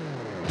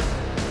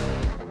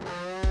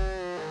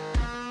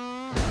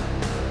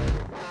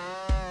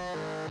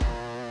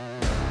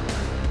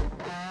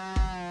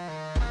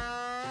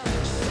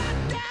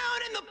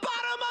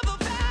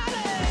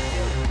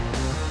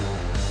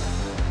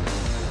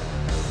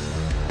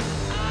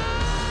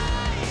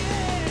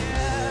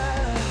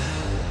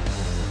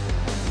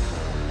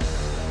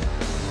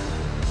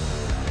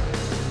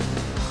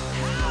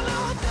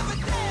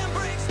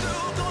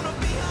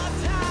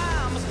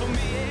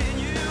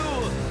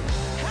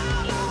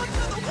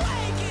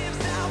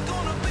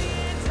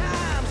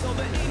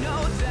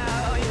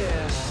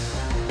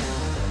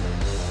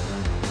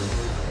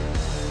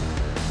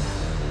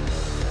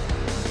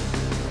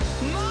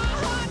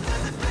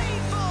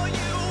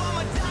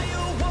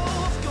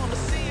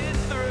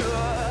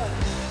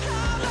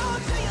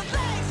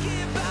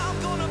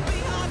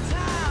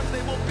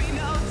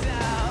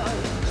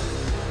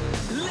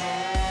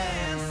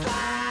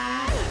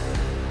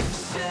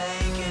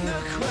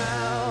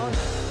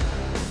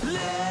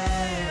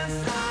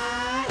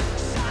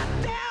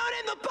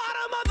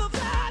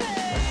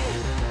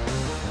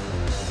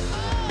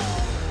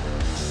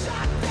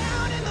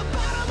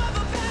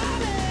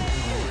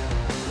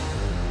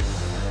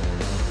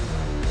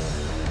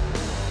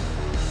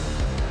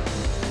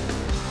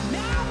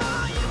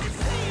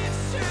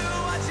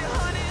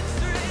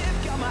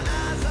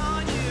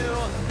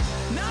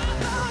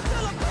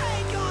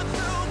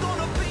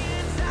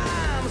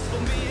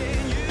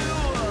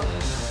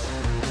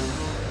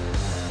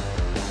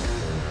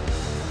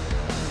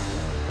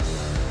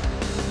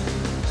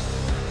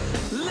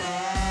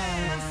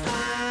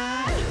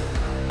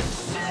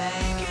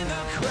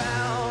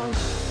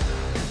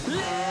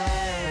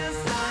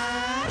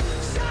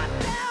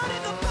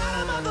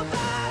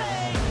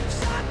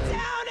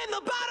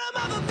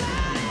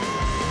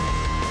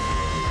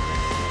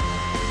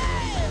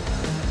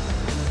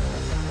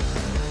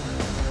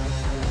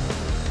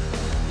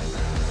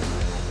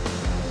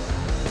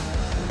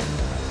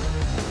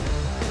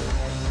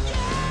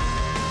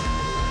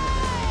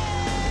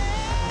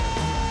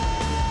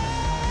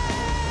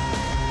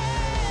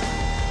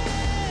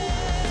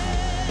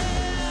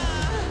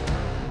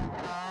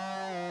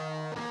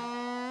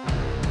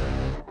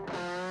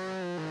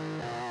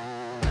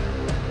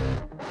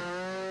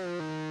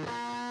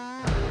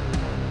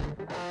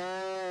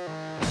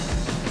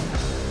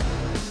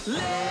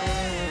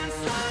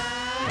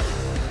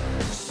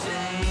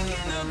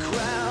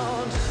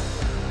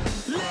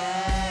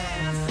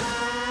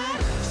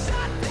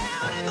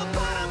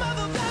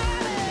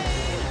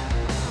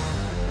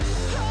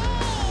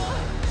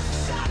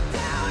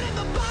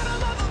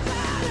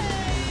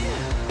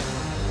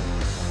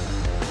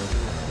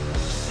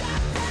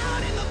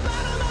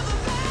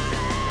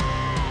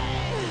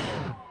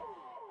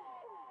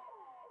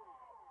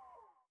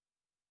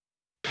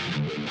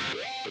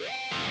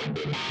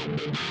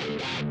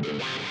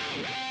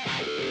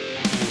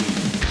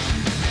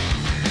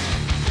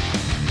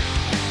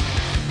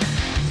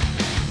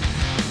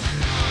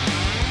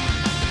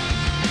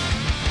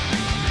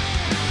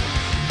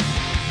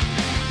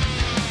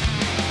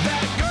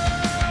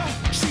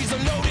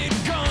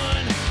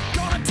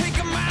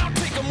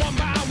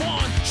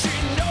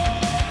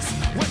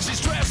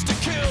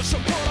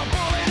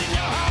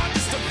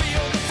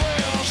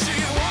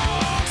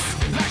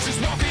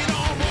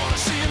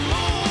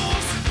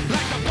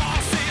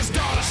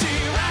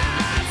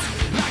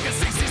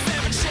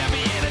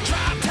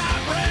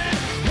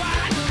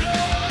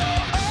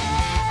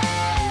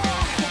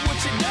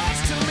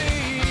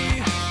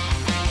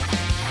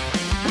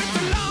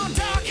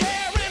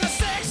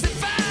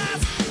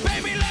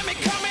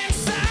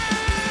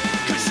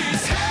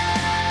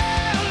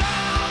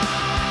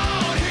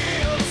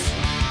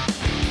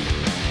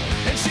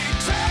 And she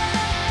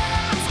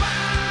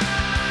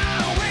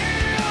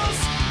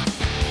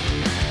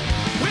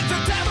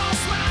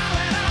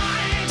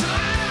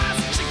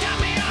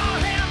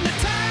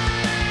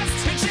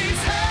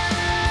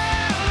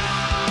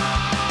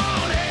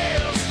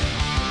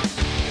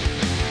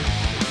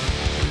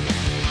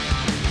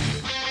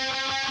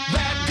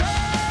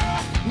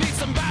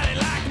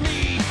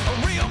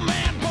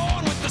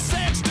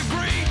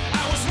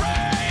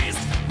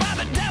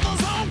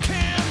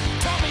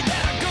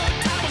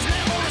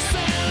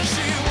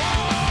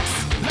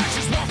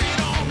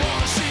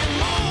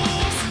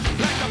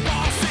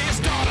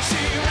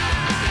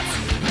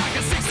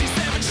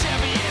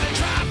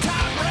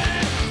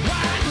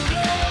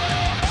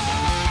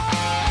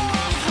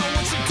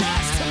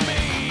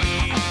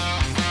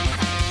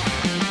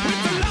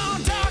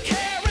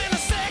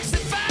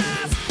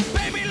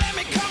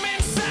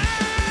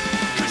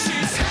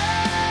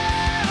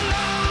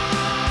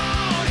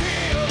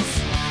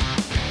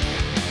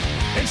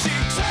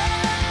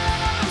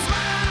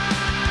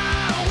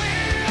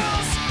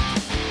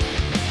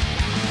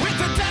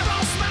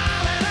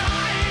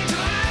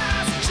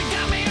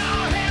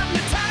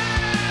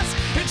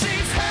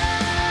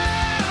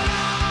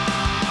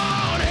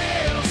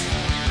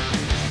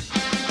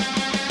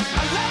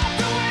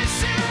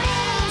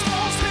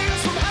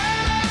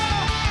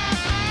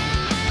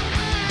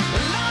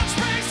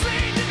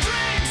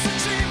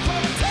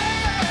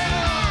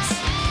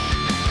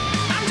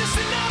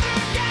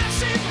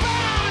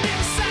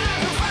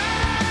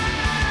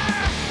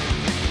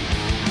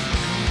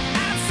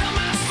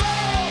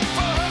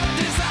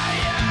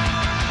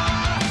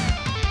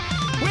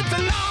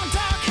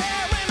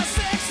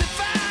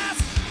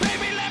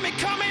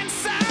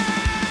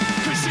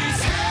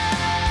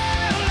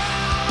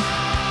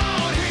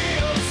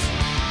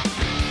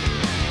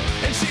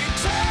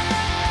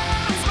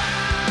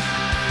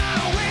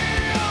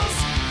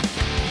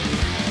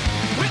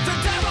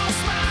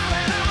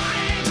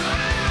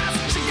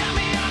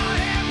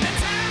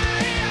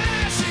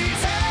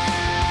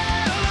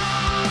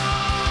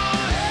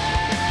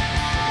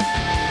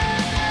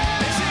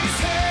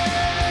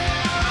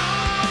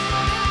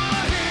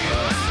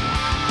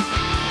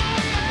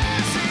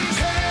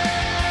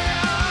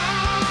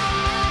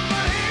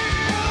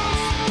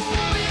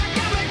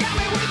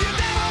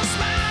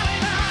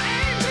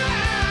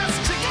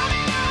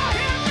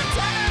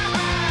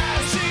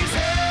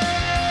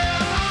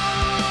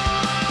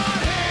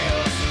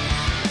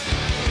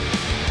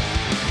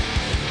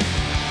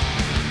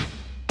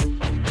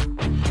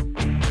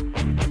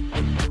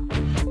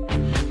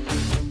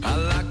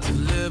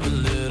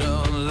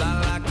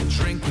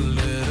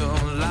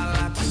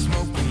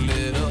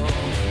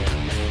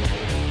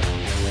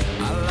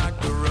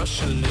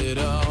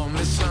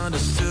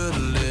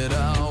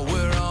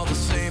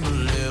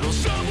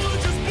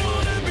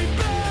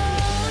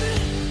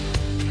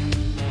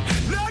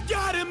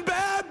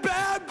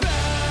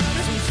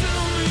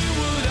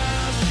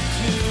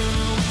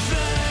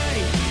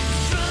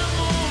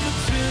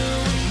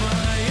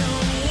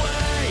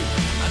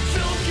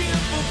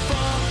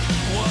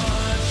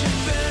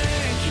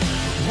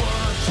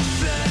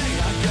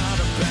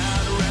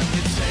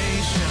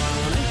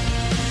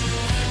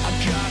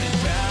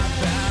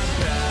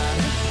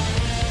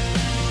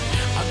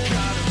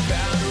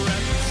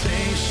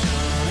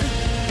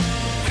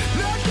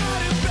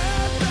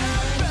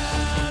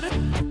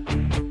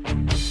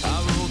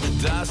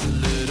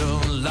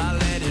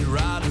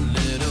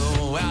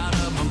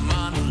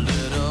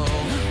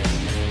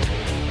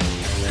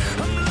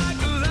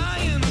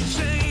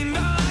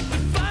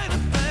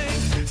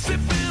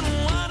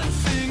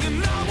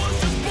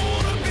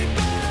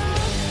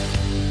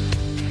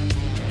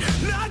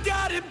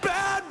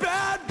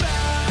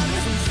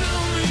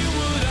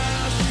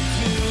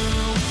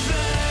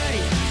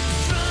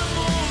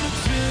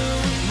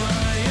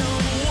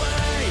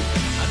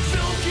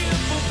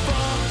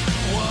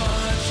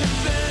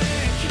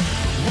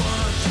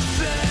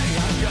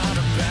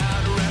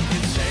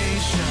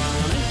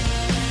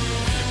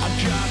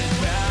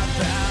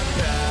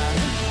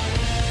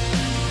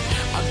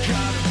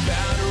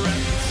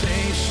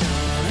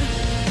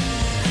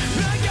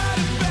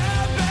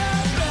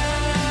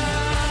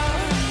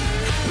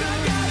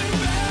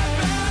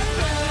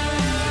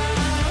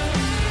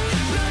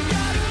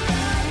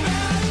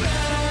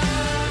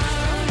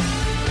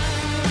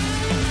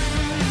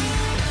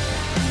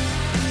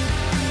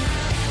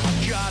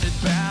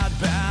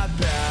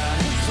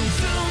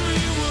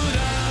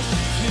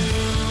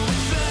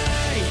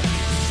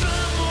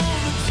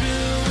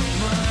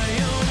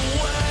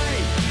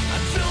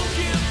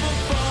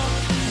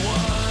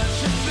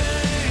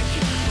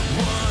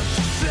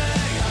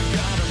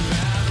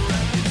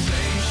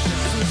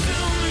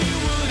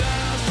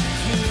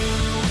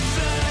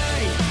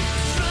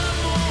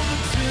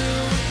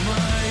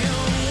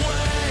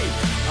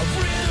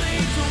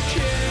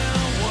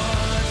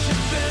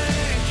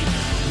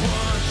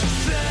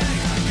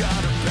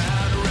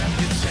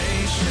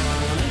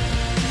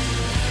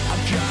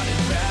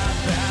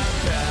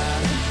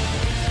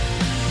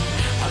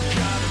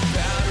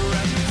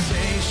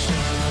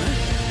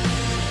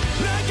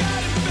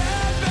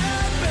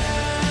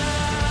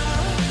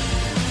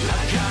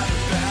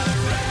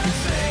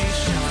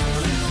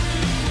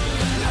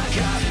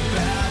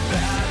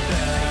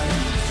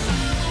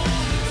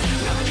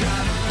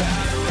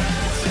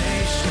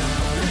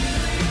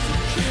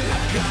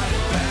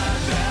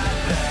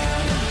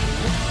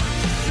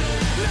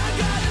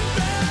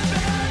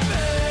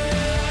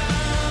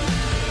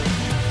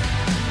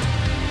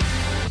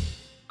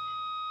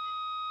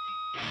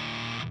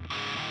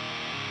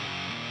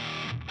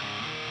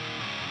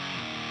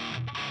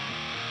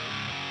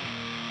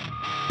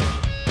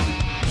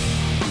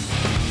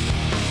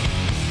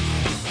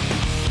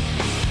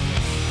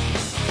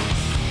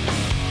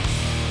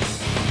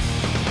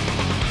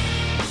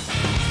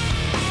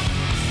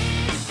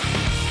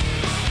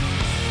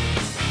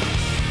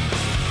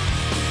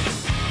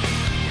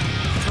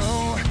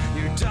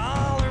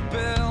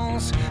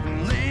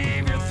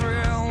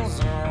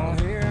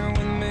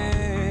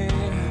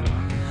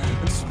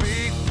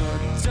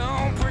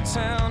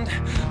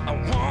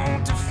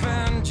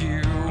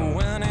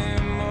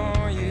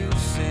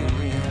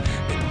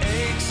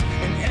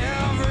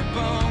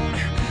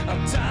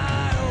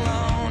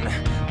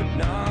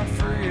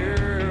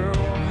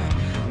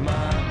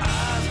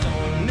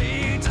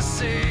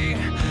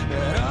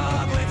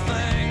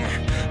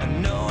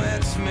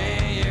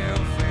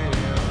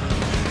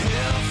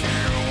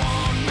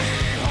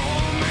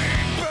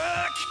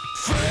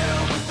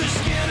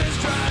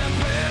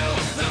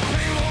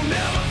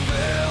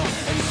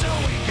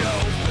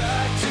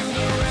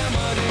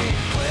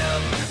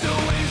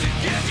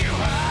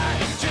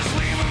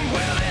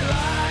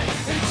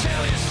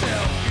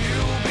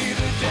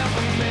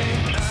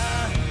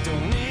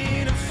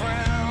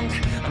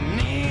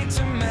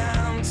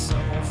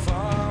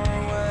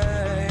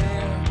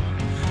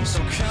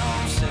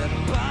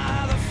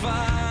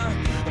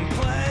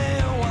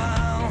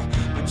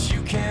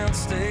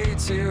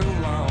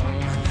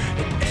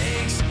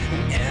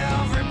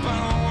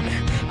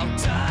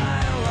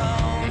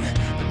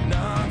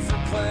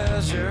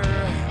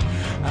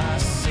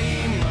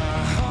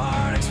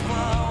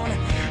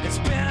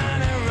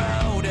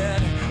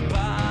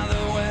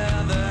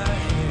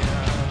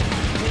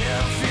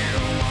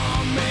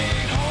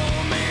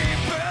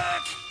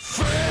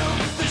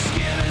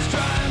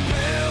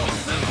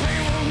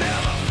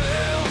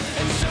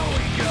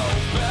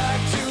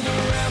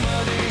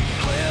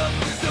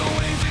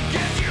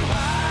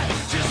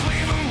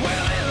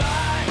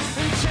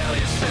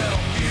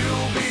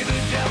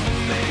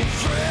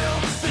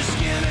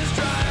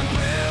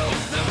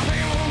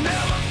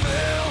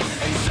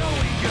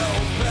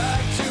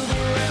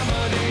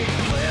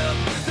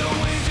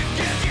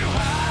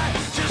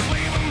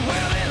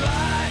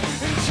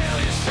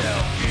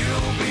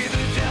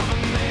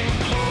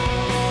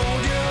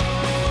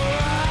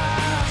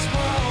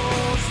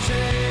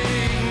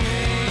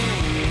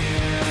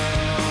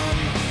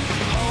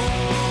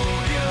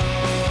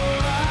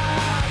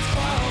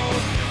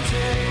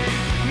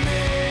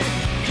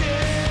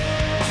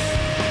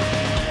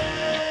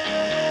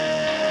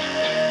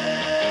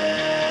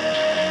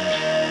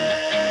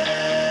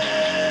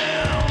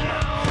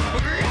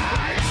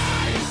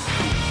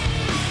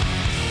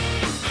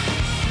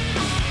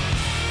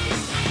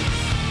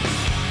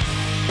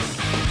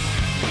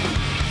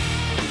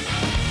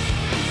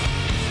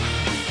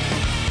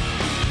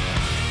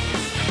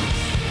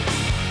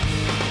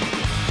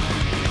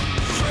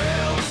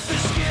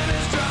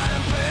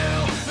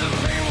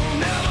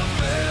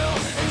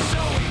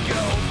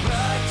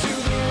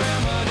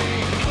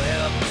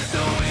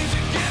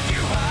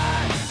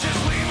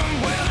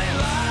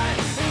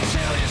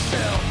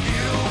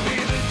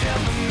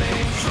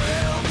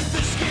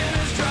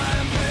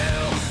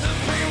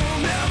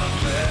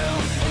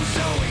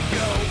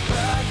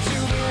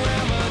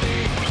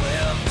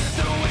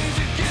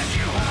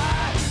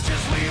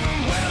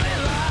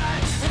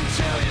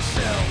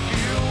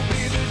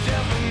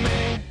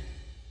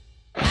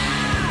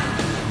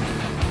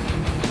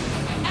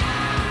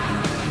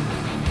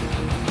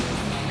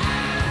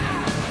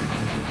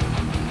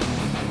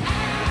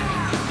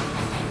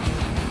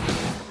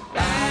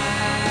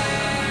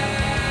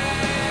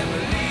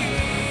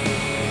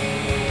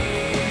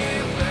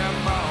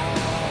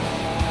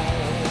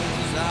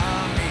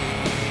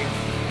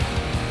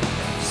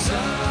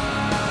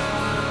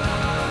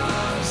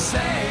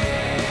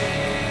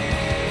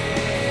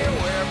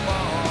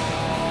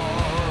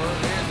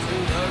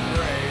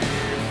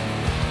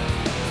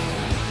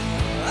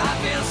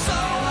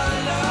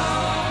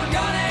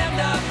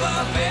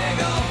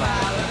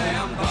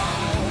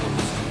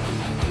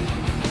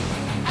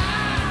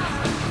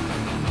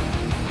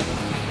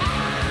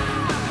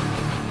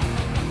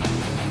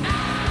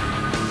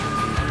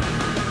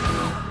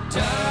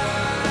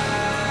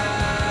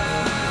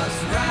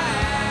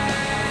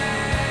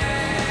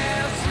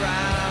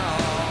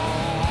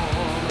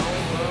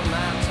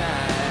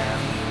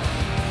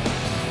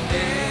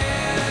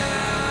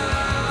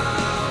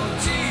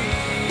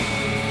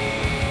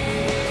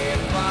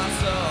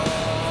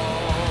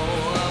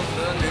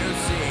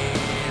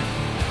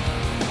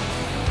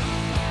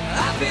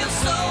feel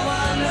so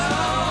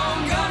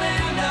alone, gonna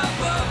end up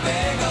a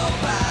big old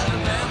pile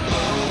of them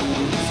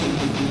bones.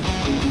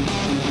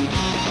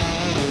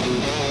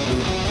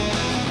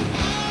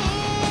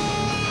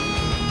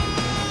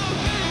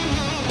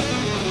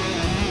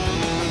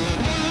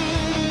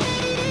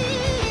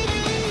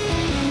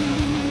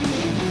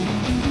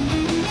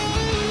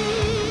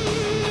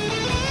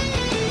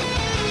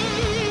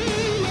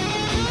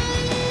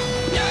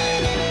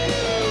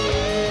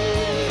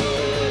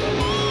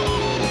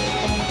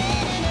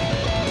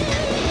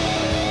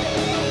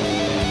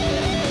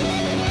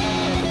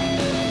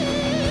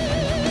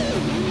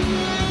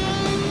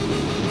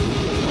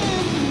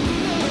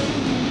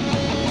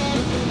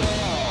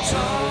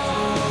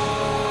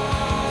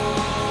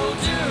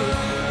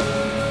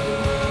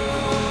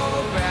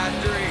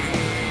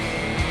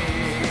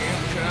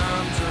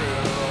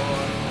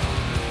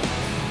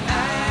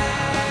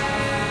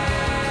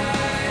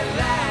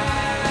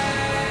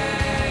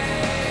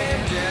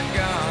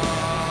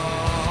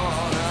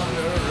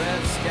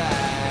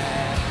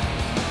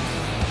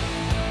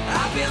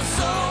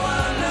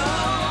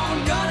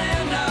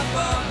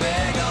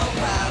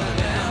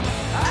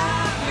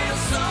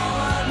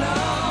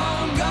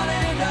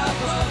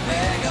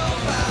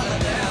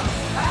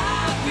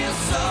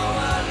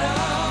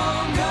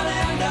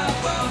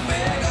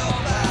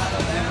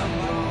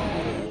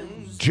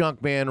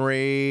 Junkman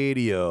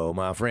Radio,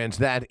 my friends.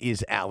 That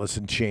is Alice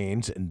in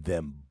Chains and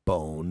Them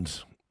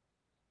Bones.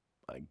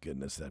 My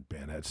goodness, that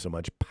band had so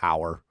much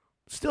power.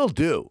 Still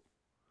do.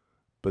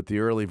 But the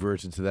early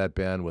versions of that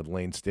band with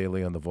Lane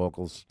Staley on the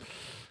vocals,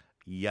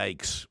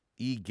 yikes.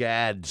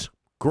 Egads.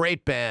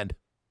 Great band.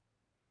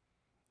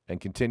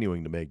 And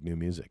continuing to make new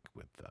music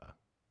with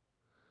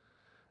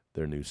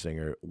their new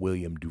singer,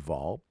 William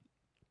Duvall.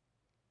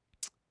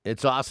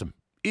 It's awesome.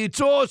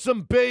 It's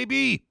awesome,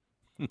 baby!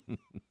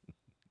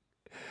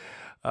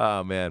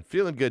 Oh, man,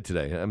 feeling good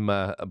today. I'm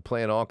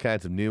playing all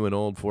kinds of new and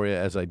old for you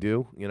as I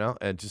do,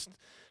 and just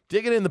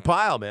digging in the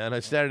pile, man. I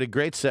started a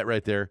great set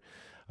right there.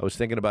 I was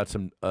thinking about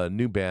some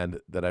new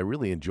band that I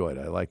really enjoyed.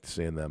 I liked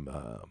seeing them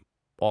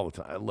all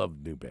the time. I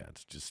love new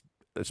bands, just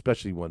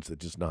especially ones that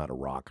just know how to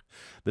rock.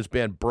 This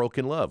band,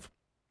 Broken Love,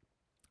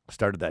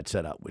 started that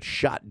set out with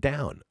Shot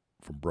Down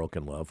from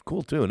Broken Love.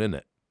 Cool tune, isn't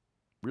it?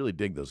 Really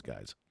dig those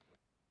guys.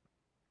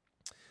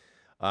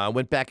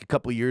 Went back a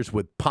couple years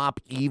with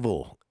Pop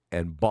Evil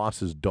and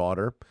Boss's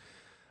Daughter.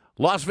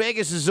 Las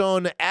Vegas'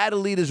 own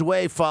Adelita's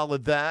Way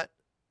followed that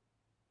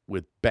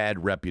with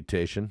Bad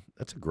Reputation.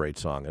 That's a great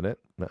song, isn't it?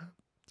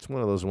 It's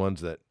one of those ones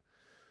that,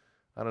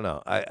 I don't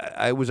know.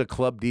 I was a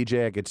club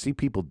DJ. I could see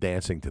people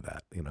dancing to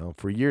that.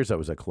 For years I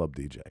was a club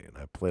DJ, and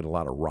I played a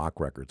lot of rock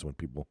records when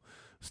people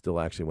still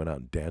actually went out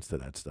and danced to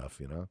that stuff,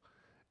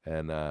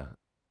 And I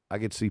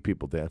could see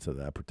people dance to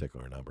that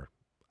particular number.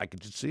 I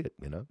could just see it,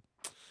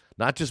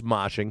 Not just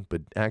moshing,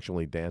 but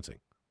actually dancing.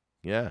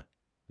 Yeah,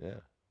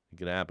 it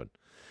could happen.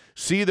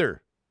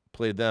 Seether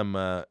played them,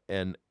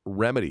 and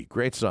Remedy,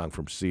 great song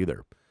from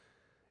Seether,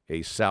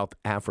 a South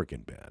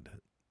African band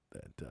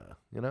that,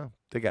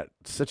 they got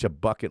such a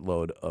bucket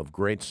load of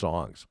great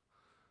songs.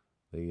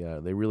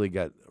 They really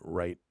got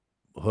right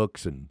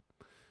hooks and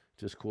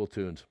just cool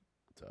tunes.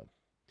 So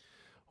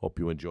hope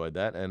you enjoyed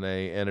that. And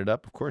I ended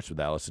up, of course, with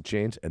Alice in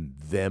Chains and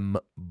Them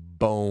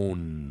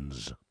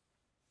Bones.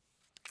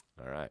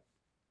 All right.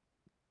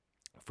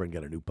 A friend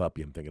got a new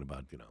puppy. I'm thinking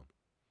about,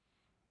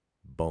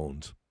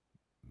 bones.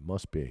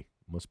 Must be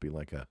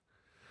like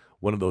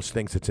one of those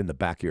things that's in the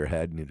back of your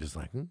head, and you're just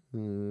like,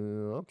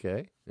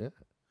 okay, yeah.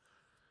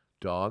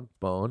 Dog,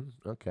 bone,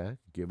 okay.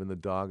 Giving the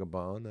dog a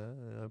bone.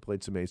 I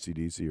played some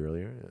AC/DC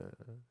earlier.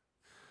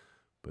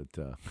 But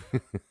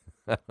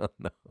I don't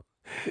know.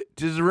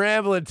 Just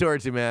rambling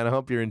towards you, man. I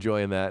hope you're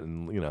enjoying that,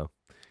 and,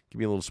 give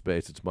me a little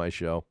space. It's my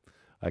show.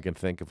 I can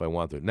think if I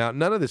want to. Now,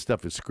 none of this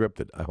stuff is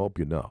scripted. I hope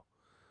you know.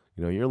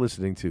 You're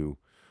listening to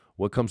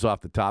what comes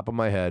off the top of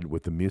my head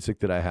with the music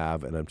that I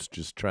have, and I'm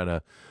just trying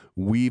to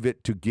weave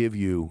it to give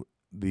you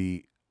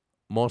the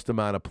most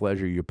amount of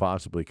pleasure you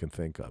possibly can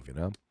think of,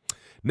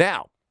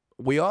 Now,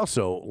 we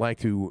also like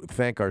to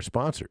thank our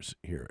sponsors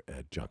here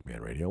at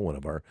Junkman Radio. One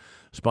of our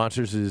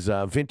sponsors is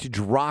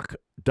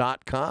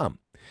VintageRock.com.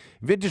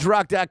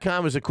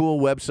 VintageRock.com is a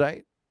cool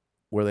website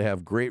where they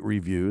have great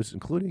reviews,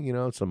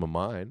 including, some of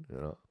mine.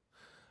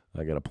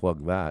 I got to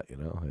plug that,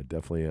 I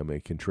definitely am a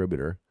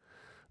contributor.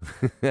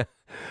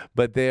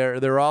 But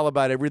they're all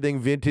about everything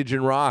vintage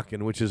and rock,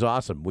 and which is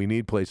awesome. We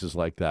need places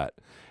like that.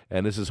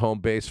 And this is home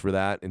base for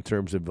that in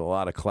terms of a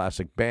lot of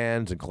classic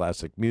bands and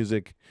classic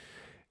music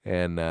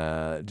and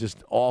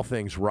just all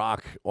things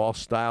rock, all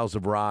styles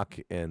of rock.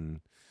 And,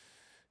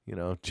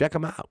 check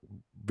them out,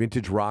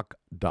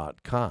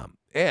 vintagerock.com.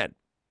 And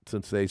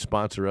since they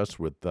sponsor us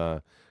with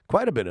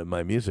quite a bit of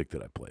my music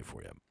that I play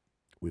for you,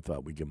 we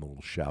thought we'd give them a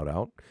little shout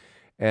out.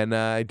 And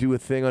I do a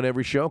thing on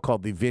every show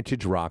called the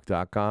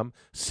VintageRock.com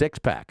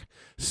 6-pack.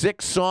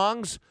 6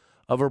 songs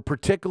of a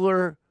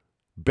particular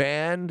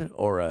band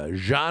or a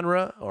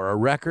genre or a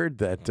record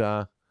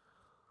that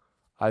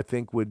I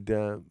think would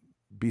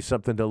be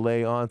something to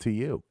lay on to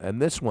you.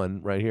 And this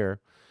one right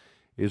here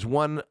is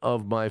one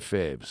of my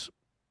faves.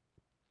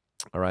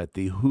 All right,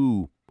 the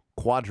Who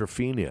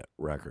Quadrophenia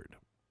record.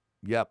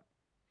 Yep.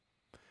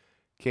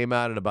 Came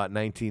out in about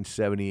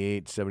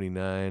 1978,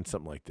 79,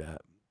 something like that.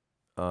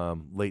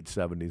 Late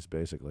 70s,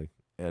 basically.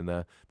 And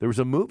there was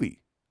a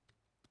movie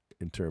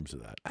in terms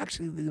of that.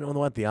 Actually, you know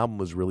what? The album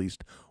was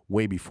released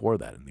way before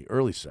that, in the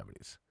early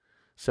 70s.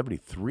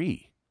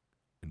 73,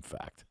 in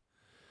fact.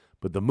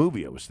 But the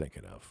movie I was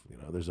thinking of,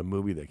 there's a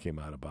movie that came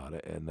out about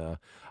it, and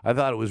I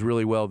thought it was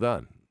really well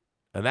done.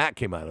 And that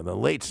came out in the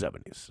late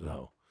 70s.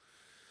 So,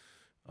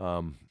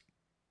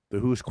 the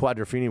Who's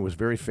Quadrophenia was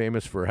very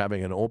famous for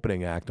having an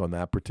opening act on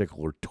that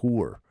particular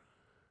tour.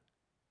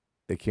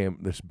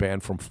 This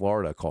band from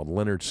Florida called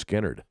Lynyrd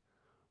Skynyrd,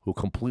 who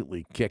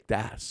completely kicked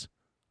ass.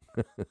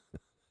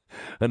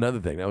 Another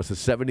thing, that was the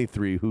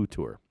 73 Who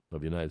tour of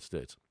the United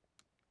States.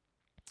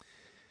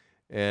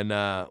 And,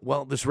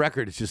 this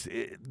record, it's just,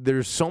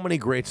 there's so many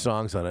great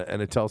songs on it,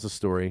 and it tells a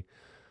story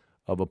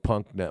of a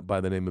punk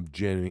by the name of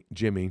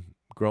Jimmy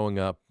growing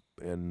up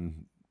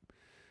and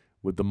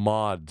with the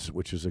Mods,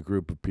 which is a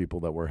group of people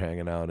that were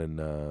hanging out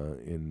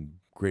in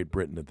Great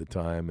Britain at the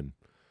time, and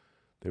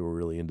they were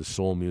really into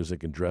soul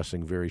music and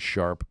dressing very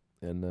sharp.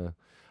 And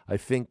I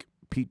think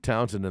Pete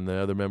Townsend and the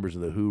other members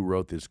of the Who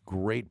wrote this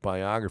great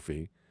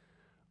biography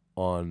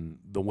on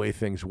the way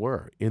things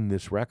were in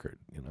this record.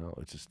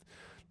 It's just,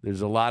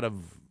 there's a lot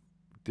of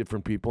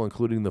different people,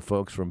 including the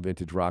folks from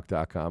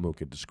VintageRock.com, who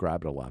can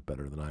describe it a lot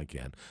better than I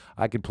can.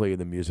 I can play you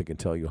the music and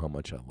tell you how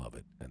much I love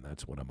it, and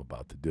that's what I'm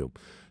about to do.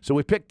 So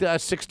we picked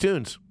 6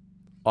 tunes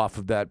off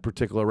of that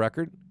particular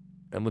record,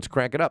 and let's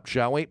crank it up,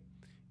 shall we?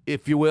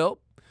 If you will.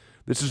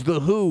 This is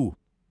The Who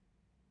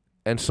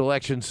and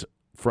selections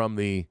from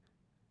the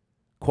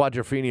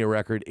Quadrophenia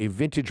record, a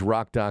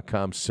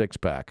VintageRock.com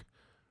 6-pack,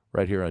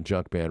 right here on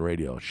Junkman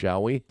Radio,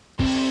 shall we?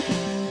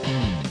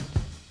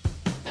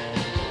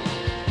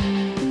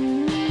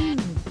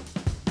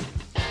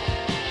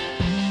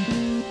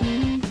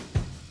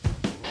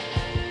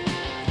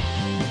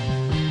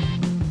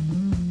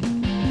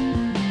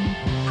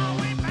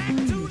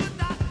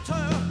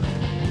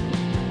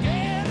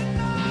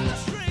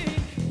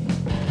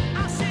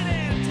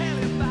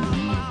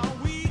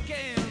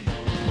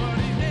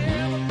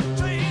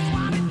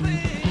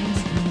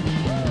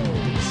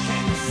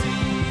 Can you see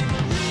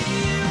the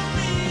real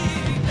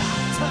me,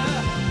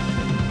 doctor?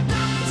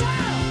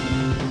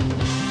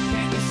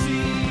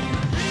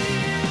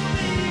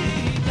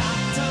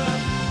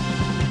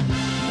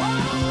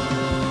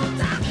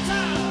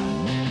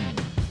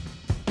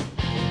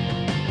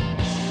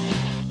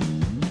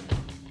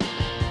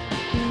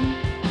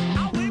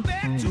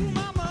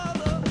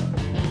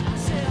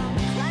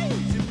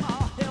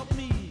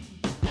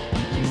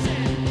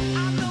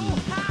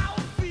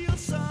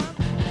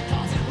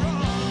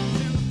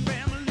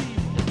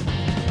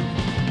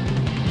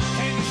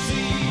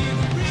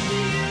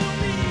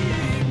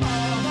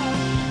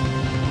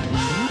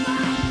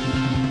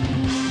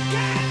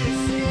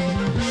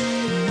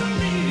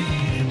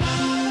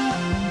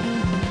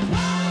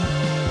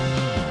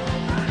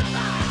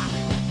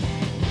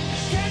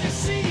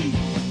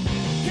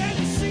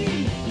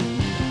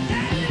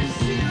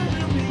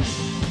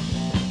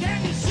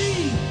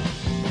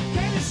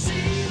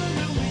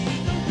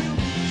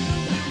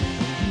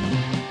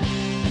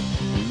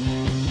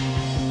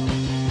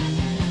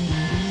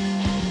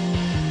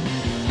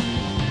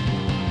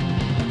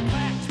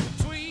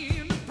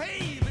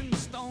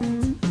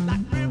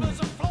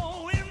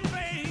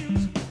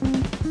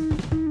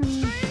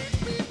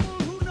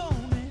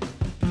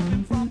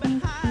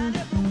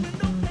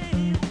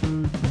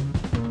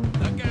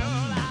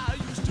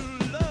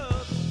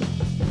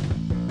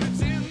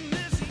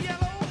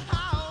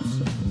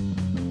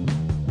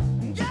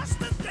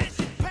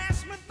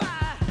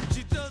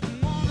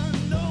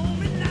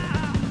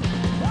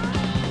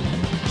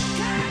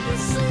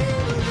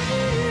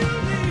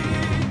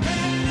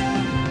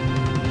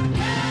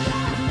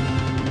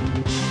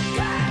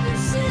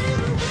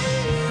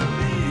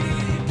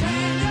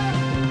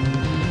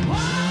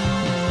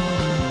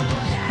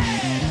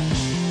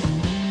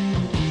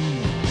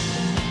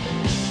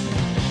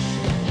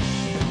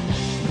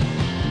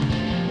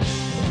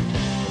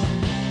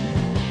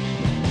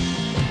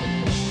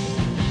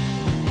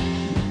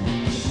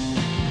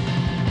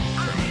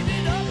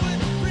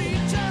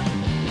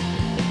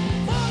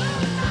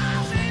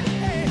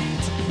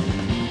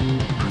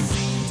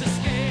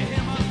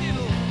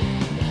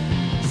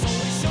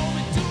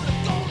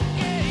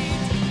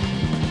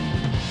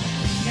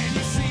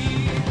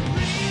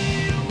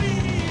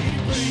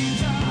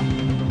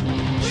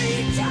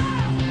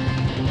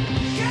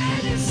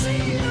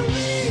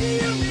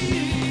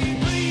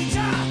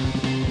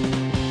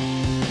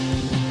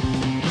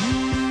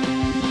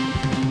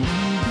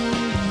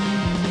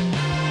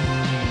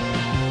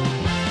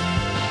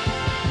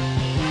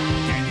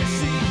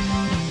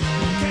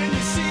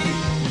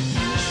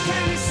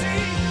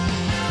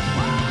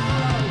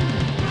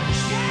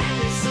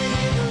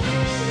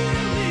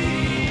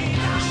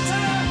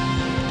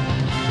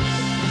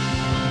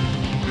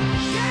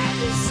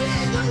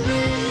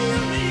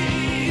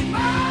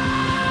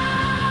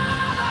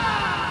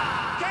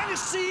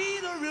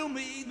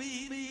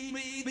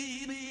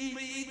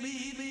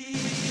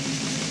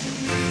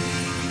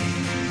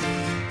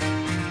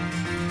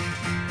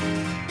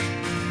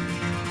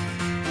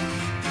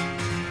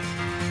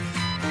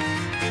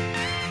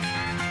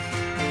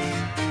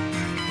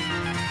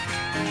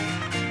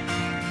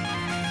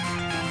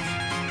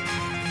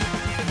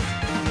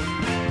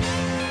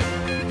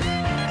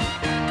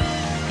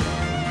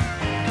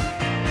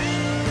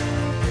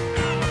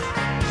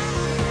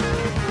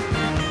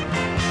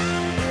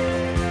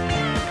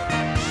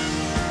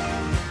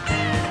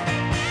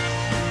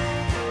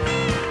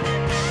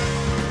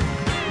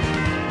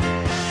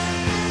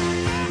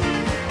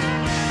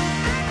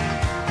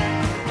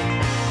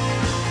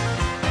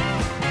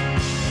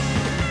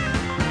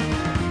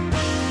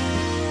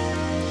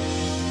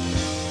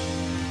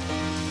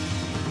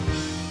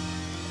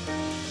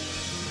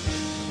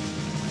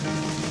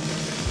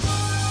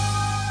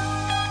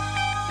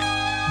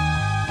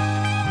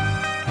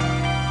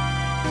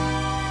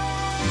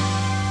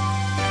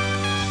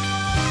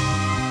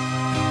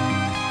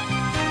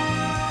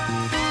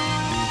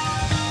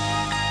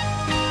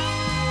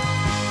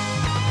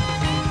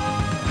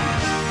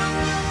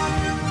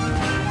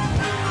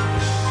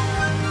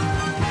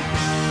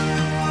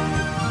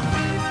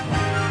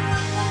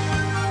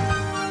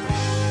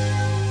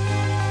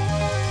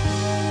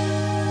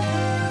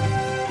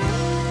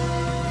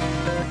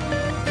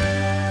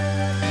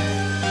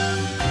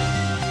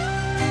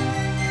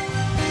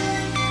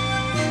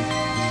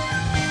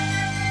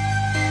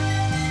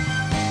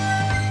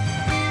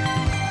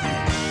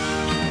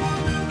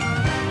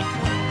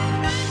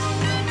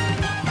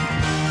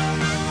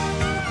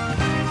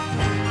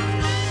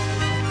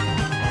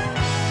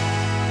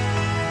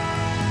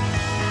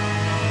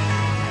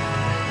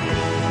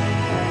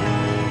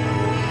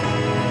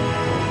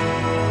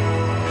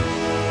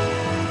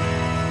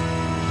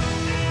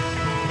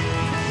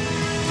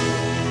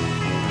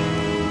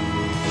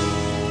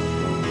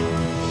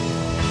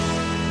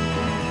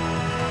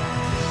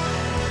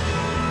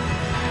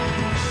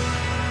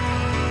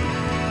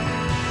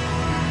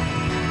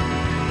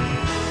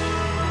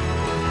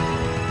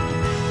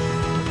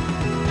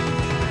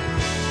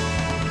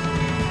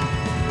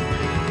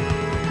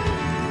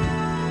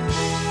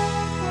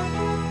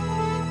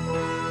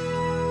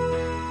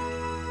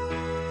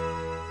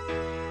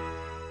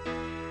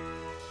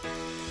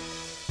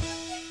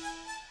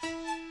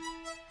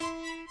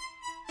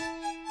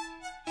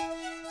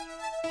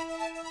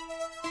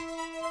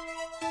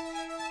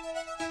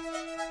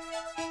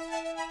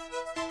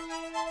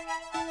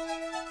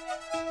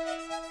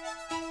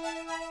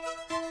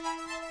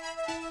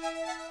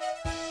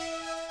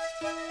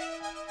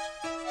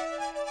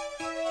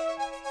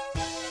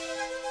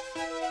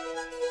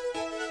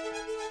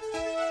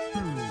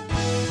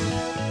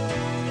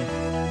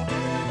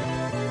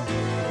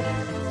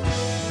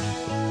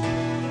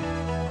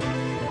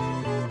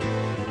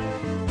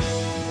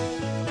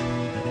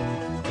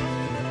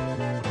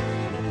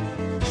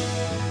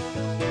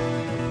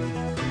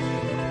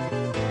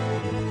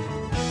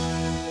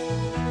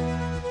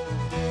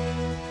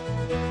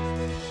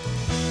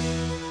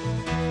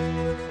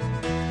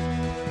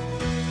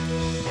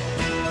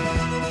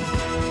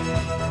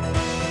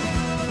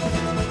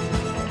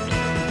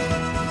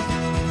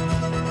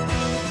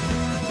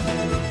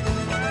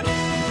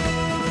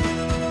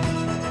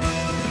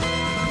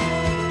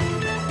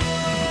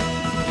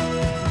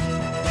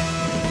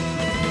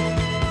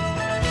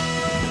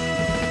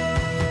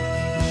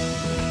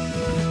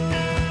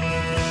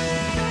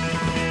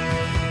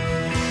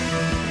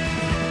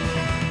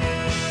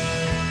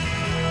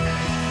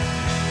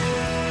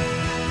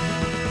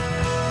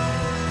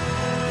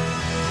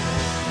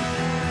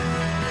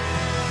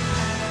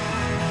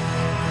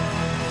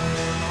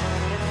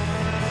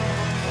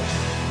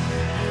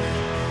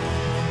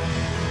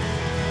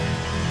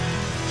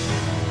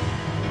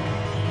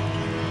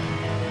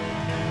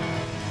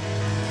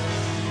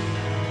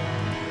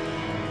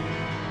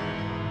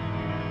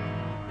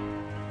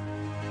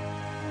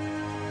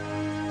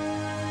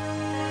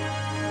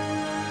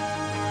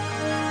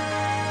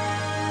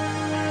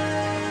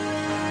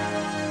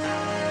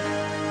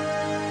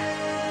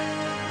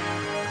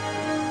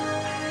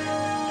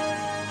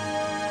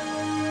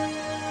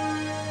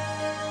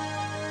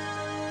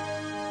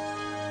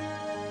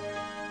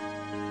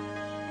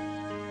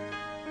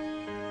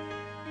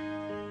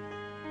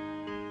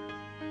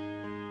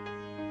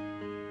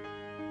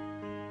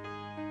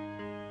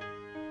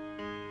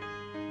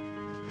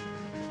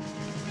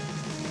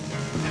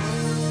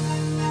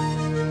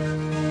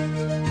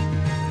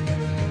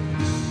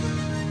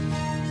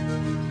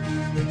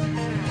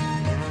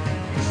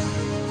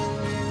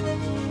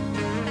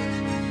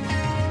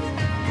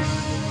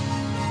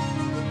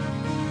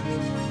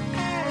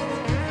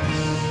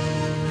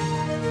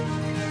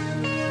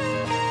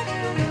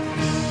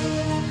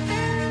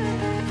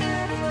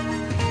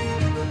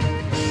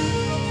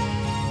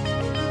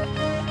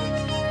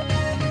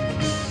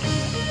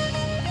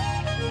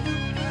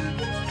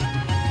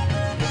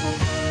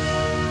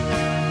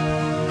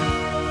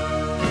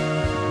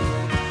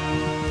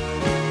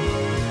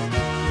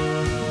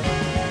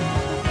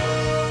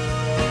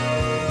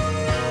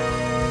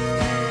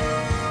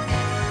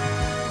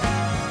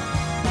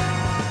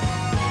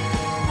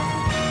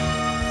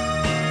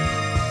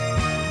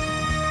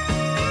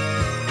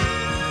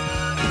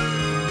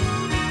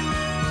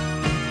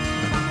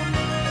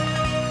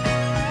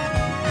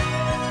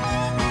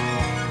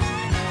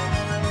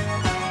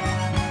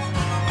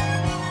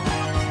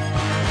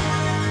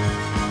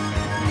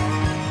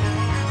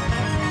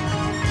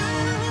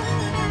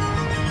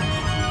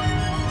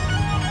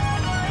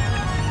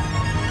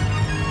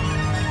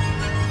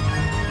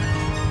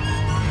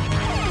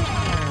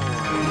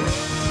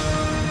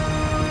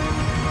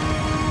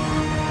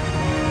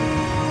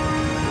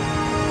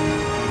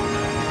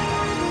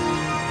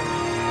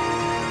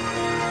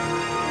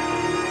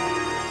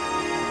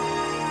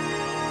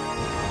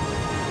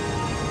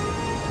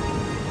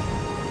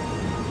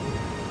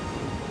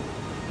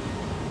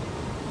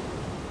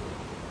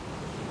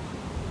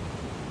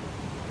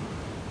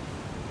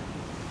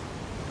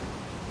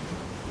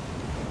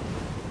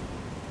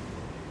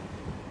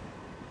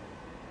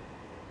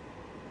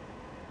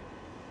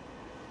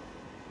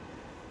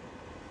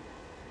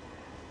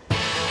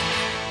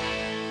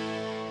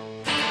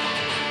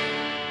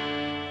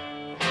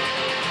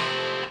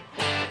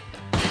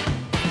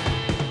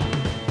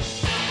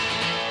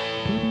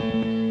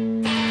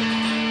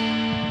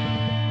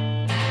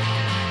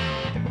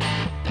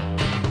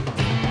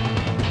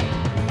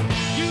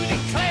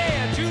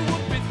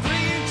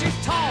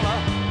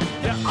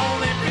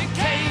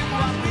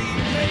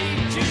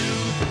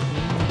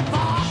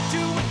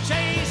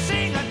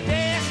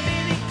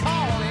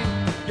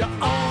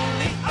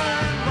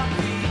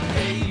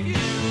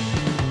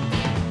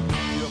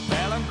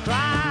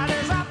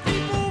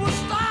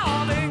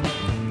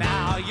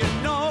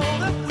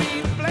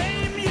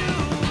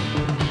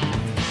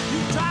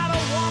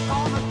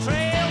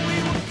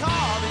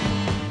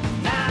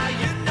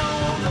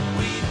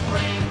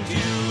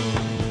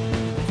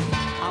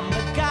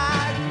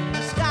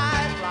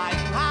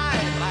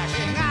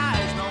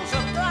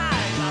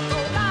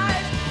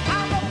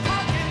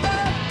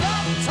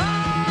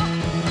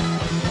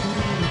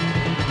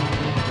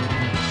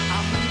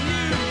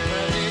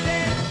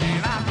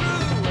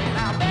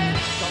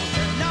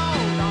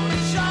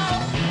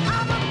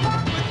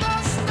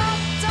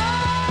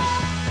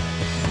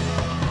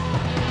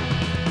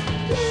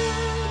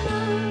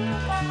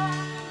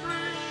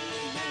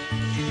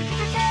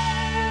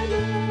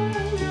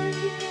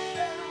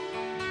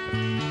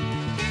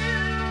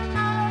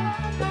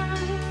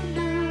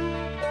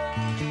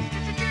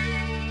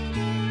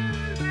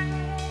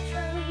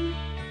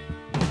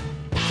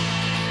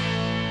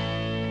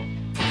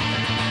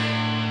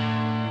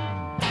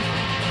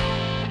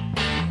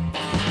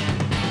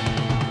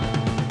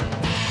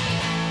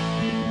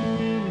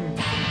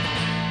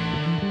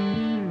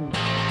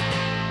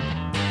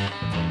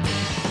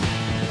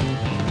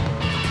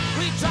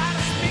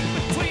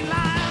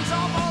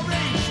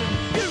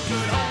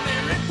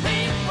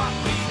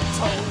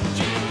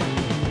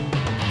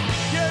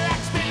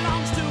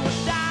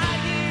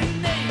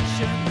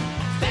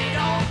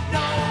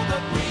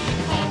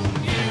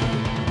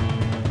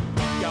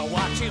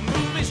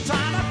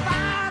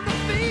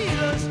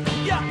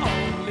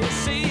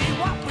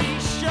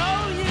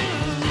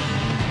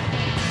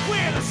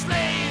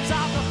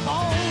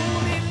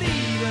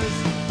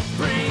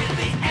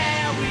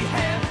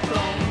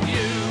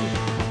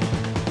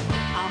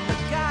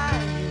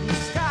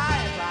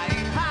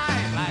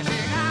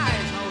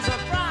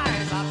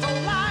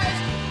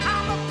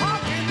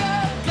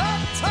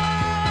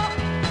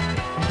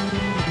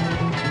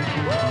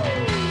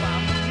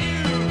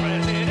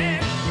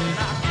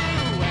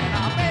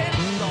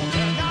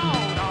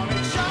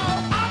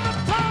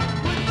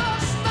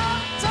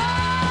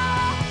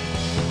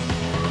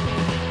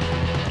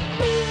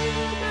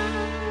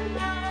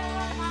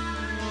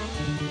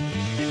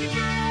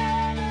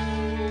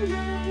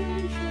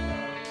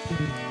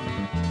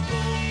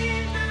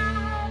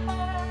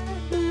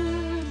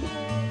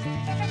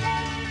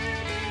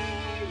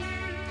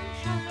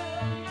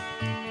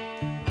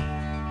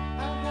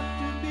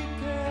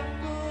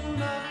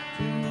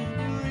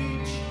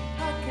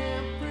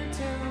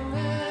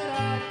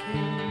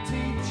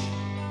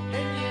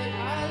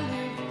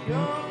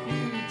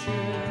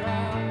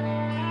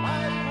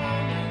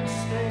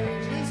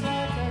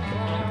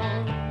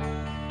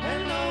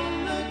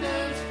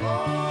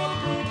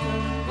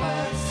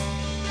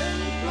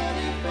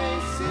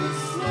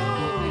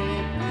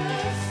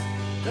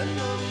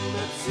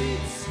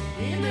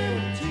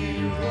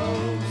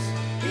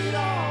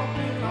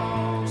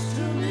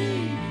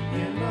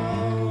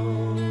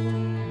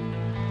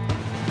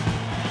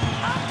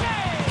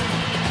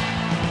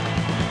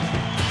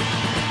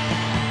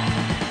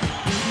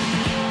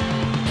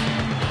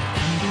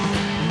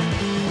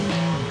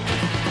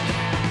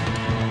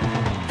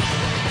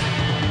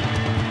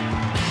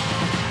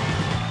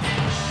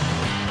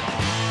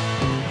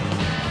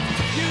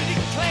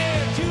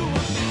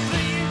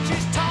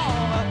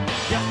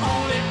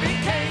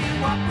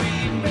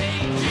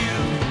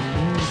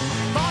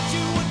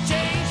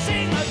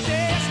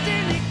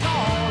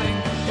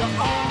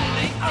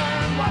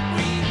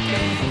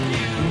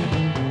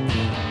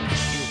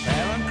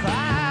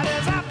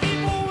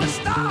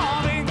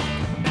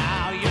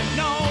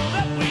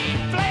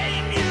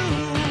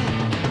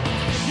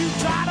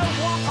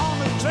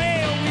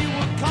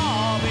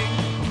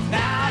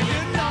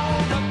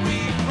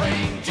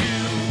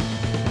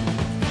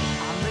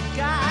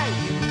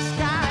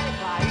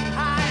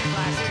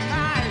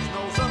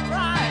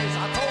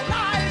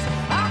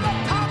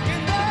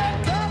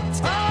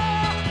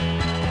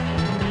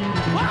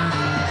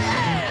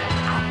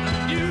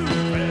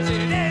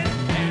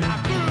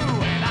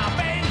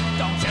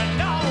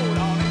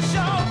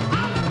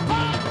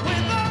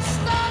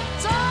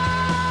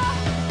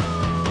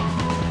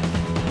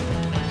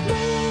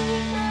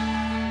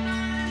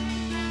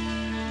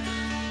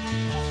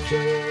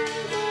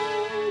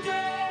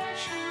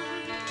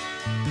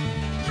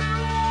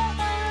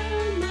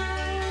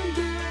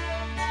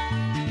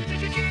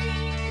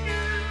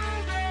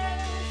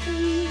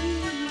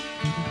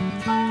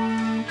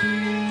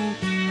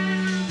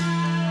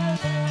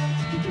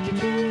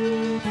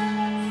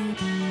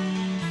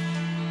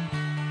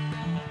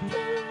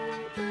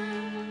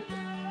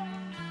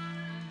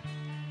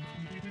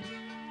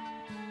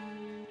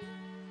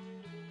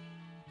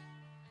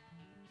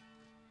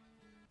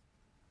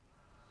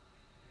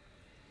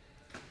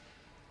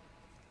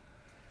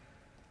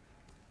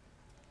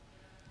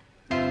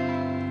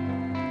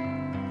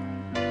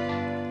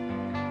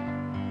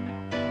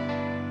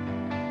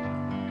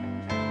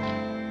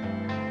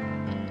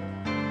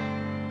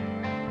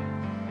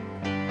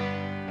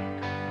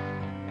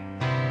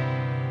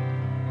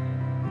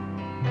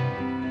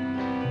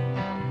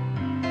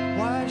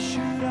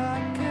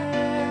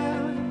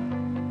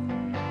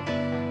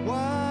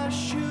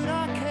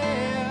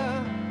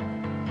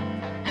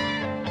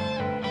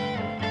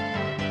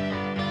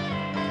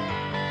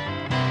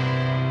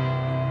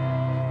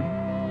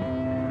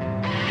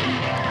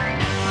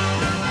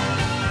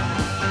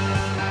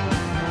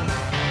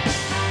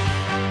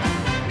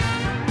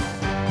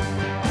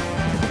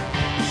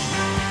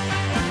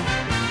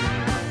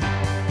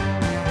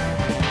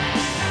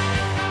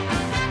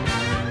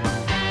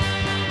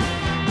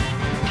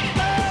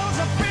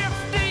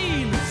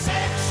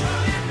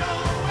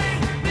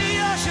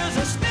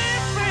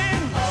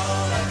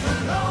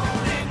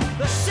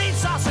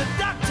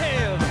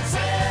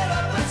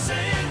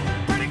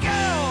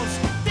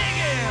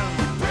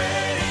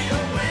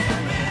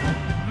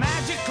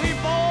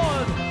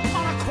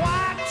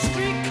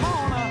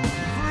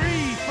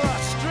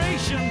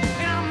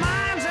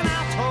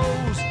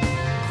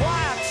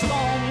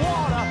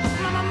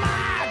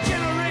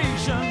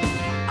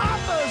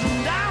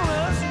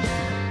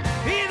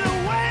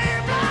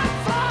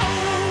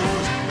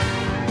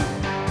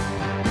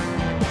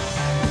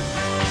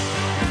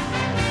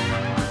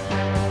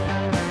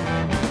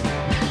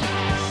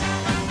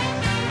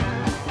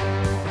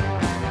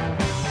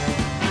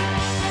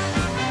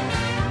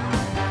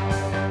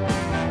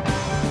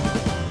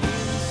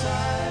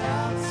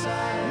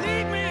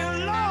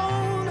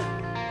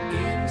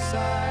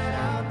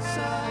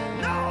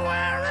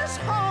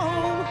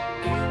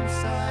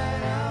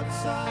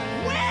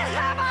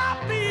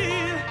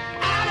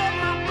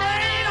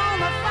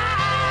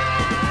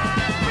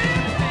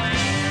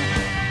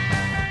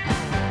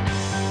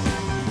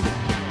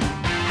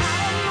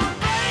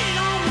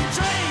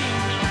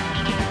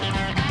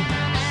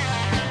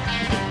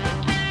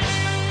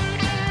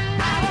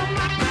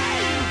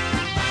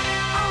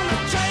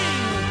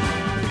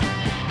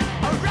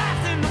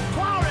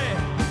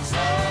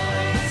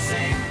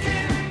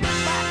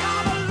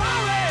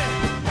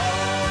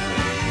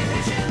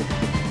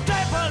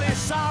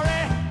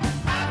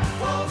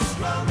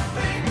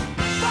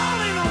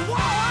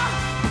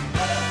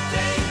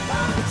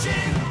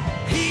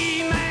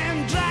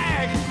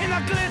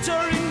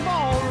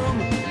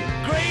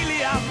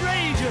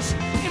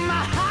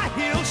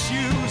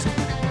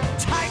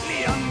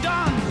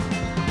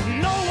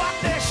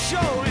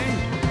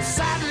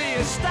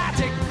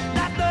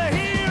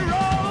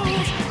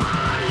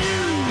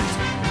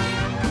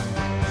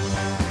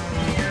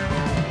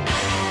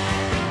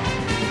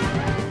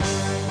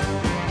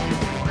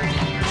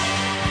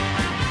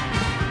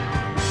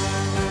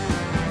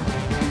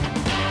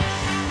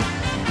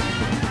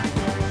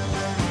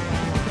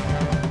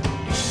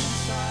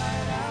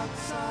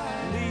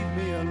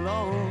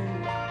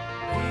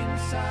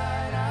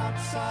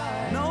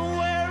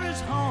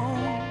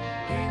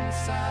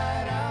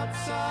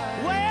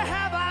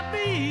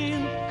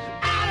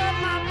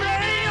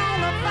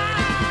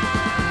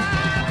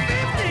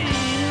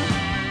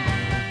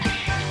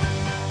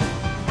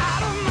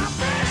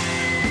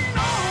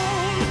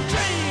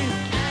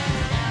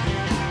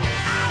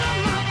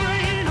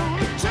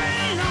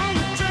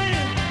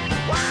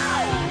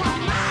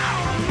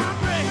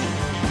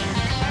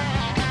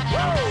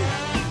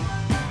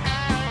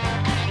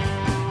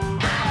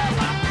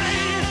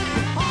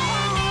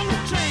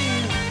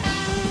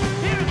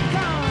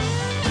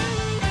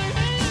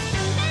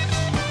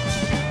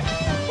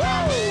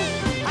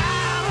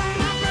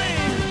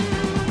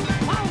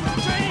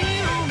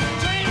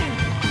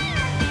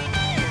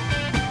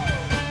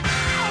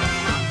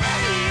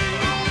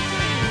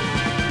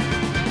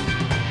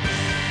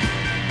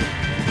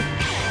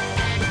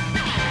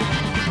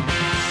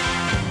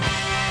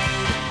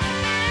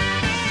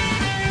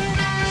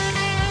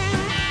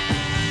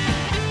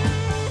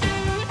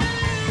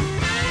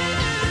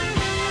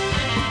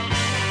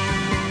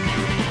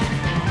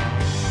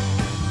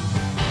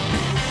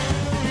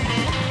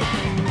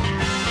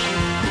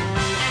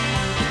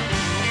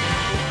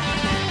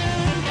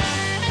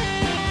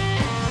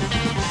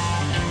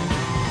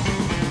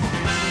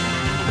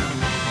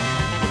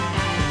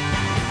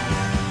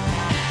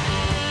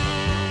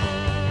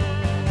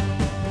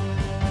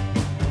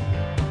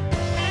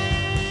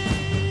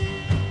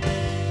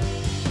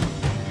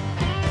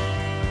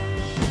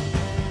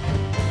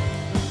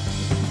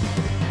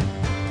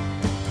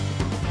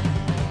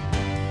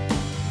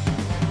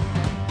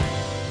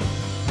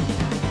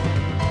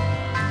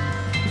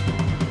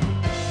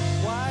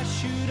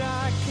 should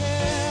I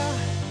care?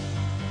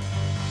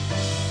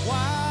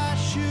 Why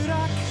should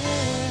I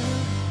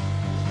care?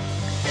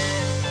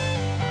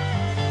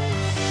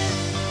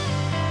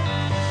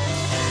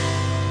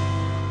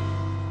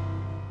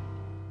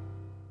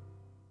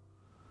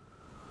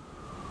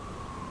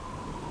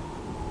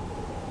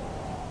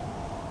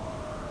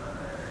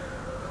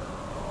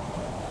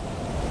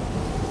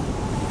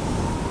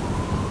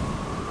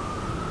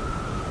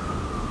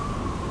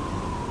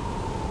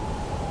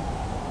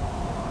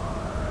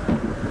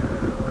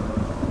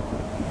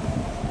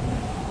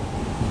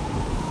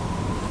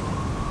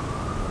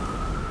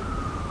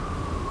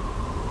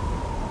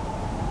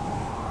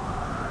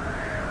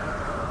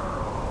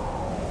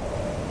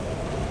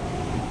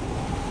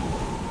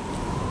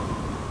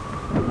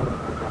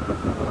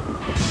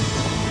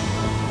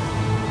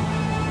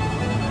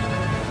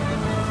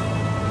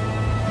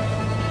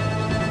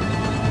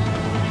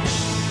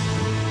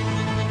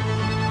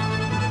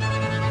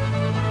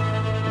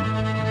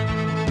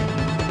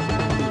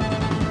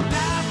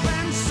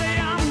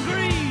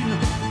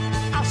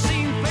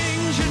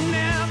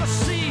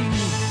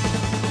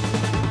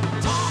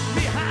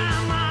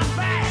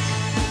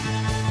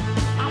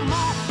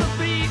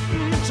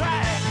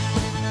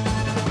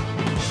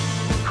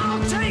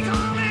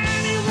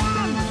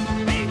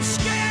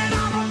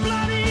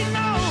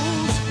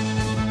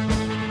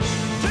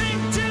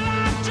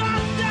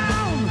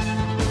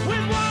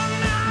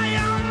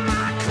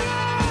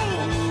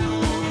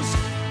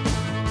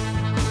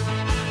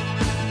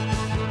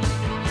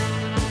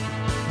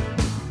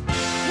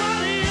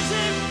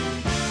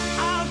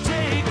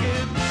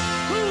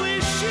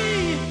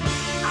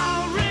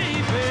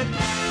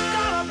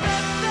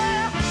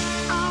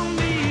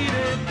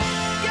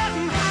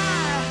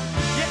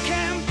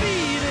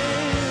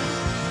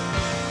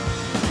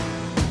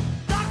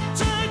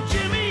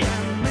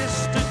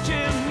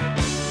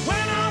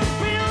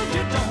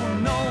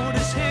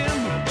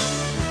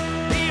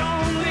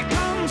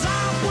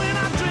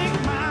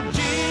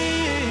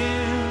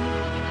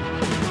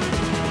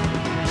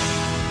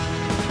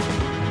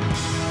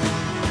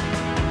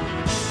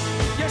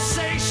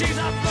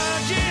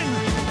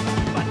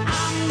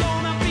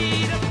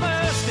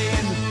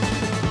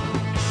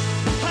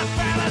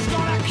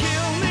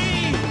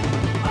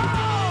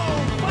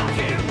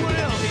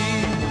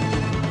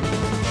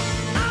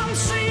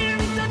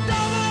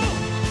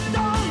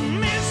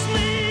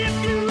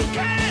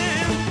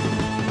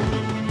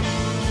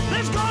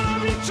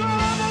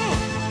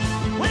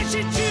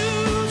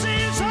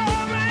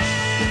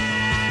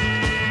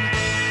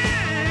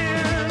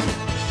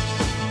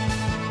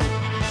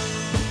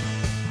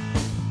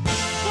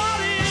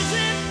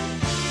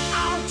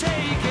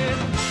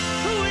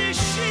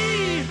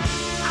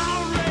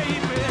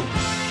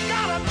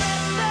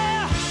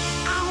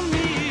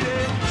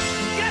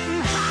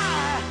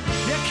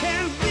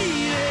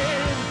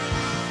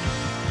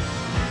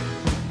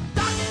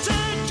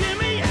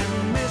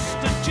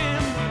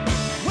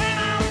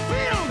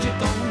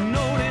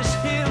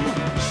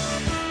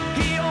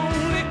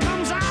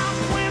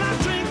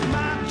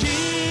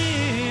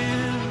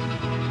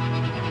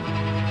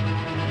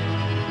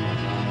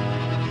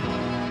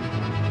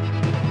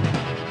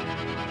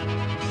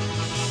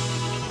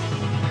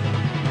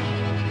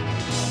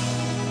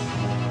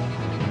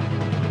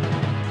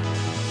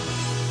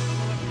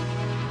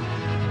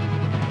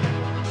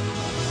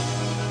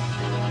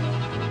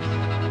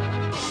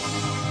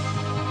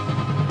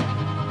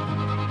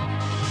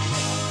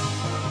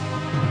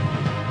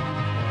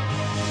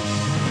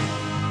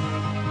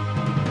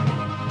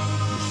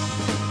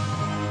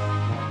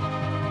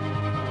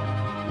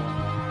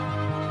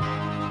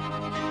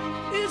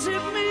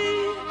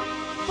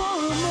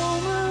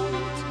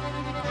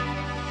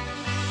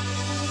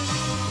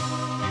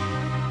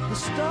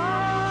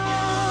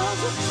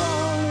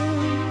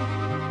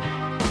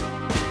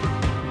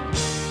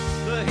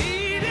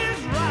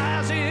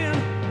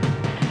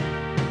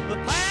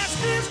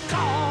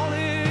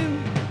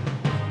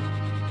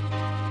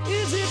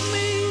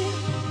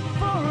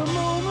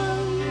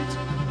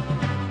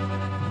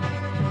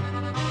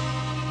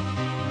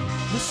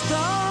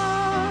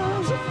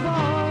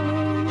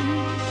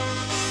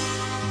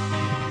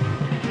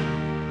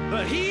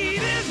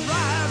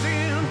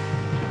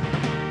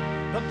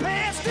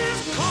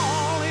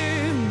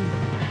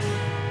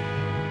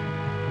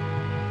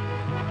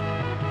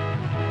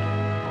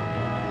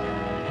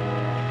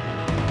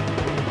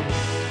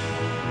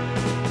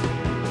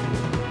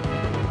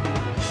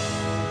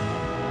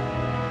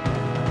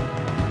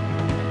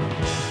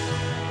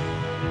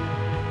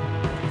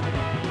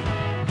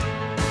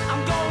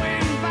 I'm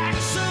going back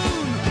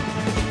soon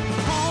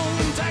home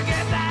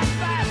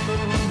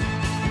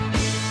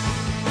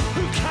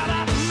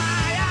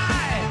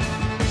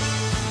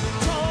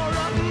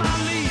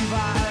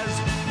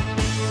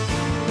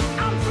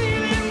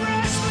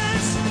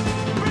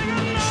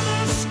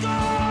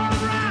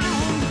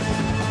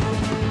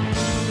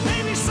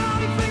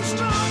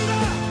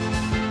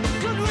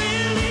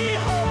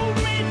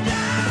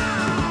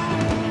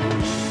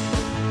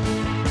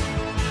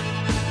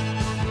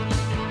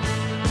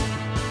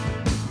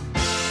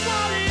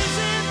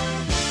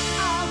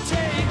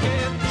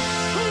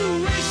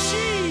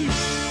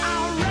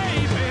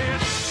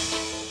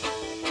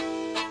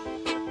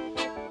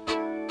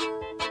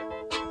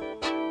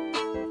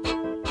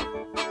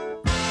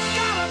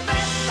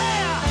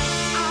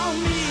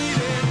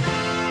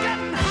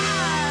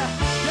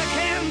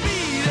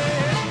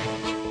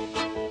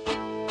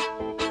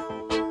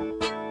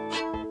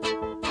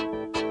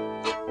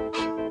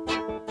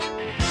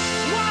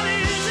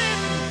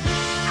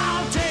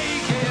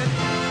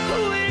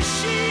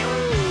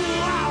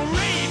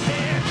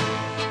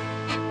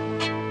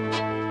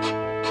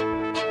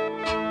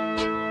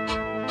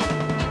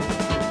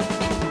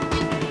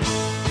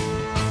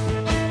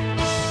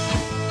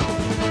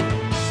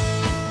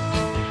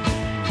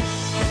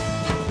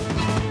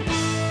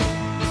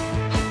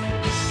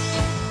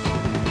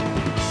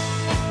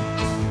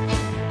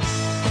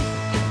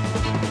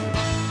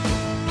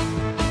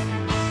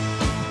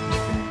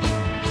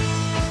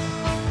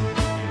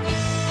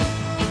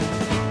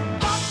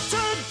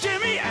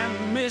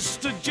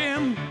Mr.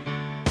 Jim.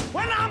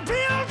 When I'm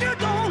peeled, you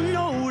don't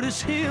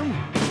notice him.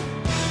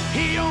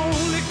 He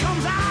only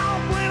comes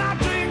out when I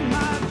drink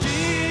my gin.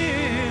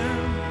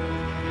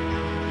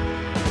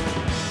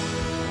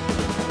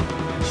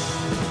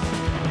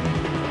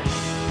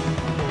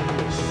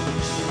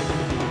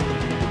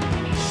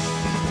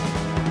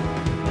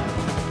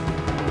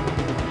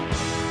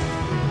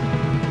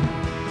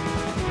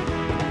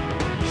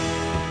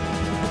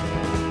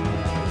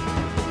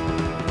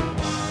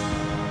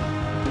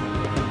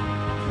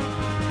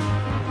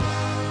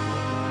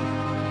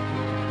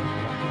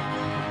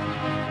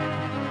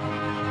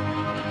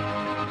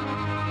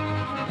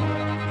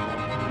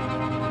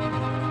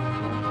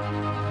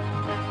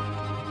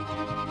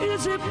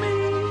 Is it me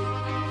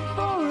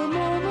for a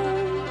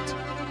moment?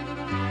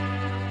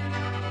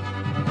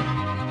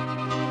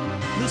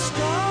 The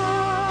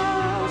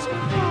stars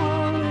are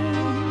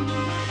falling.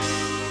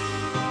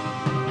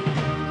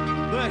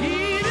 The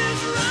heat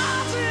is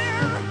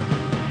rising.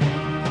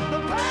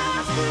 The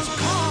past is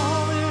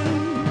calling.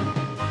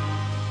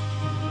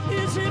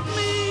 Is it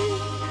me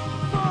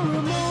for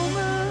a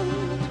moment?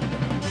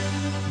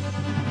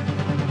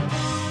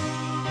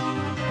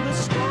 The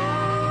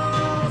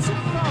stars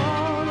are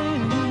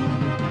falling.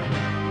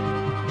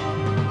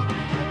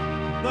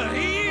 The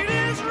heat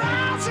is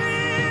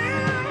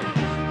rising,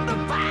 the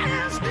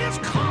past is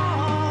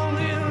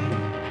calling.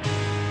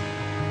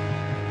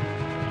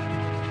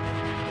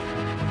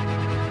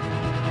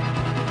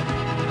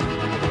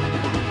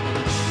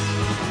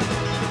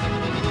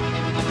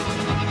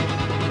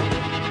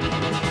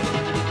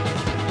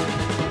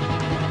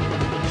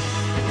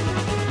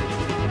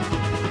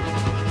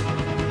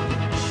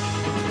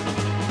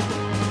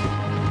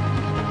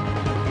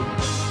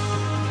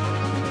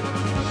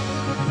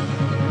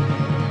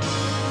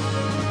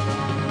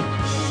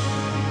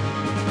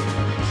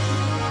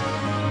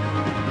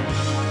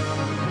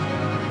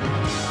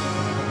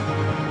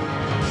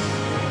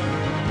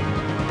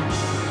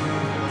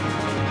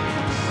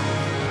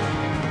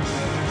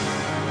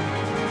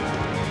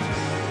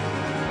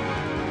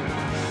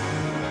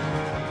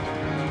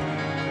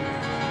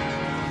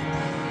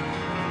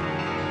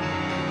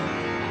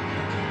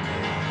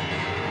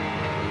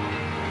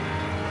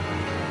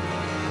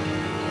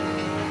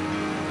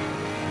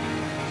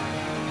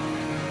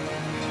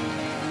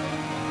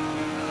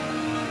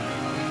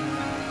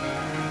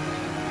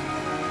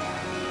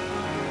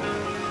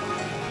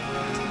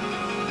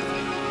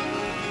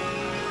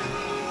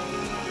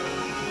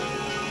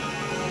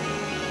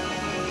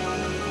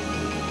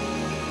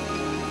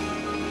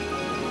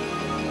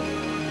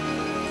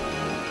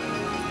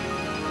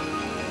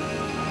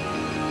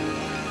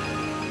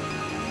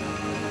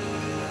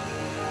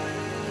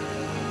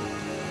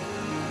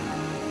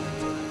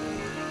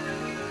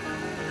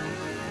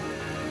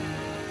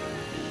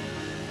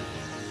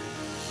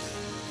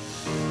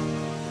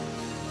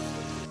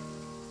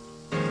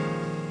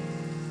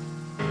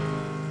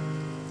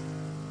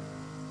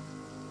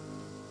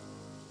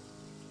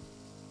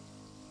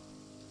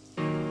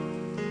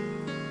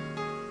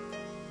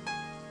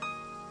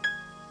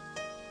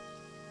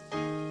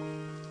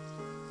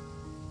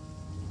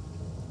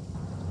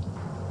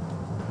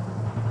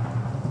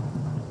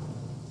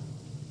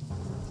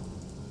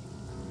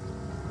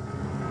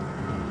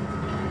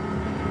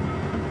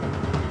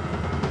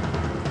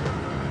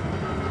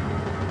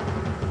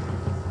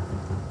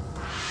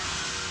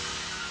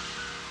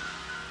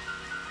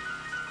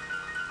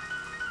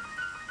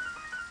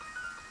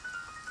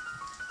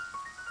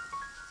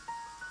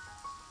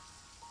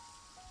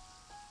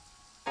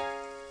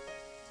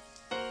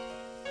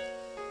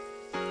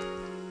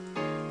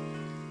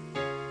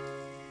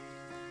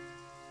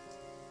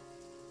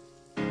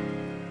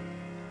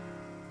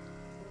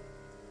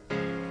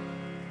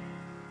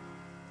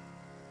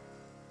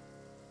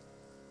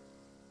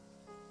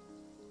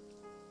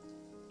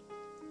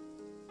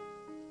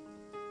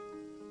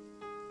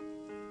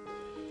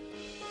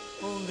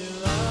 Only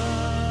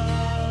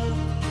love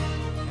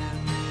can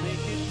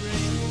make it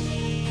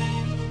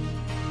rain.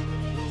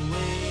 The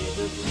way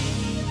the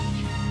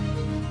beach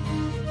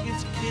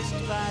is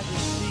kissed by the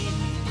sea.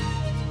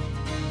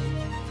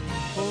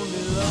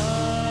 Only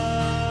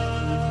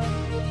love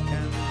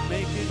can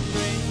make it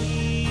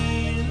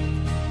rain.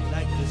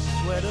 Like the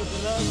sweat of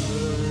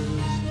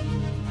lovers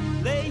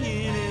laying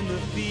in the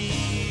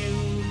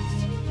fields.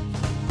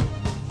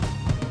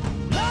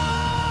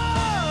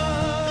 Love,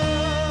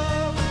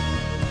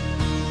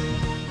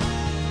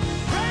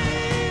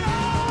 rain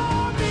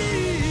on me.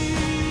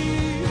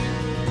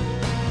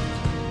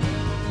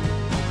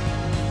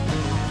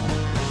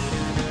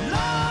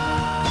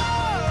 Love,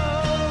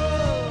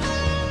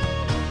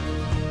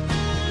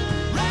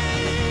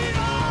 rain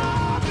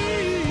on me.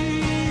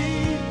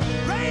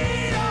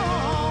 Rain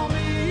on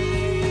me.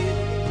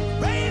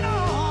 Rain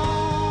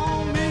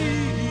on me.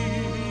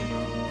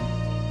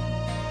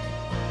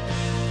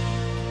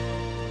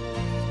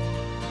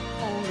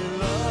 Only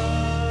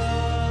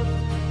love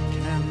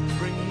can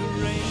bring the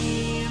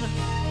rain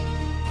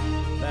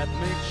that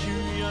makes you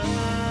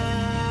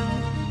yearn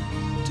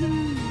to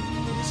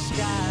the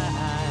sky.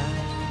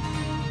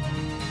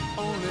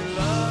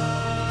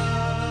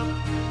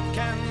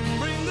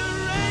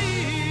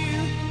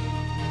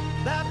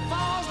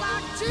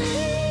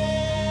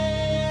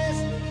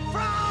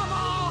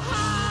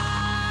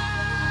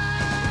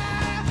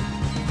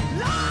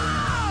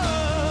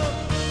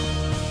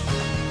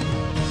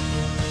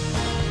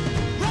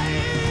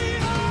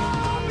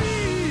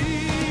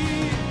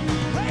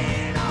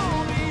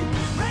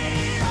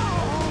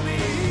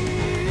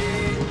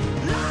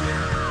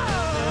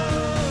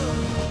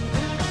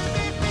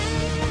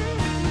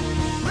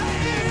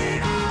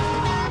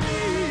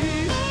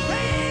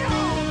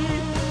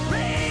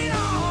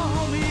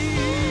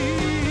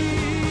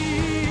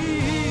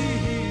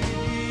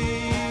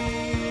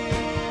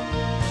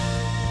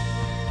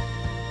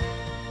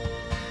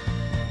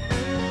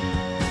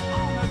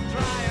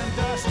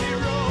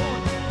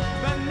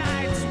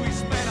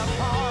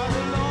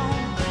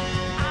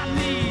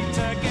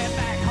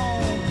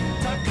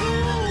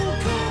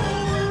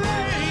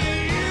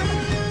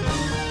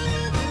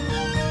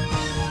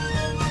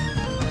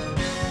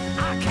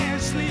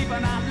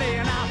 and I lay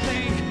and I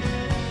think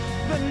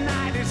the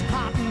night is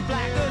hot and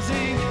black as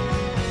ink.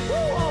 Ooh,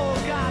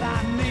 oh God,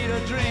 I need a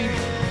drink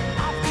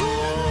of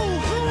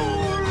cool,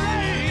 cool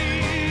rain.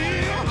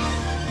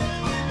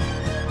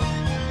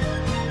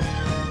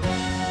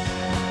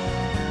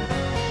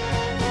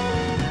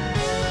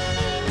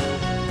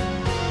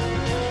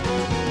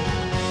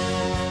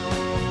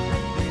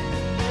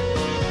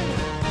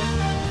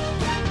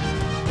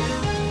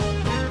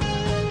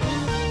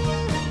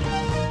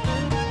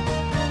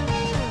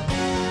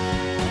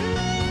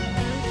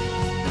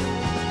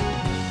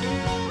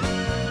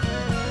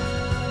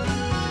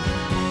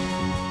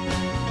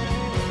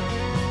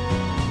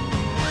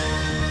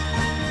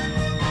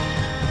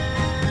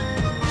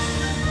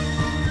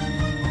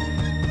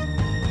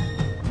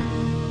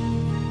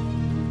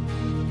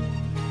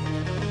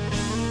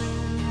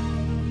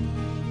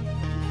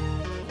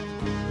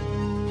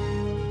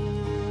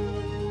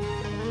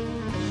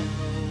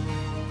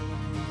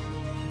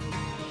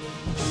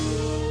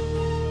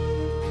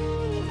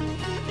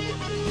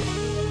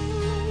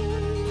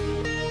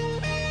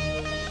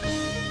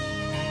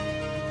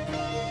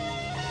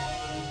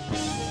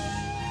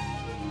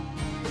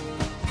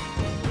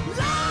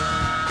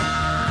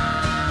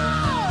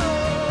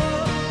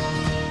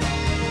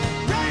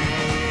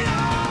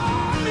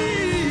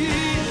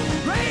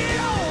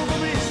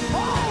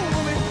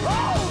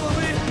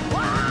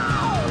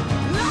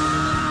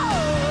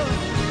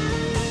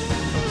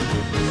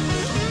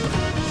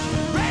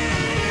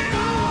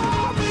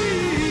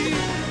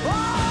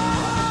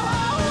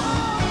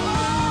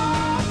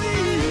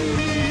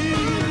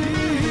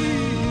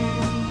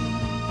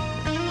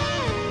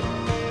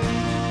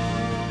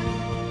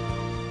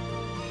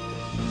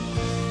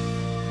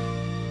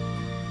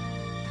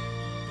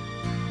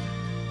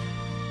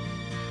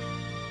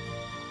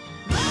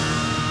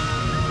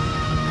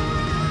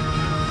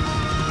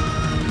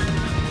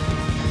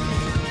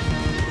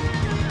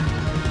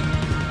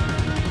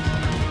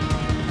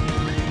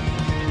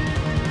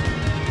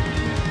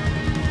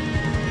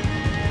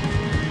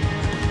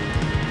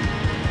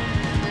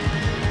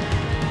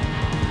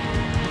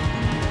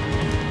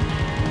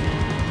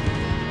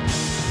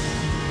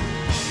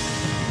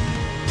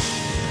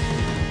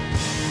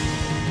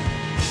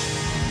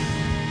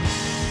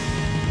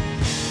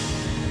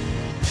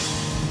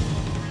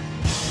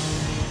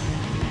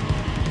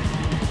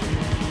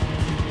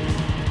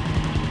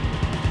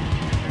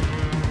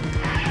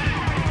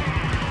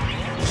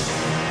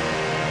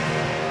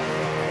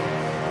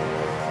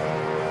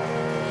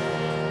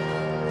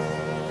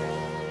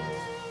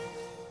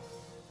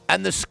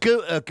 And the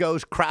scooter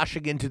goes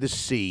crashing into the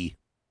sea.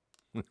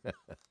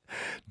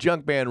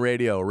 Junkman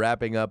Radio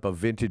wrapping up a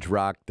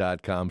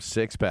VintageRock.com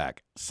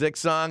six-pack. 6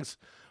 songs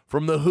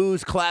from The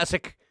Who's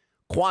classic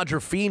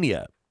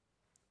Quadrophenia.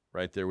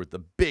 Right there with the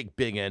big,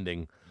 big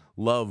ending.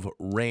 Love,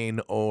 Rain,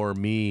 or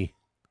Me.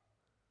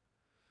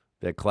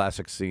 That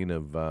classic scene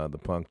of the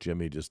punk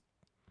Jimmy just,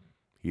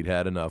 he'd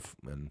had enough.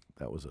 And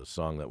that was a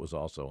song that was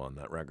also on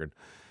that record.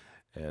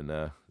 And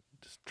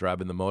just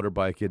driving the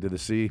motorbike into the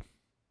sea.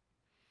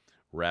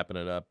 Wrapping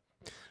it up.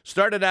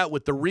 Started out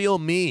with The Real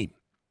Me,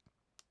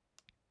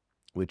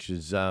 which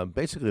is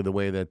basically the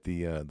way that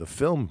the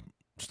film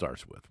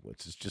starts with,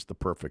 which is just the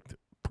perfect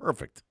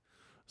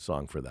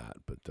song for that.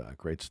 But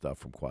great stuff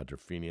from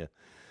Quadrophenia.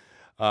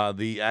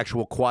 The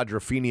actual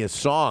Quadrophenia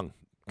song,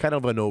 kind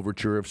of an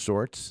overture of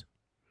sorts.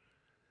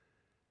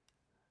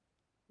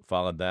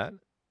 Followed that.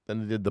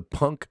 Then they did The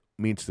Punk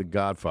Meets the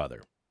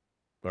Godfather.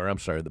 Or, I'm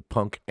sorry, The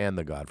Punk and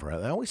the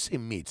Godfather. I always say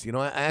meets. You know,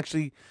 I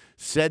actually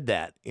said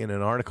that in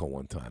an article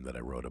one time that I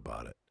wrote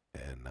about it.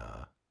 And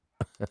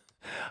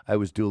I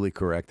was duly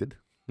corrected.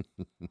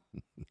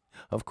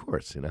 Of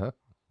course, you know.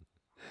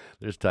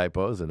 There's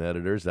typos and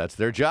editors. That's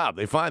their job.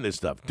 They find this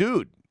stuff.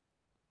 Dude,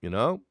 you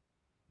know,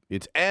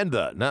 it's and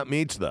the, not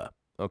meets the.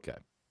 Okay,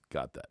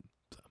 got that.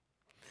 So,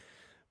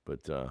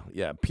 but,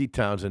 yeah, Pete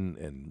Townsend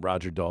and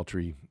Roger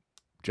Daltrey,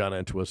 John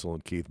Entwistle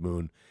and Keith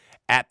Moon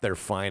at their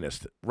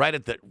finest, right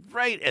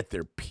at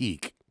their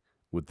peak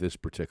with this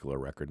particular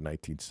record,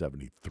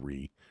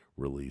 1973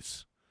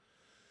 release.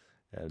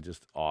 And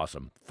just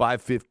awesome.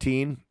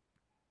 5:15.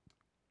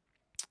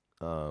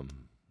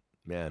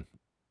 Man,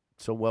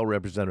 so well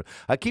represented.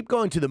 I keep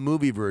going to the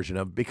movie version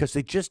of it because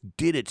they just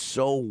did it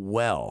so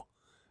well.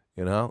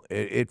 You know,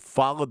 it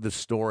followed the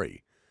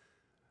story.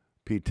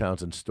 Pete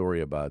Townsend's story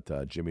about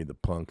Jimmy the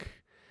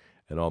Punk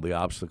and all the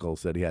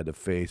obstacles that he had to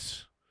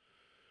face.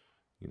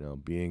 You know,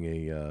 being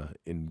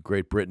in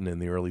Great Britain in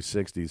the early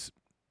 60s,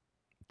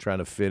 trying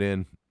to fit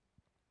in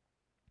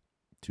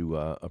to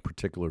a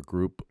particular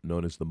group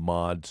known as the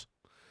Mods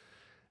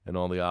and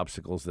all the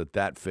obstacles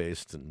that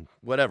faced and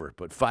whatever.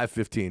 But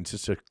 5:15 is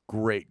just a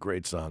great,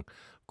 great song.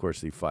 Of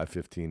course, the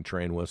 5:15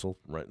 train whistle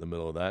right in the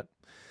middle of that.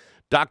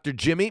 Dr.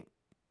 Jimmy,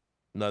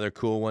 another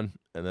cool one.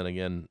 And then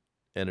again,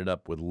 ended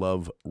up with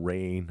Love,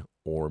 Rain,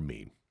 or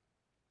Me.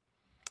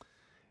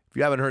 If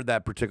you haven't heard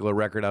that particular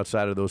record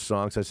outside of those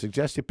songs, I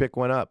suggest you pick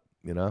one up.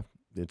 You know,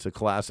 it's a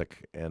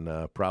classic, and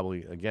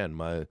probably again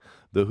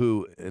the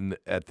Who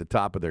at the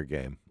top of their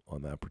game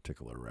on that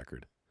particular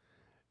record.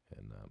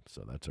 And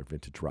so that's our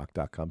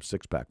vintagerock.com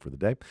six-pack for the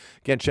day.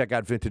 Again, check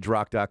out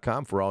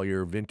vintagerock.com for all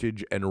your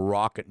vintage and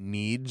rock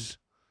needs.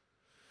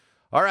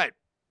 All right,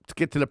 let's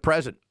get to the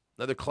present.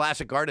 Another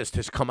classic artist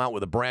has come out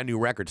with a brand new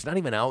record. It's not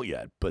even out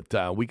yet,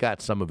 but we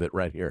got some of it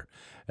right here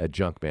at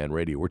Junkman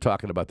Radio. We're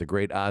talking about the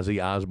great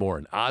Ozzy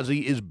Osbourne.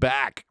 Ozzy is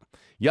back.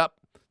 Yup,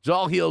 it's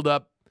all healed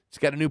up. He's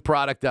got a new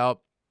product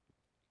out.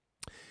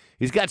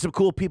 He's got some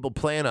cool people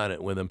playing on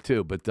it with him,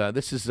 too. But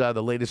this is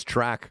the latest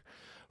track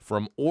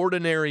from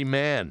Ordinary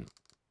Man,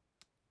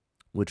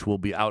 which will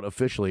be out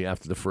officially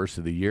after the first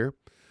of the year.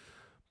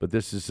 But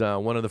this is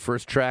one of the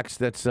first tracks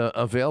that's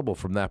available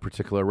from that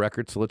particular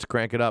record, so let's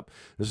crank it up.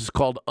 This is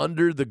called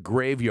Under the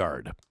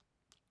Graveyard.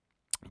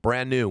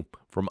 Brand new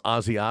from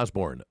Ozzy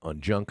Osbourne on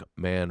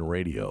Junkman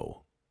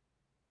Radio.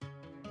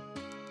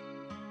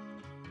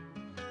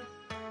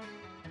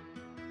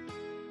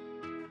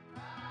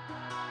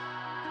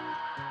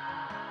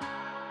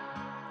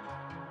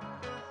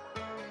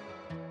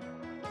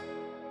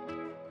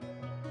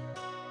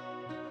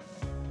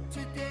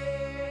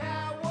 Today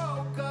I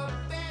woke up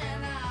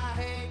and I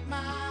hate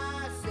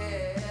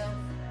myself.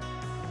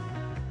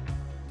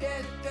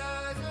 Death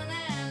doesn't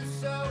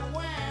answer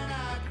when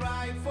I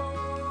cry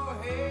for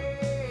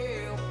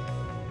help.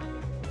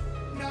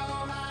 No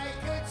eye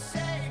could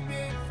save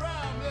me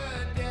from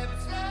the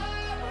depths of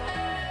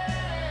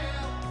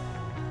hell.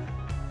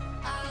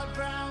 I'll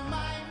drown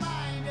my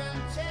mind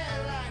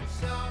until I'm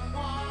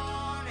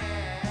someone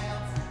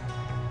else.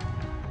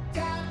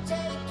 Don't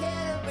take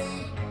care of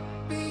me.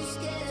 Be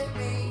scared of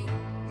me,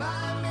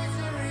 my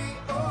misery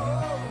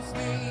owes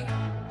me.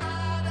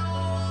 I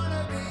don't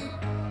wanna be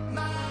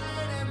my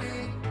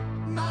enemy,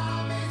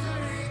 my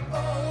misery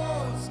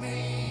owes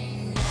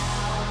me.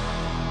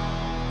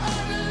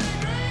 Under the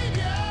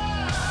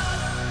graveyard,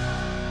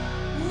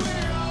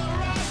 we're all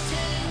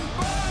rotting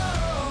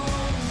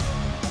bones.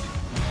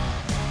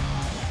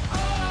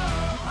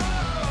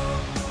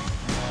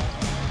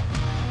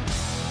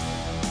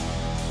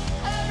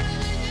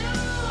 Everything you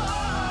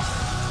are.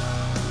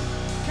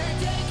 Can't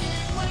take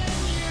it when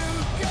you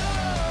go.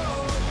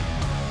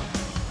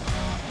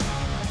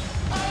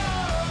 Oh,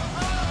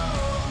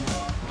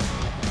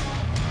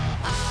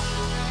 I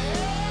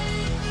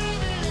ain't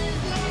living this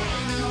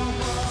life no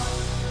more.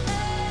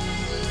 Ain't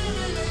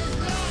living this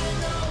life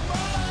no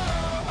more.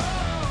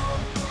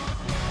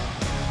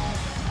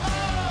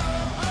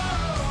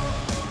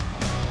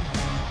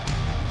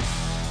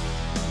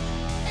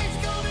 It's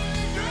gone in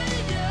the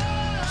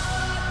graveyard.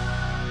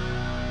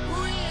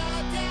 We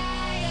all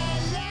die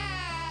alone.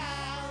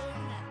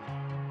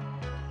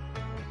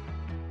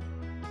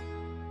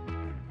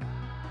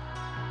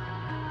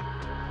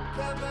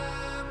 Cover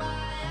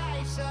my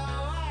eyes so I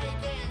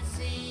can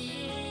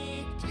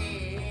see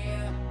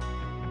clear.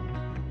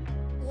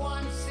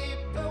 One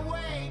sip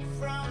away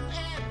from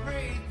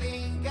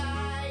everything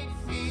I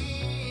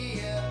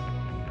fear.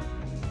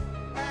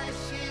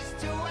 Ashes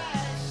to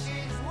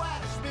ashes,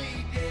 watch me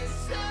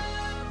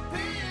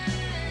disappear.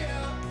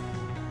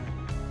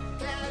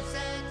 Clouds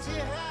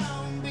enter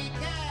home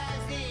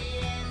because the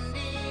end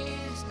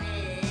is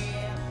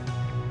near.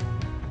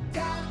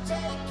 Don't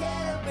take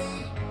care of me,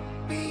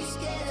 be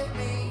scared of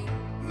me,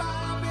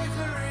 my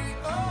misery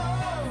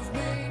owes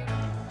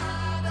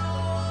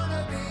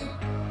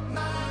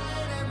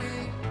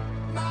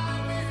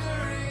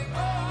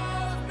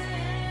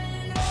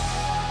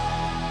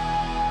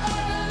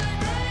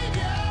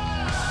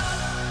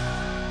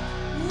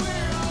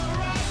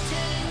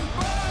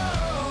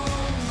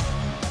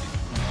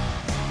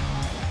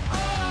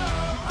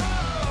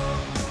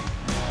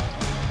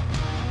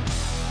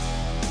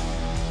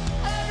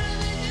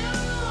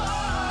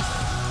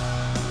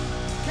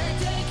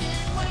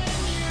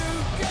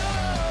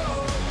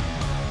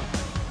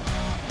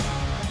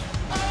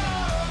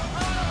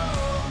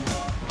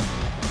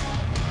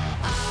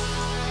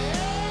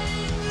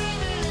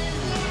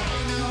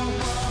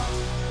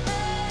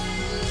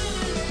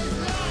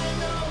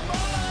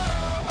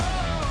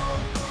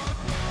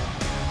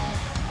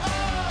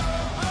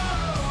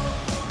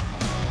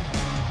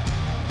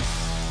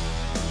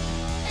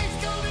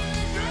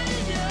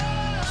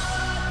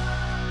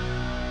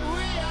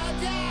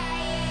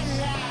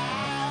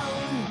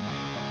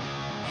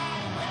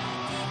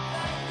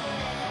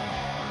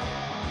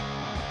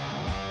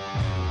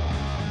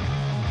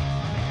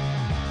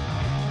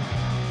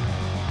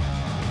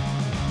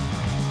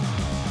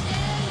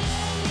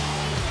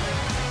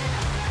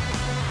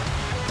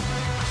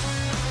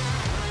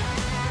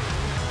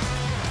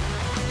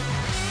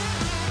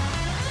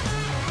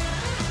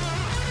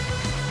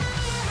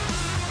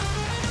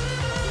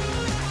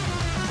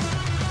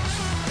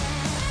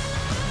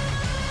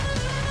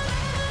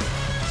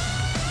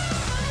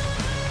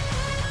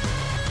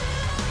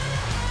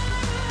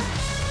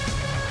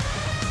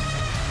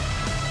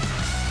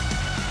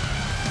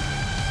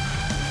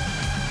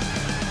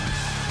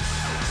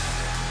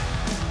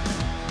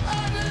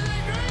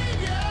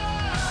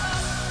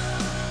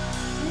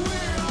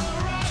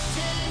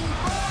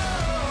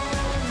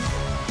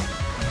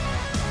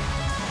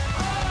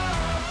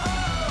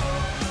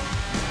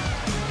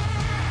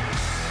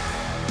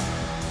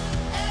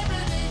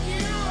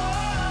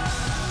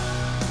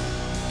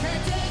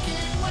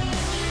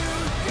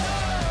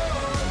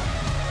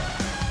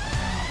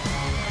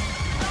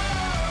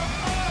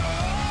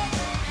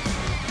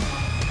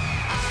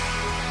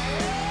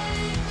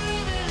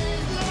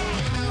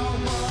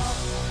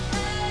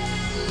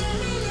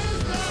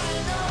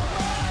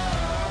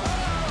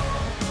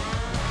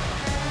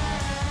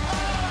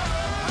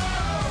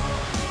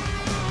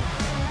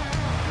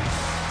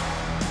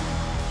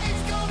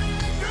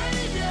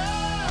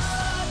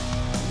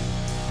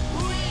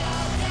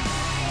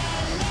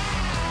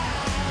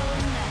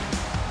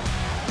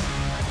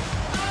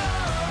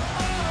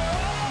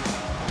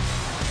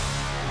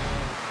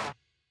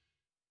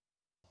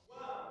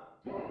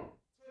Call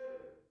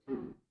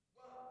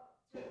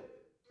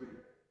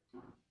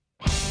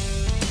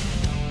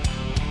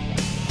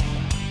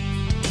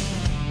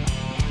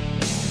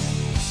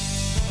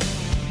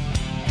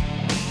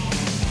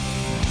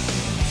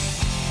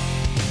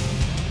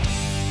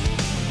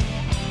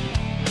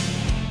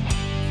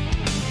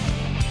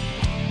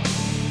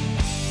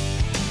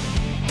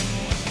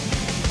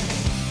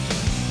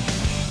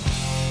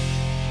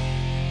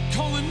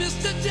me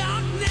Mr.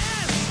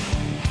 Darkness,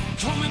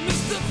 call me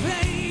Mr.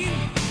 Pain,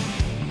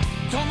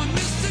 call me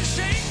Mr.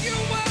 Shake Your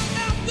World,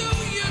 now do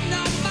you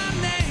know my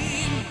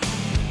name?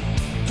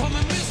 Call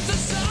me Mr.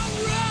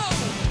 Sorrow,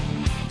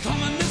 call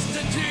me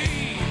Mr. D,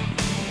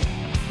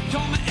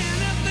 call me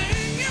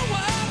anything you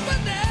want, but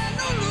there's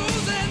no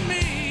losing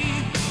me.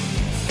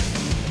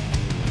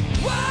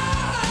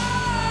 Whoa,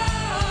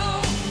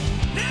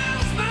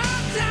 now's my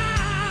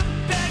time,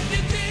 bet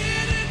you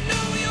didn't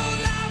know your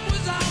life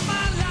was on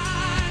my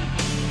line.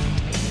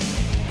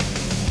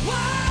 Whoa,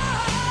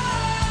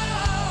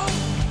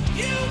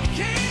 you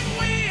can't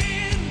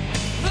win.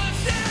 The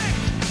deck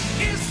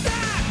is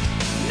stacked.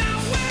 Now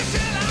where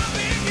should I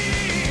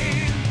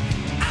begin?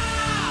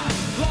 I'm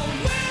the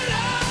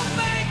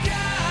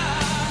widowmaker.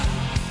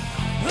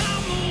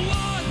 I'm the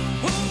one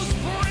who's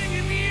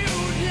bringing you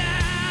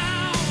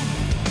down.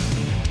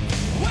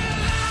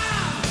 Well,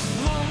 I'm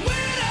the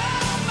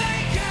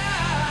widowmaker.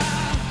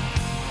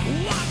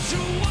 Watch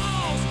your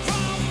walls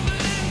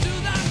crumbling to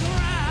the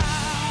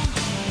ground.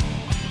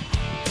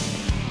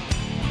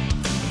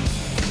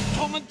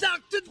 Call me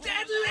Dr.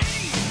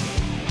 Deadly,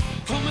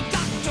 call me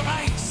Dr.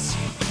 Ice,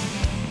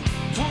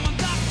 call me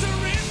doctor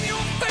in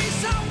your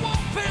face, I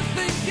won't be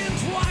thinking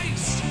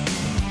twice.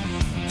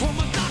 Call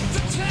me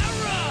Dr.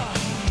 Terror,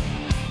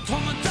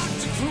 call me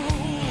Dr.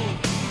 Cruel,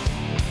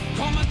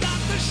 call me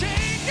Dr.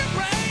 Shake and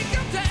Break,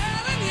 I'm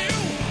telling you,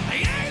 I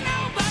ain't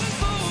nobody's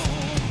fool.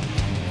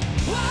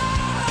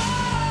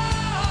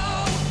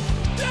 Whoa,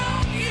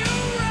 don't you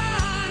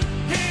run,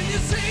 can you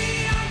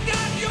see I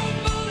got your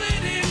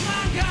bullet in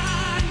my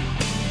gun?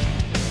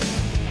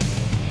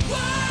 Whoa,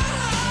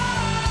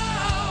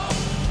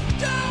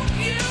 don't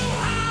you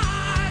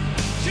hide,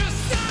 just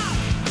stop,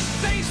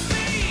 face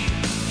me,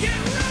 get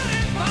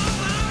ready for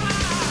my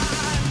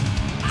ride.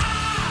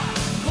 I'm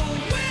the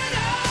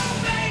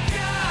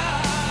widowmaker,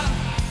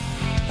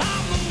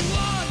 I'm the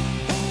one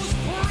who's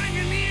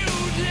bringing you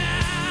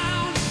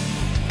down.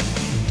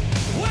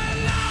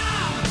 Well,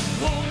 I'm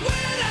the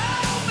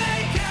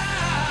widowmaker,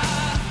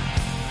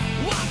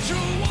 watch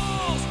your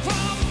walls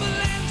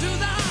crumbling to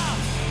the,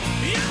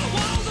 your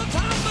walls are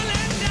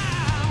tumbling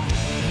down.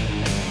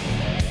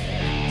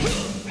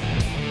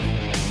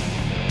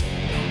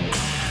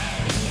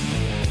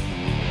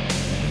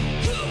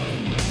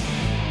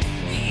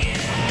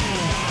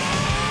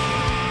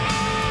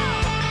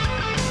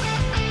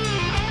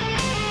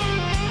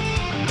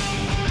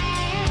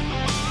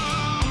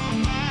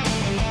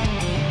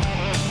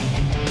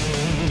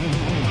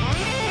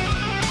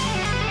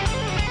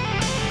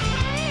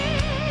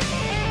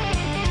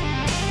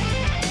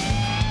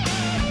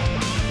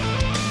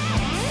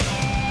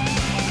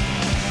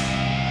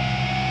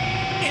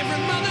 Every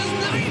mother's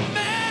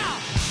nightmare,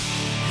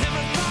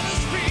 every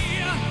father's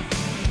fear,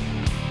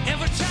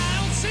 every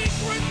child's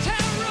secret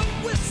terror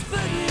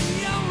whispered in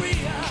your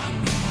ear.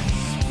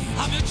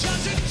 I'm your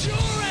judge and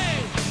jury,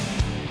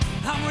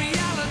 I'm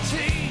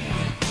reality.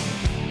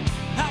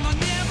 I'm a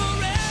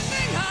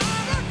never-ending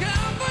heart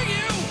come for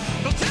you.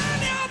 Don't turn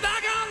your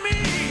back on me.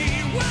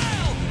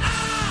 Well,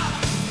 I'm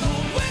the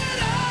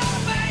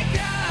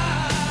widowmaker.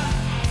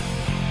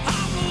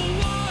 I'm the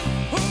one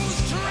who's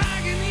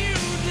dragging you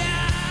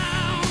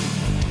down.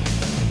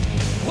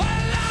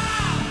 Well,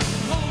 I'm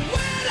the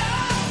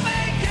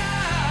widowmaker.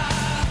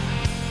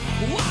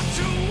 Watch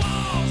your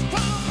walls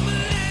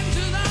crumbling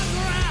to the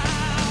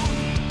ground.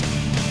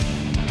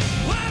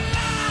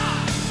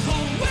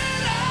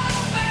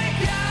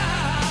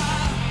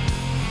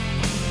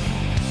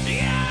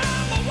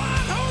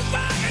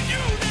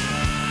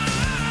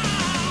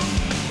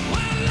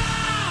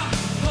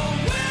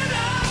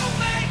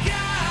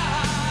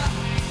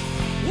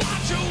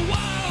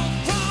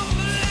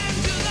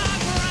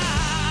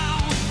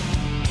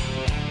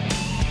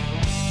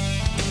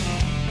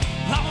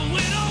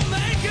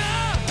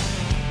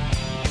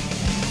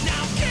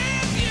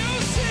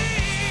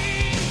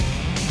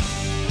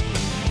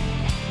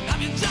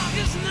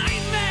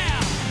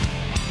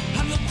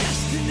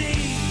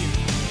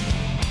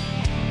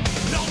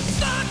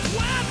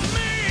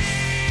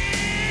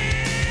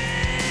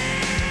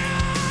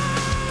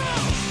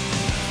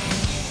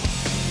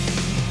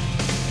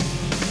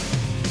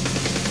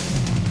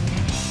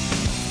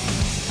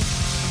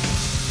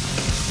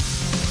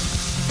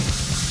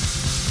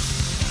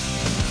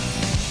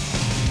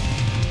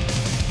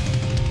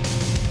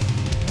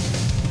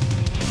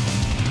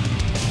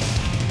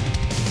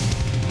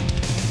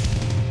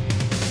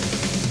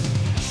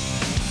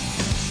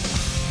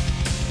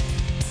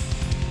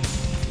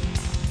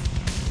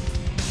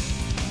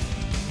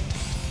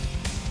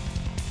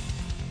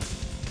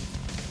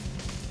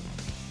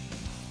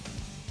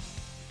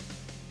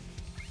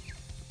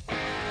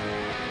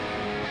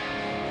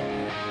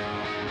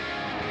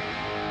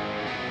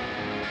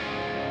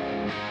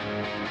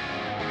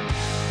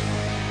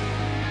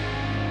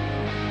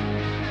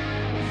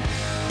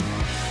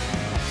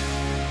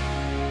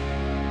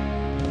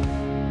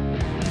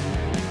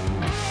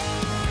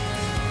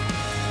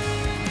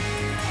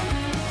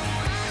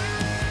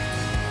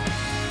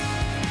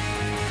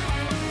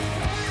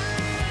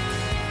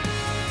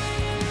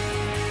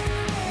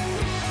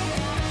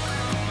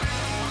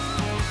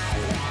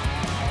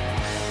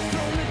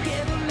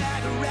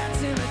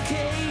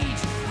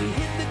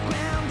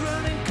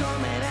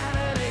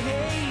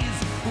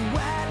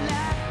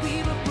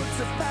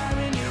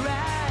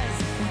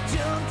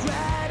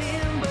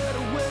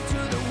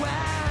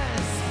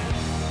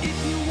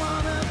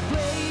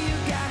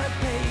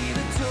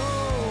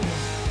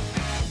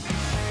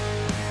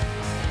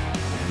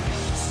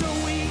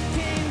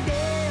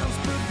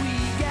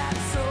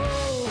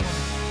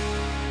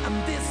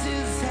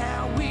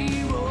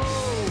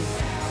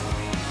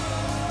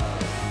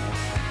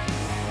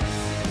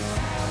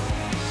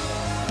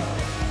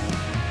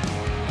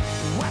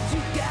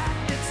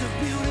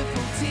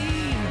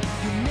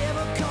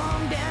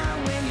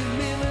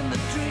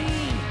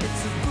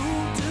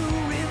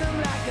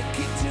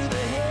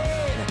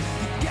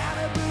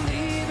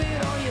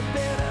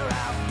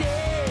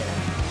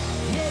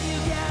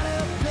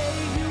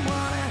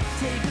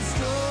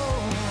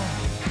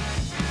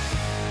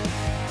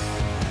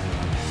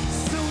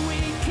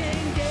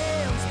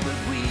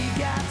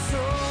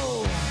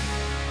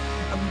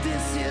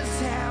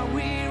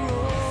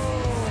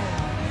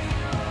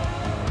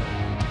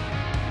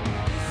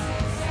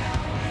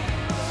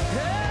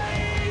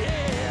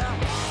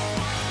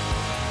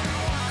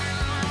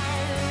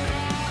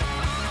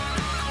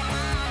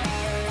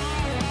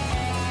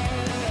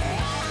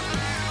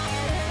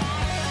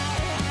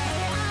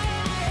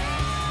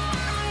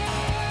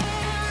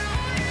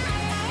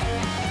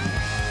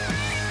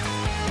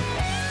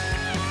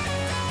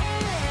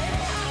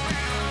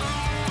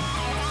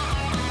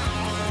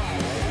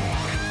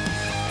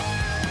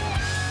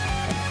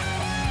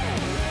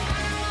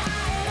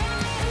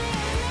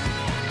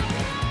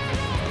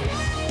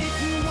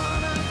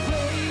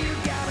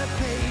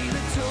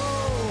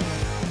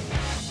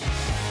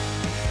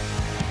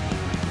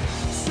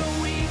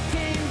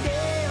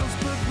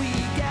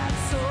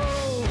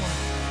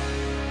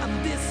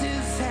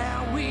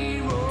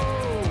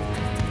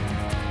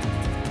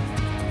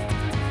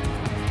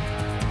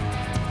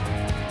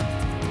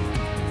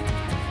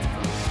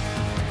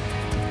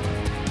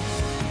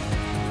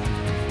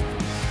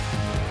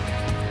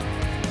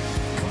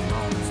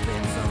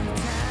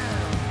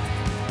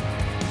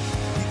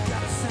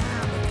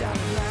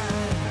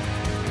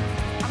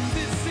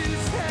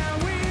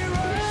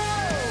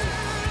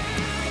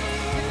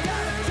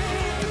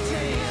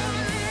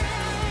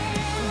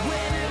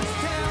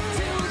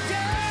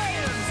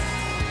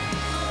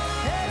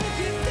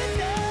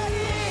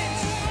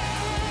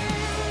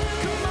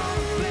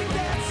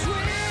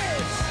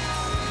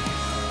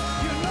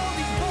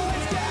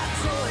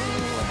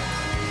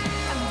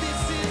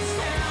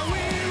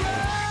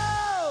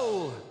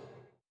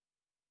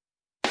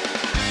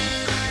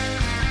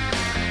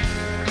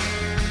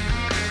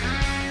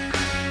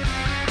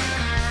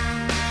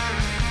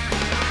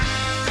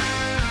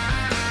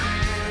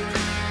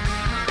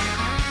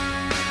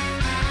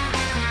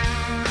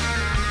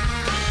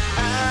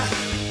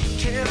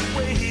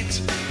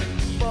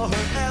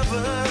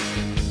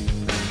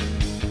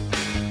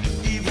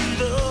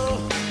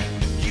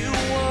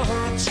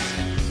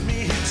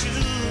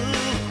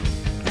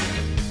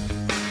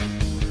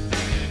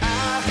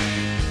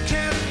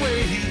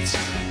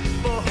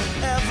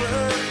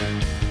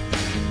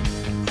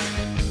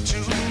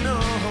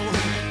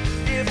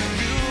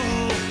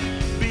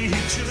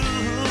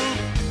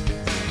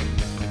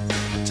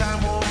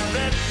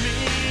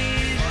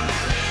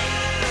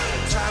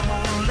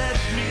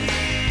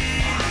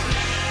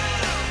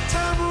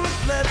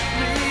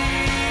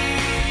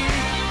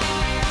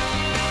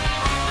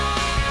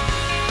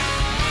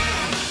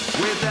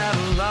 without a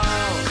law.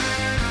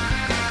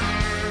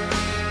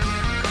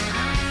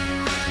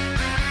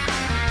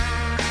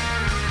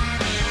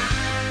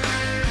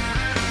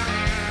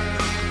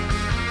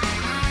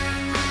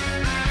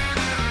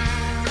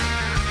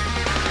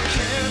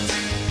 Can't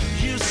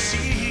you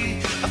see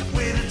I've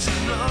waited too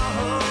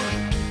long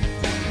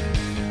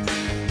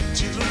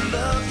to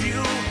love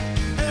you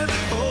and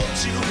hold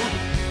you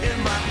in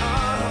my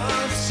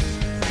arms?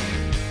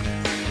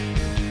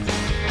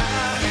 I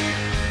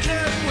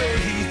can't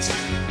wait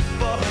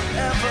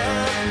forever,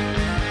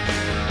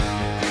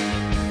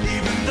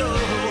 even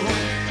though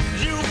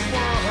you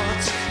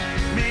want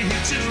me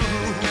to.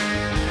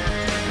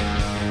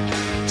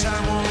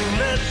 Time won't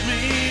let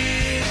me.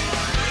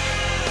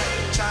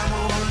 Time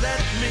won't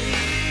let me.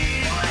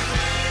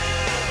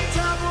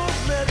 Time won't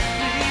let me.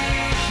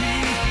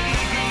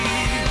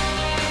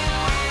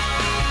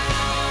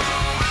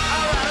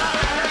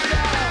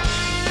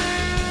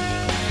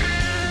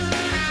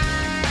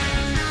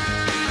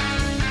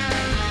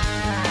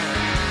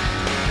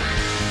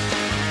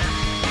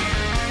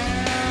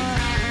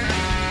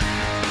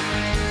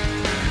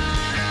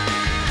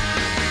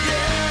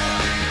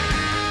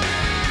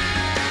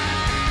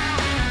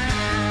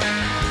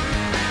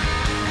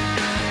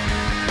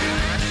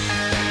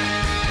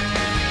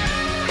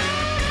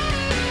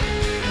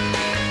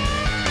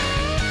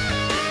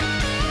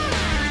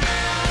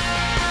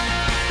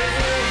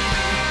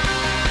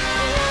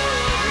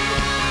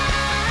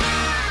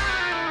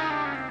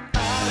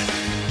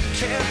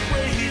 Can't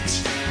wait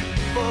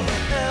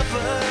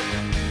forever,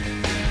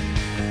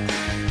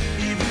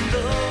 even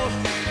though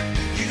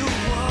you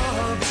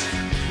want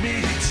me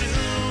to.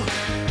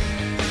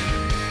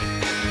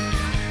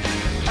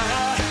 I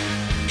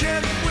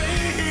can't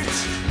wait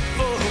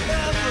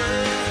forever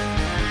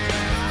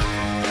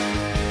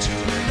to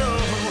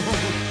know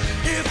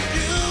if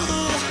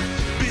you'll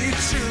be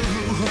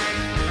true.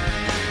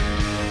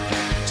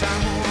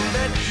 Time won't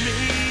let me.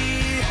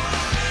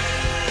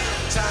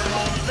 Time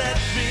won't let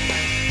me.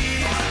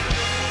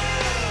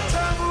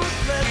 Time won't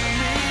let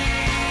me.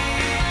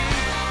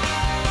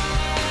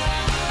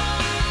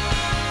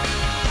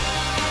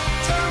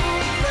 Time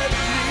won't let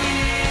me.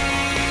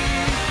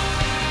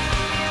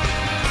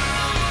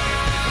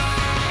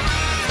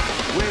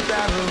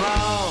 Without a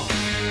law.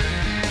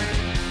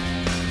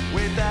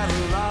 Without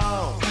a law.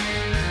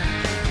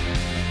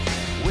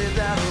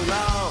 Without a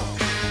law.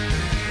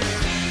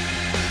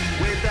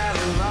 Without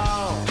a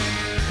law.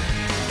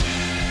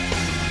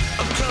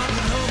 I'm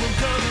coming home,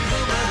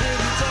 I hear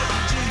you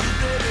talking to you,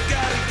 baby.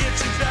 Gotta get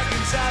you back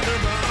inside of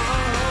my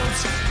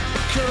arms.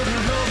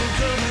 Coming home,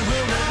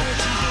 I want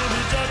you, baby,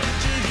 talking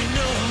to you.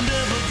 No, I'm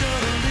never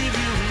gonna leave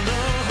you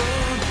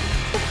alone.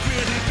 Oh,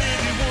 pretty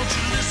baby, won't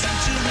you listen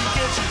to me?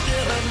 Can't you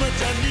tell how much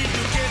I need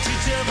you? Can't you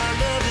tell my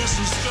love is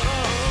so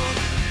strong?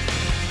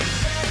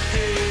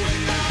 Hey,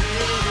 hey,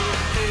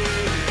 hey,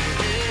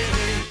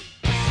 hey.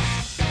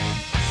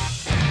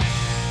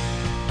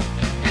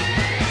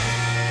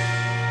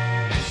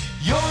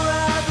 You're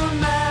rather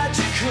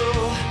magical,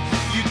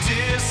 you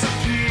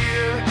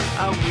disappear,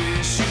 I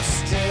wish you'd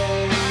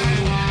stay.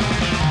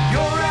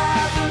 You're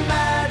rather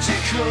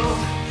magical,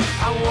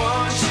 I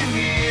want you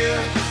here,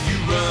 you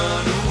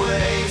run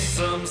away,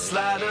 some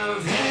sleight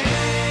of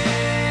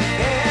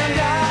hand, and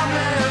I'm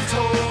left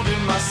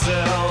holding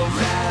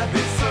myself.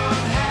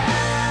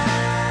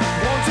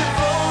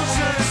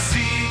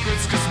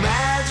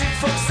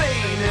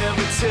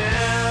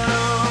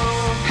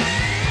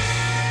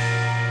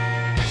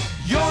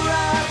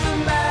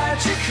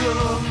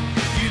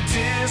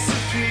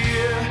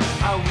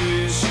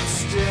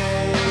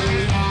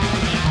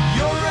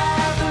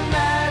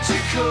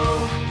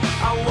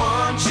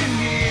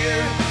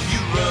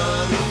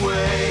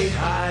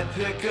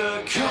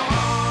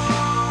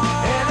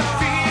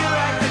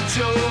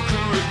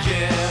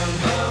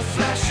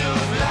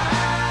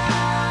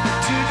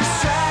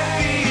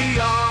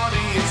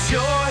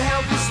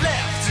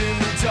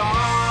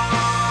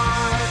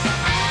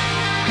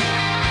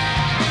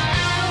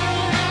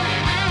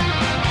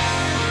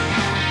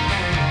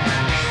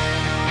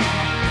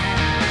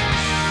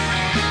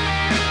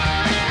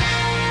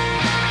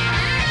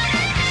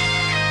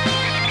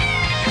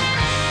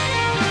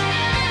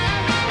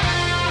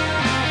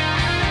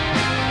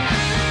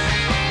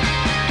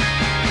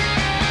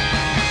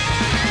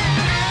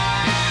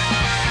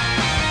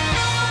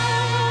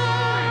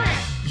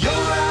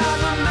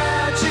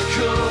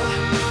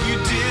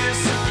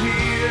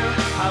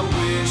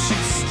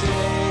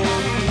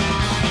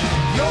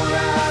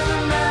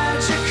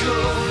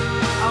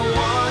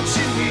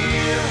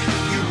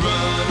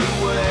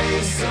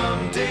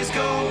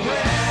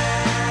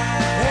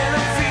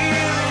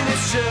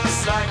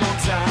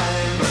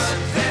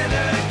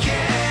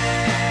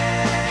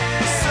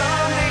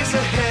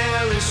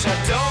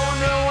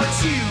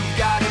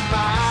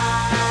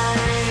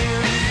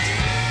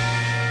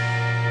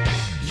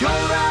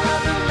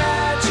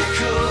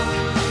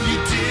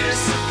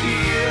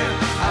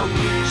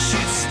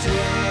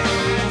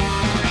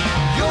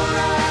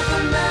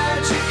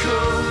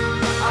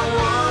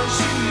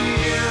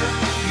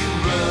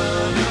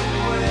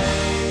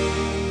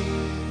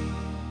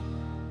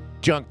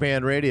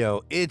 Junkman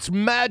Radio. It's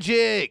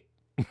magic.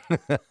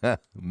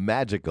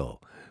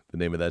 Magical. The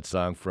name of that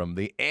song from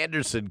the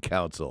Anderson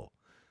Council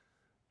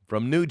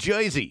from New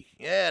Jersey.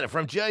 Yeah, they're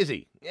from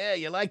Jersey. Yeah,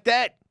 you like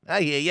that?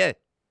 I hear you.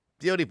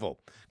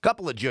 Beautiful.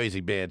 Couple of Jersey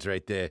bands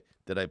right there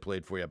that I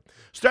played for you.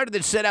 Started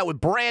this set out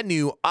with brand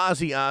new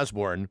Ozzy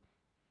Osbourne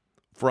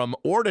from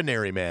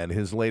Ordinary Man,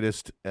 his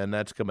latest, and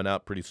that's coming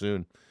out pretty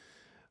soon.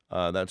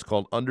 That's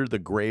called Under the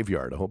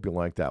Graveyard. I hope you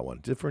like that one.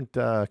 Different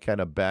kind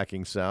of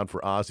backing sound for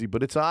Ozzy,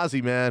 but it's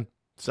Ozzy, man.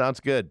 Sounds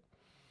good.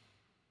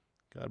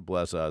 God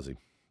bless Ozzy.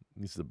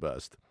 He's the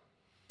best.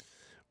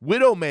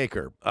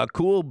 Widowmaker, a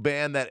cool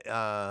band that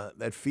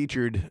that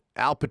featured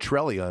Al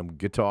Pitrelli on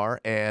guitar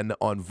and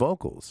on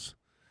vocals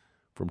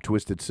from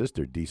Twisted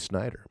Sister, Dee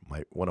Snider,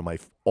 one of my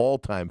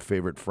all-time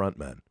favorite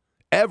frontmen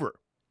ever.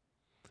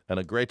 And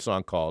a great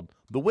song called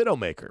The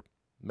Widowmaker.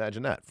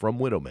 Imagine that, from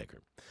Widowmaker.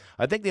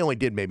 I think they only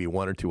did maybe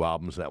one or two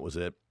albums. That was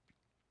it.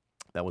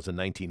 That was a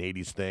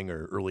 1980s thing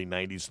or early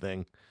 90s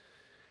thing.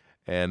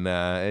 And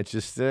it's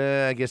just,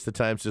 I guess the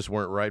times just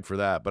weren't right for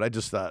that. But I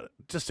just thought,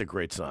 just a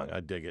great song. I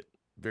dig it.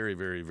 Very,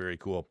 very, very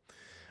cool.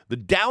 The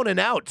Down and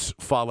Outs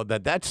followed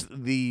that. That's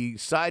the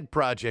side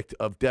project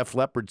of Def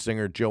Leppard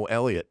singer Joe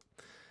Elliott.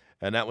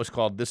 And that was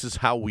called This Is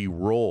How We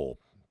Roll.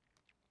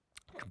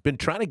 Been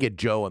trying to get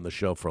Joe on the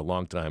show for a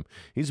long time.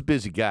 He's a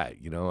busy guy.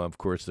 You know, of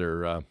course,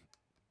 they're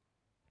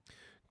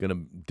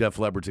Def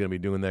Leppard's gonna be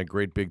doing that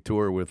great big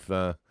tour with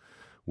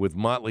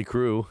Motley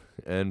Crue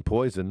and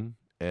Poison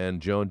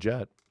and Joan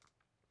Jett.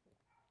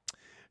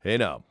 Hey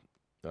now,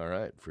 all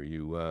right, for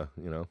you,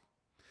 you know,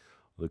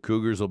 the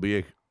Cougars will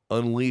be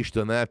unleashed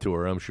on that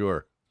tour, I'm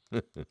sure.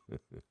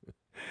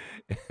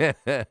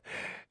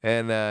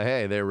 And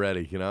hey, they're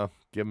ready. You know,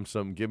 give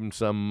them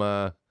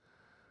some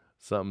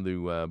something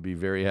to be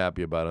very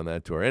happy about on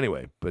that tour.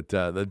 Anyway, but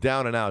the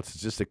Down and Outs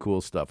is just the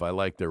cool stuff. I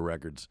like their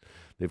records.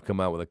 They've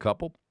come out with a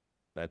couple.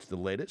 That's the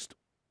latest,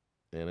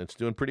 and it's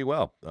doing pretty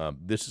well.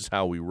 This Is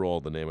How We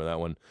Roll, the name of that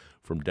one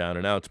from Down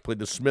and Outs. Played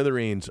the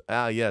Smithereens.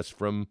 Ah, yes,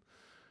 from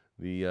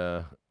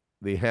the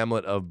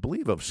hamlet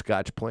of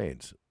Scotch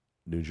Plains,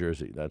 New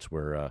Jersey. That's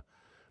where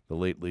the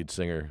late lead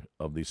singer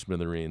of the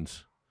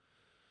Smithereens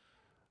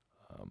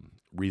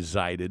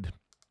resided.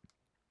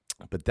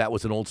 But that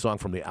was an old song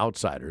from The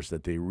Outsiders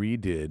that they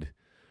redid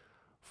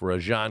for a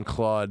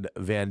Jean-Claude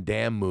Van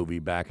Damme movie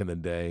back in the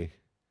day.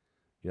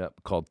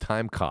 Yep, called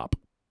Time Cop.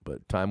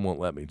 But Time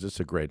Won't Let Me. Just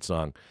a great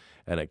song.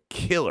 And a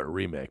killer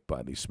remake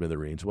by the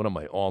Smithereens. One of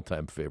my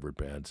all-time favorite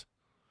bands.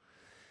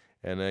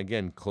 And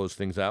again, close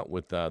things out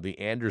with the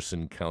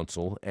Anderson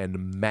Council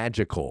and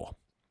Magical.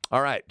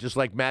 All right, just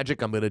like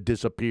magic, I'm going to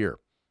disappear.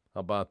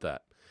 How about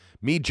that?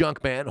 Me,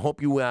 Junkman.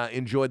 Hope you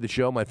enjoyed the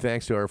show. My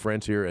thanks to our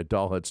friends here at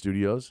Doll Hut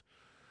Studios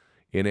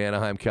in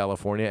Anaheim,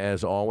 California,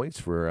 as always,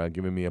 for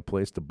giving me a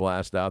place to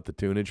blast out the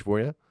tunage for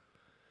you.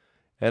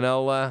 And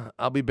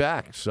I'll be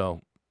back.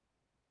 So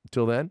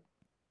until then,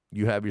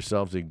 you have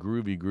yourselves a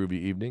groovy,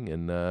 groovy evening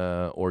and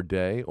or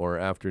day or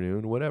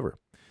afternoon, whatever,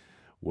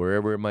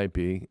 wherever it might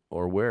be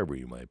or wherever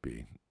you might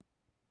be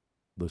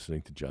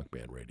listening to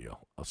Junkman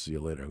Radio. I'll see you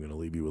later. I'm going to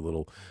leave you with a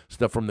little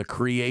stuff from The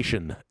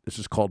Creation. This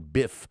is called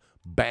Biff,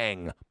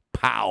 Bang,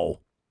 Pow.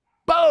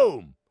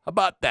 Boom! How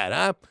about that,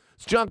 huh?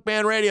 It's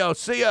Junkman Radio.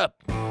 See ya!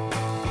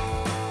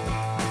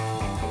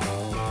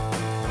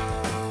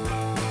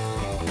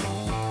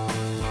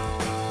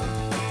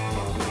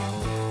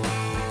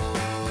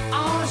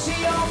 See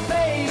your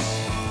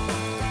face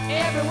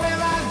everywhere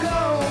I go.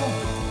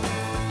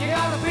 You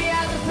gotta be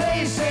at the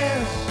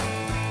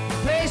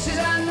places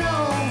I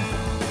know.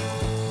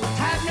 It's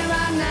happening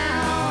right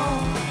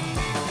now.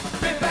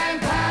 Big bang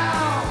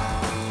pow.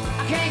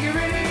 I can't get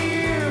rid of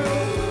you.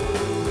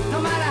 No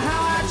matter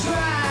how I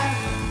try,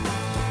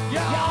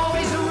 you're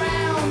always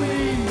around me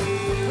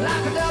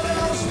like a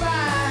double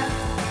spy.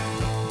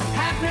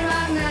 Happening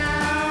right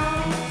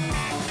now.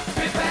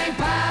 Big bang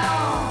pow.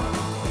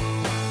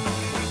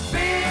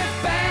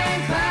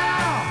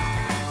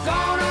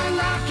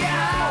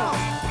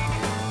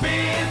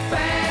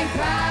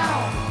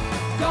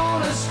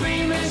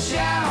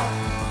 Shout,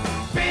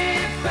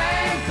 Big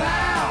Bang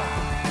Pow,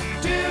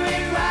 do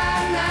it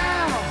right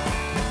now.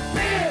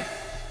 Big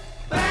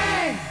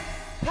Bang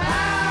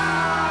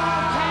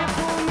Pow, can't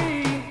fool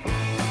me.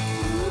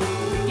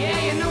 Yeah,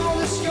 you know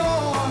the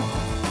score.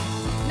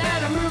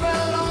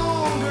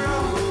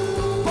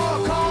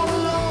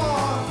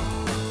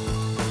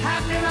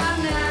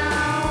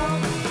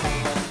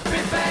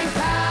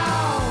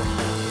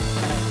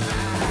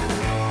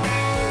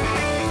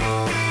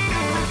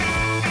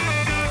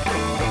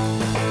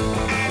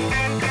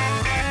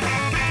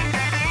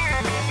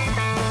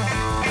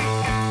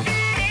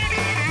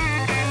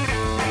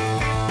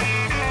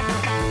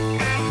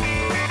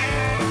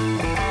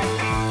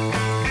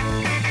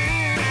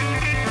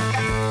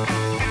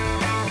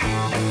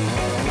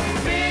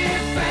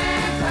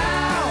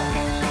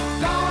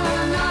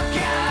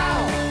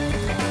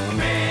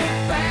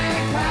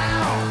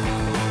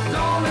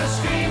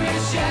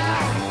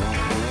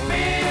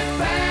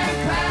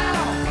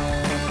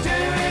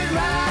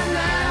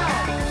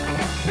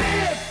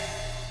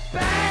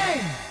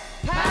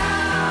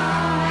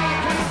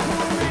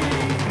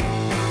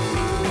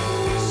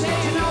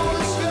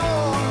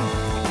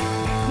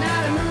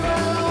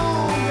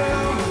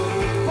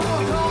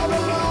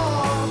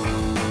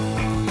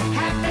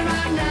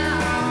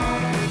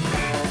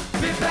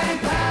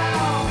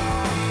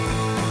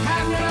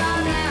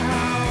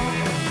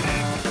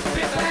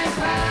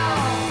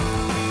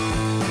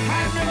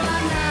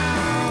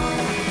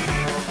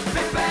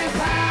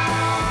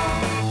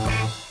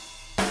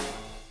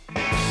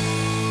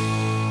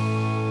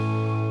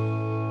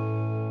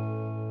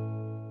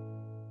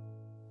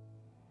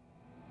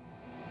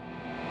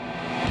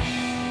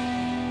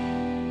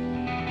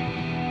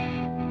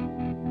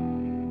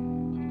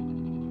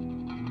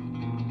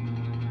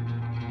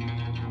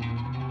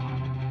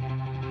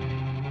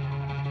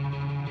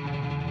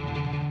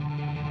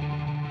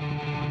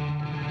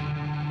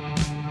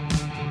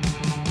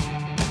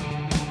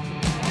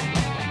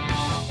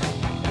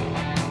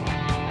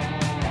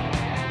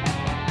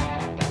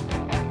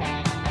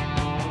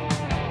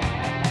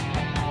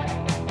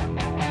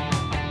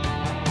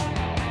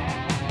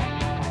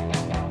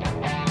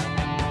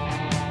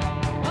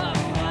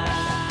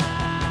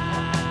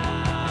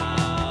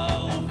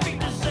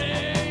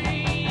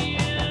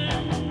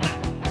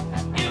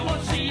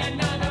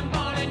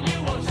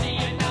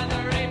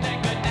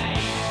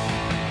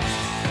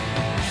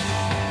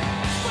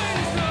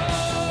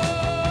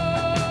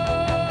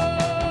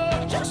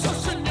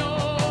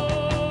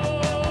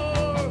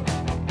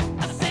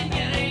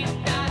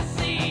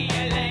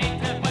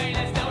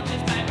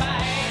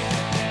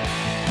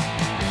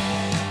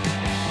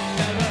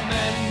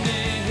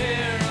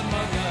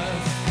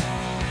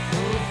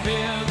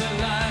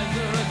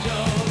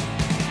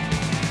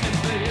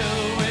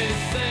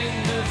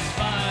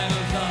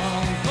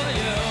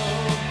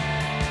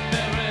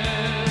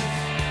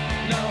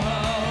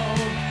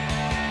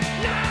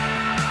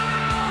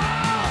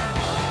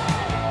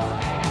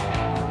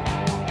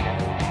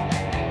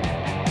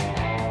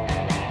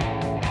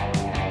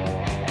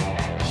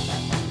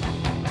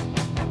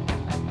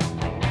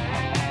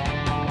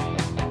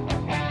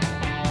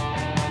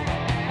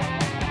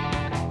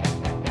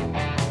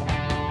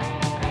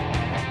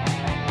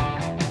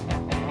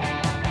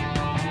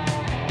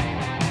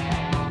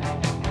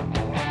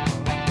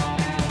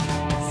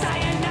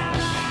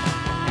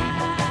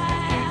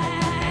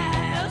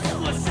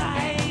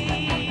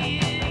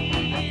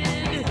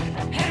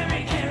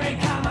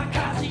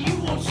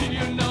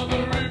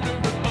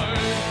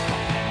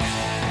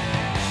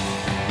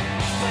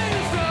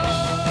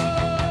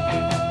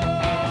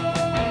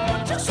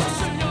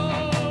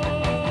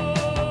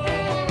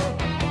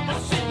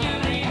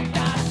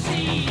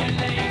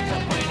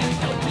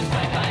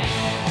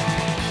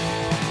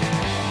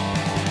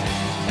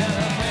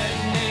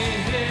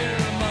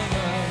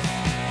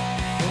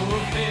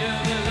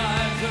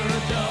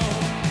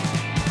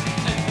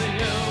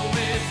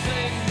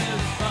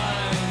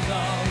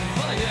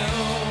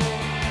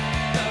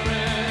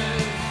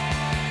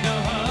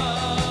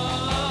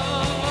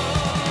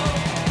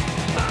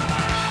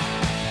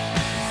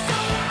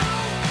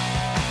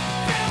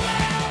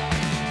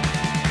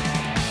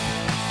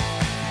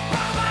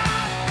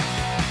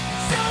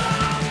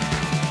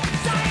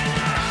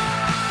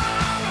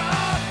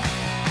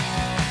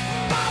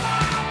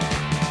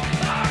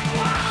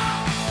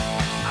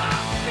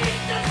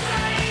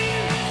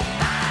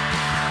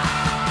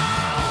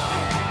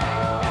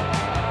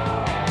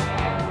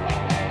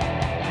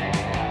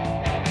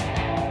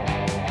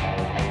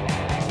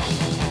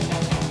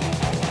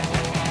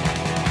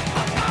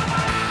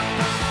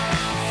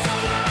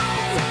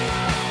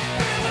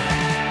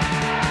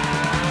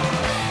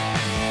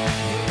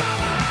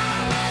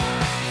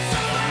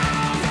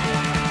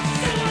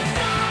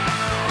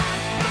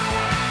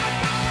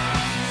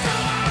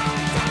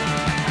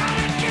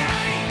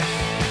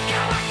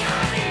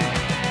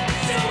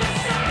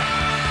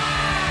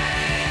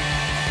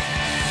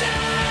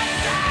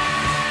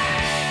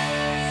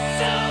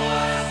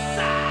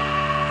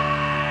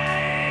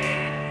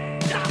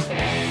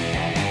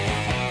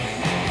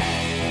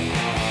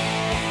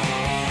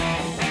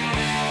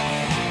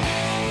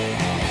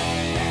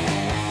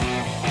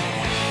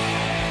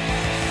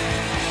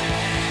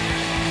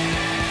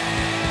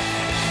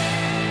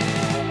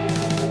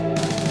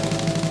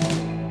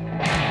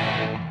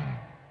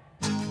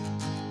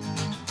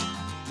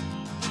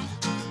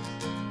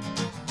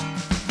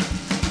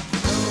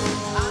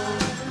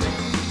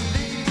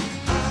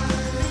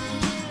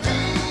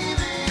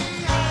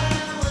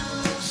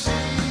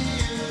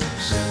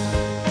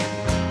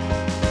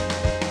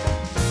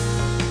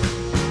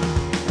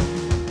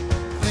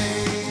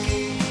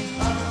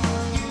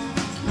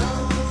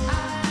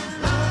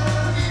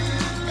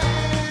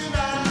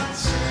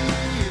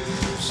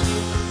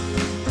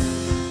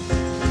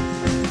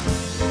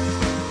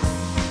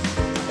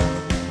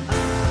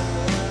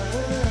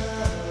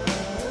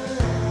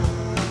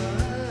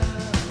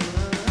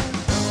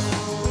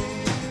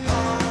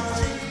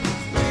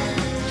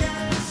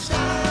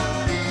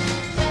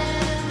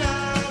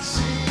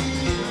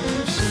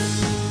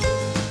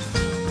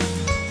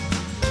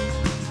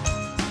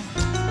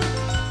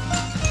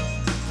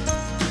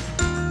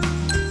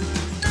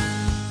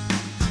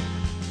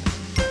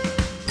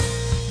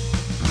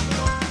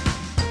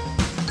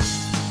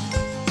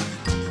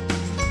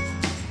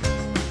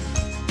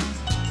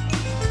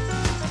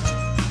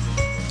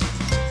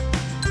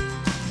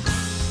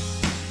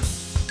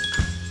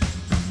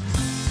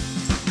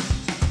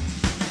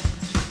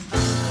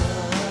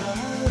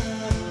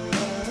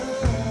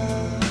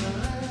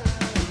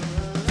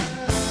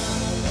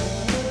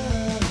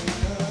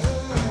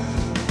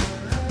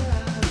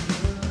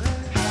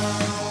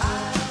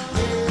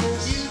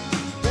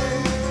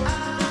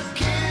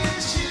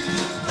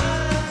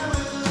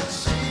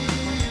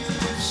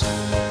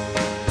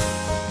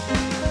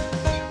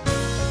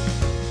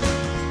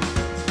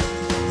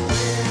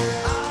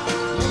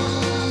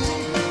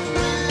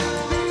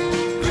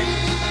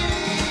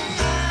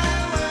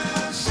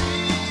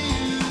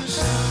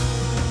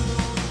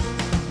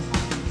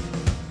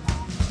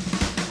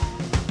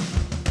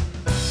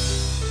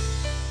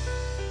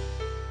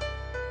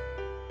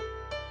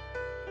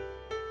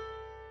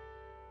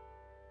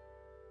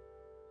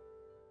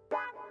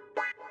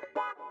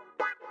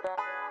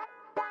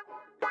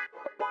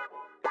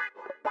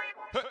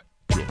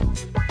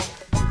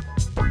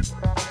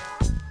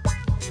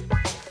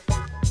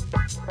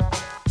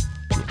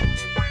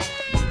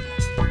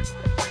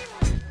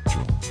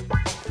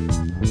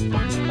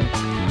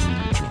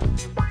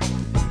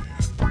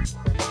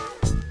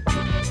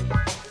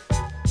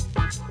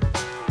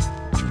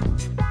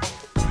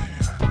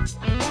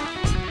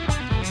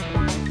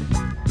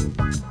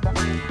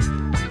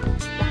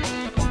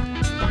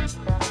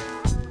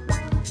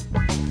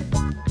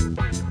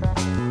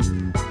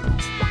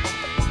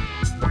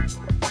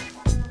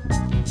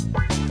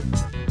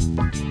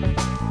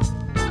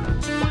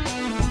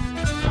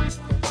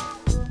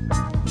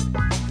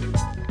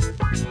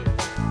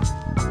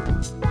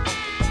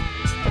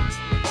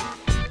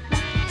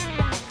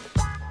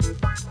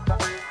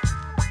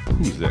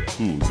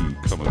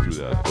 dude coming through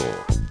that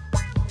door.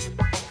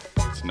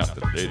 It's not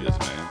the latest,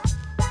 man.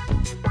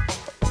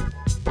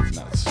 It's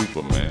not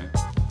Superman.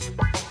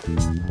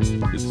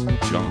 It's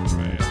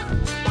Junkman.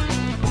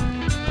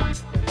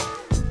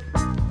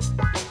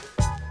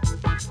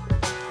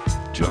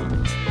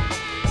 Junkman.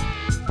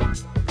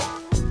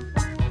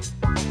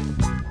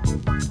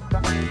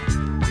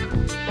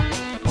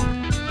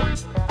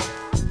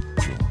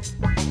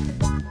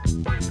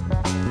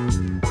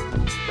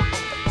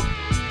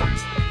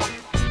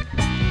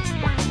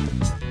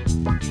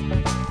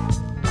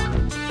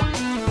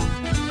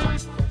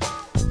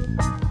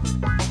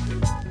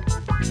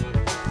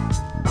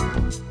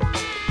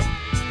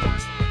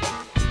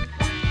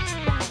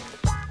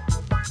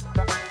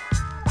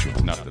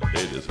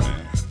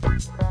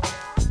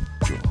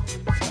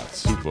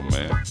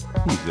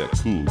 Who's that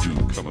cool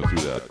dude coming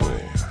through that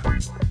door?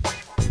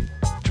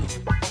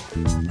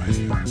 Right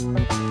here.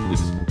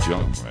 It's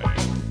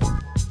Junkman.